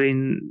contour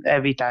in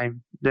every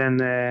time.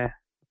 Then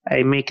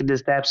I make the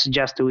steps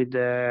just with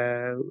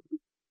the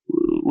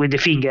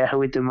finger,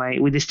 with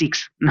the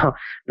sticks. No,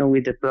 not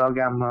with the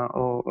program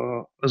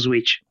or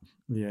switch.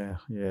 Yeah.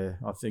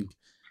 I think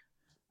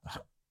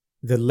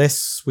the less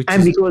switches.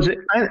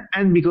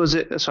 And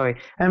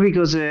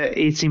because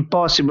it's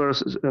impossible,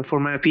 for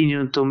my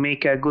opinion, to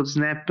make a good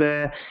snap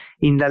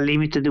in the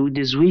limited with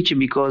the switch,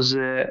 because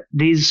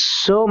there's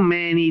so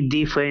many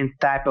different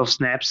type of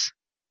snaps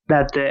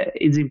that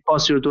it's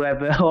impossible to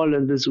have all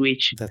on the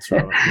switch. That's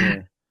right.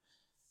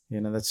 Yeah.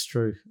 No, that's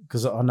true.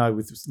 Because I know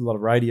with a lot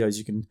of radios,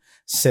 you can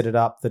set it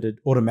up that it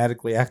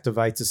automatically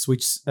activates a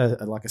switch,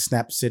 like a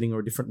snap setting or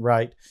a different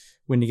rate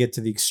when you get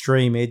to the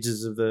extreme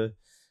edges of the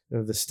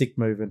stick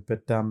movement.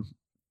 But to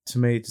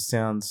me, it just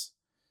sounds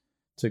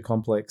too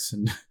complex,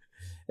 and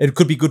it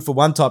could be good for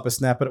one type of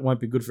snap, but it won't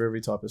be good for every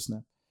type of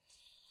snap.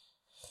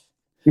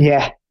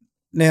 Yeah.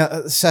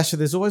 Now, Sasha,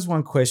 there's always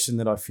one question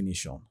that I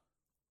finish on,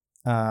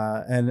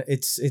 and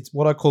it's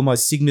what I call my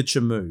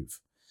signature move.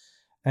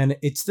 And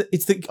it's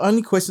the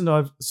only question that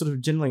I've sort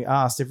of generally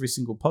asked every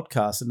single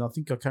podcast. And I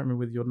think I can't remember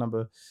whether your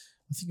number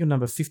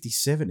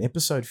 57,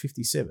 episode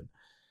 57.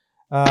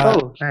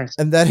 Nice.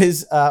 And that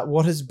is,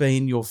 what has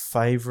been your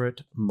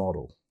favorite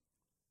model?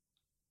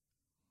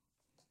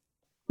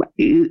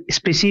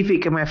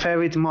 Specific, my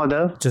favorite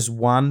model? Just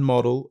one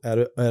model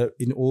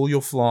in all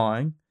your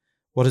flying.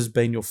 What has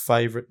been your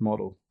favorite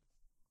model?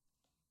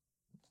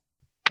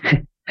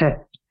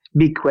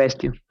 Big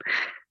question.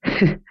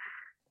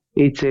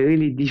 It's a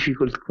really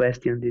difficult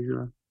question, this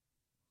one.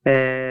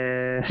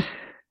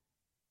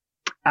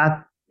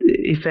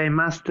 If I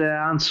must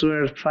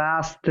answer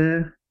fast,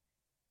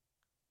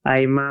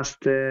 I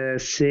must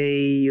say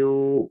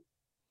you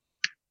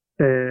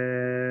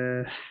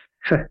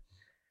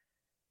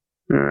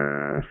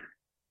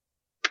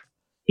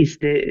it's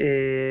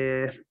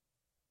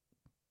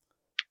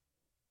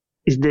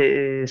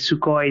the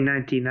Sukhoi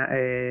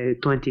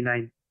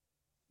 29.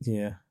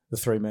 Yeah, the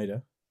 3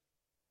 meter.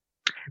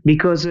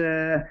 Because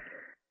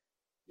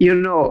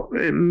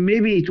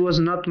maybe it was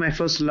not my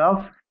first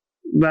love,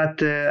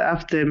 but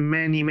after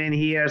many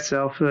years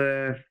of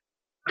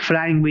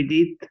flying with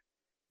it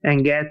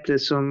and get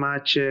so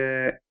much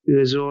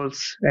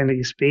results and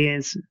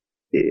experience,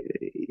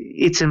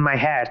 it's in my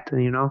heart.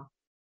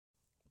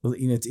 Well,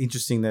 it's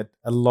interesting that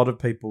a lot of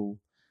people,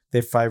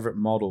 their favorite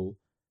model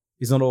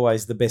is not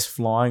always the best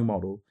flying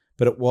model,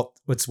 but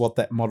it's what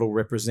that model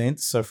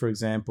represents. So, for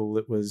example,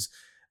 it was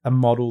a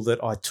model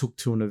that I took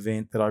to an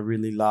event that I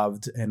really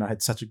loved, and I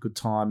had such a good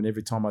time. And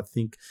every time I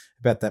think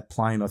about that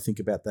plane, I think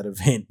about that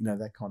event,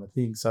 that kind of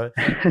thing. So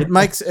it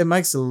makes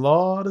a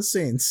lot of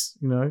sense,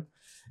 like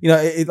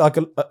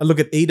I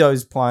look at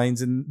Ido's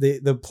planes, and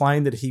the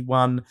plane that he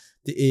won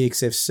the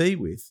EXFC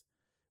with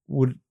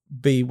would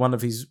be one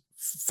of his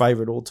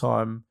favorite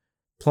all-time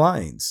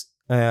planes.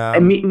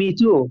 Me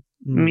too,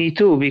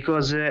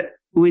 because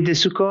with the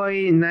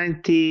Sukhoi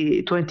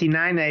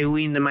 29, I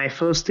win my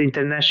first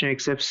international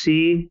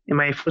XFC,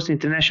 my first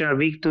international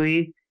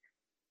victory.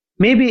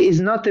 Maybe it's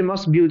not the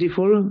most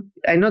beautiful.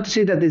 I not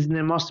say that it's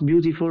the most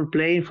beautiful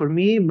plane for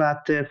me,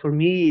 but for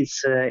me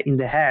it's in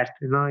the heart.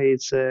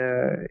 It's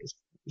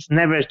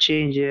never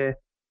changed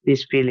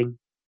this feeling.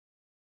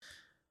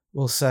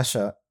 Well,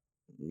 Sasha,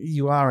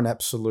 you are an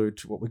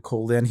absolute, what we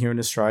call down here in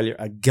Australia,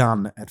 a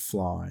gun at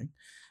flying.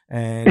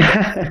 And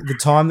the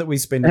time that we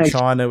spend in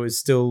China is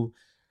still,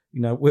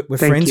 we're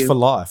friends for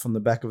life on the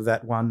back of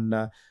that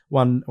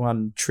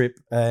one trip.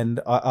 And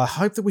I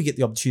hope that we get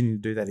the opportunity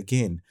to do that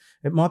again.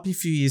 It might be a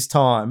few years'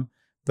 time,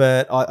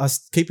 but I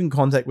keep in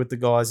contact with the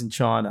guys in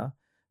China.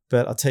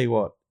 But I'll tell you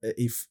what,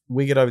 if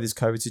we get over this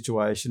COVID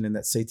situation and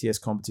that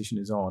CTS competition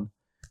is on,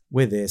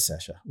 we're there,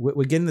 Sasha.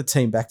 We're getting the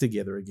team back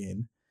together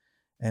again.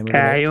 And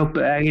I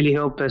really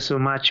hope so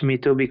much, me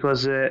too,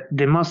 because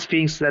the most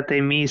things that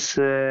I miss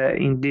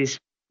in these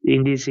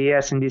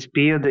years, in this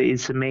period,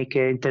 is make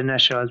an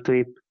international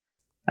trip.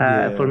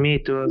 For me,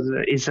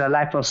 it's a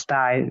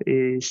lifestyle.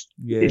 It's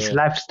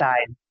lifestyle.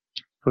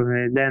 For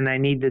me. Then I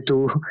needed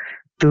to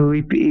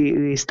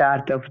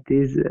restart of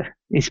this,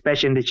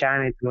 especially in the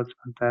China. It was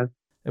fantastic.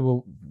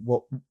 Well,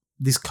 what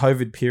this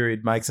COVID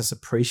period makes us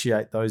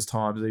appreciate those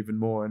times even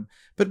more.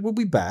 But we'll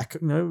be back.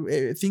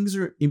 Things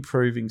are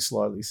improving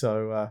slowly.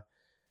 So I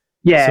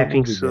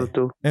think so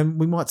too. And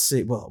we might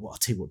see. Well, I'll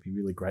tell you what would be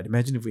really great.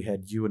 Imagine if we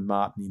had you and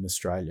Martin in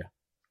Australia.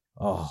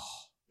 Oh.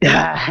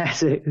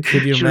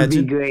 Could you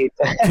imagine? Be great.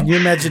 Can you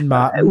imagine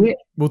Martin?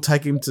 We'll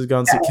take him to go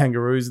and see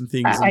kangaroos and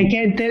things. I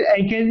can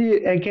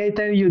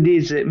tell you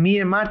this. Me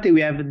and Martin,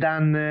 we have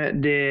done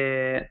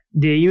the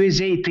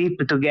USA trip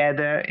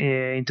together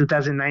in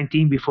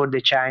 2019 before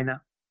the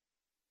China.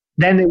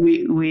 Then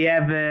we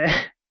have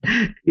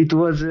it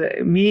was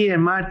me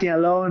and Martin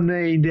alone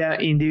in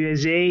the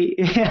USA.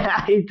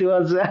 It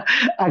was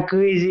a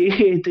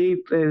crazy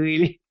trip,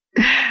 really.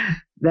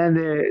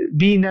 Then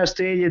being in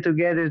Australia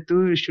together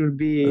too should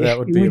be That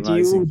would be with you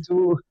amazing.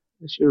 too.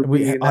 Should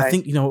be I nice.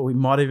 think, we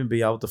might even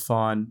be able to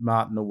find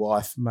Martin a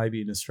wife,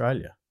 maybe in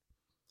Australia.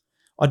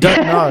 I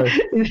don't know,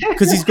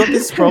 because he's got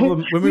this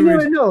problem. When we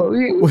never know.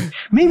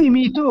 Maybe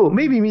me too.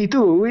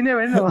 We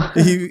never know.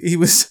 he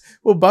was,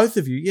 well, both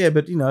of you, yeah.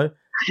 But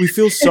we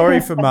feel sorry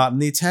for Martin.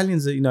 The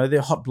Italians are, they're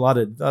hot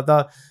blooded.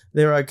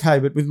 They're okay.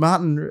 But with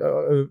Martin,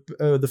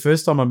 the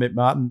first time I met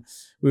Martin,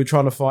 we were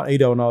trying to find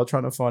Ido and I were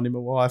trying to find him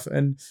a wife,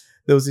 and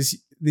there was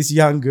this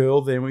young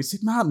girl there, and we said,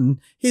 Martin,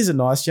 here's a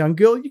nice young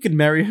girl, you can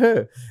marry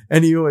her.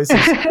 And he always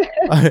says,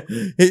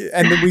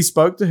 and then we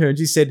spoke to her, and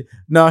she said,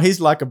 no,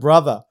 he's like a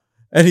brother.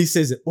 And he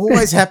says it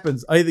always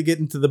happens. I either get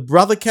into the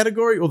brother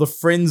category or the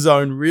friend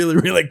zone really,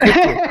 really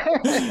quickly.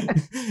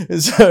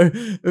 So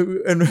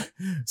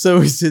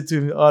we said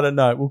to him, I don't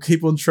know. We'll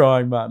keep on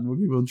trying, Martin. We'll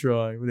keep on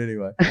trying. But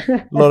anyway,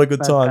 a lot of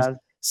good times.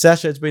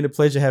 Sasha, it's been a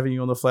pleasure having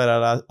you on the Flat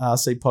Out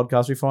RC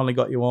podcast. We finally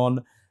got you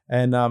on,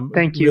 and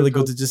thank you. Really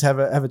good to just have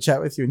a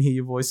chat with you and hear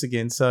your voice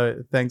again.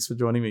 So thanks for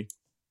joining me.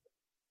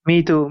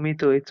 Me too.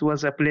 It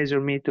was a pleasure.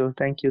 Me too.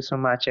 Thank you so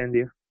much,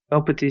 Andy.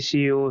 Hope to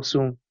see you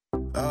soon.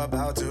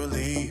 About to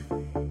leave,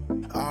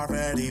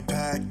 already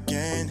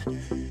packing.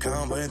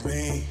 Come with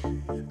me,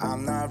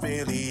 I'm not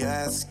really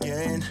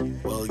asking.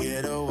 We'll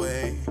get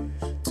away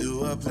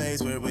to a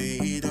place where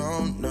we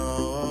don't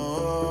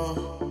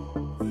know.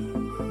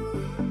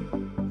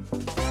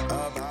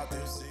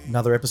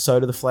 Another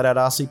episode of the Flat Out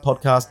RC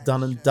podcast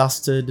done and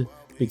dusted.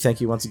 Big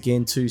thank you once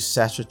again to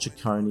Sasha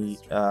Ciccone.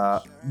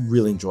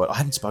 Really enjoyed it. I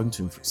hadn't spoken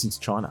to him since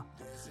China.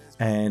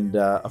 And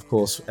of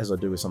course, as I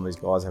do with some of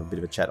these guys, I have a bit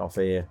of a chat off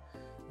air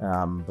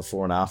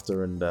before and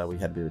after, and we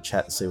had a bit of a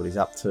chat to see what he's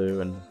up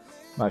to and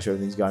make sure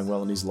everything's going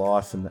well in his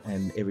life and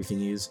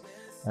everything is.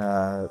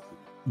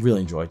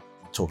 Really enjoyed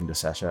talking to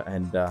Sasha,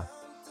 and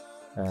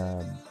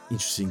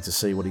interesting to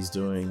see what he's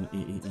doing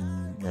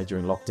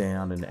during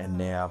lockdown and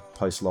now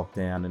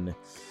post-lockdown, and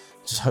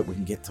just hope we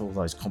can get to all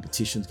those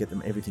competitions, get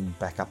them everything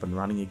back up and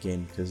running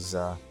again, because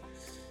a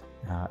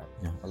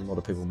lot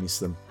of people miss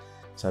them.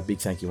 So a big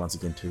thank you once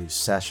again to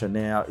Sasha.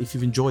 Now, if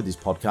you've enjoyed this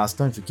podcast,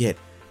 don't forget,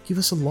 give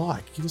us a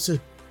like, give us a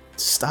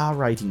star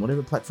rating,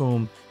 whatever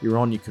platform you're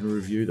on. You can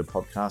review the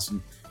podcast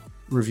and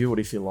review it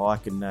if you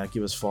like, and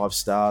give us 5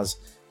 stars,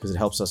 because it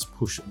helps us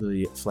push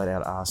the Flat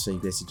Out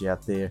RC message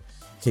out there,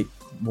 keep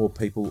more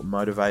people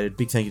motivated.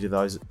 Big thank you to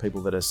those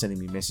people that are sending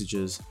me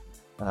messages,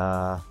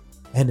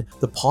 and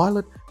the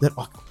pilot that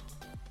I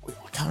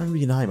can't remember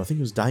your name, I think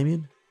it was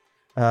Damien,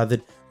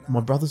 that my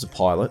brother's a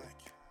pilot,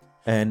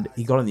 and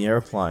he got on the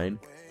aeroplane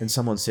and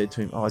someone said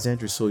to him, as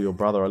Andrew saw your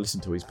brother, I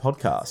listened to his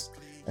podcast.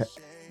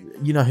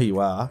 You know who you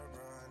are.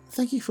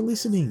 Thank you for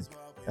listening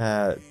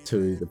to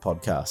the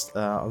podcast.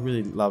 I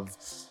really love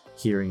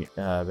hearing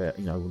about,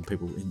 when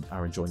people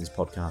are enjoying this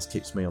podcast.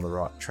 Keeps me on the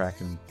right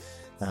track,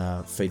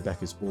 and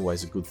feedback is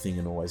always a good thing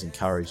and always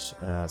encouraged.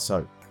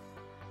 So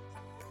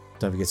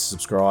don't forget to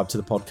subscribe to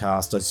the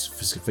podcast.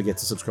 Don't forget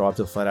to subscribe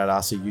to the Flat Out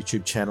RC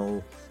YouTube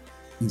channel,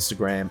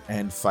 Instagram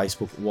and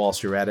Facebook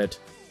whilst you're at it.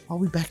 I'll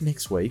be back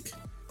next week.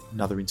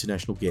 Another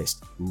international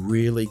guest.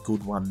 Really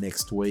good one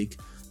next week.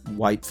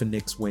 Wait for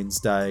next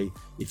Wednesday.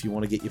 If you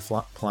want to get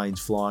your planes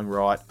flying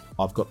right,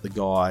 I've got the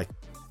guy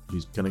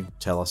who's going to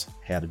tell us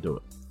how to do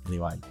it.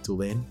 Anyway, till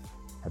then,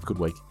 have a good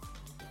week.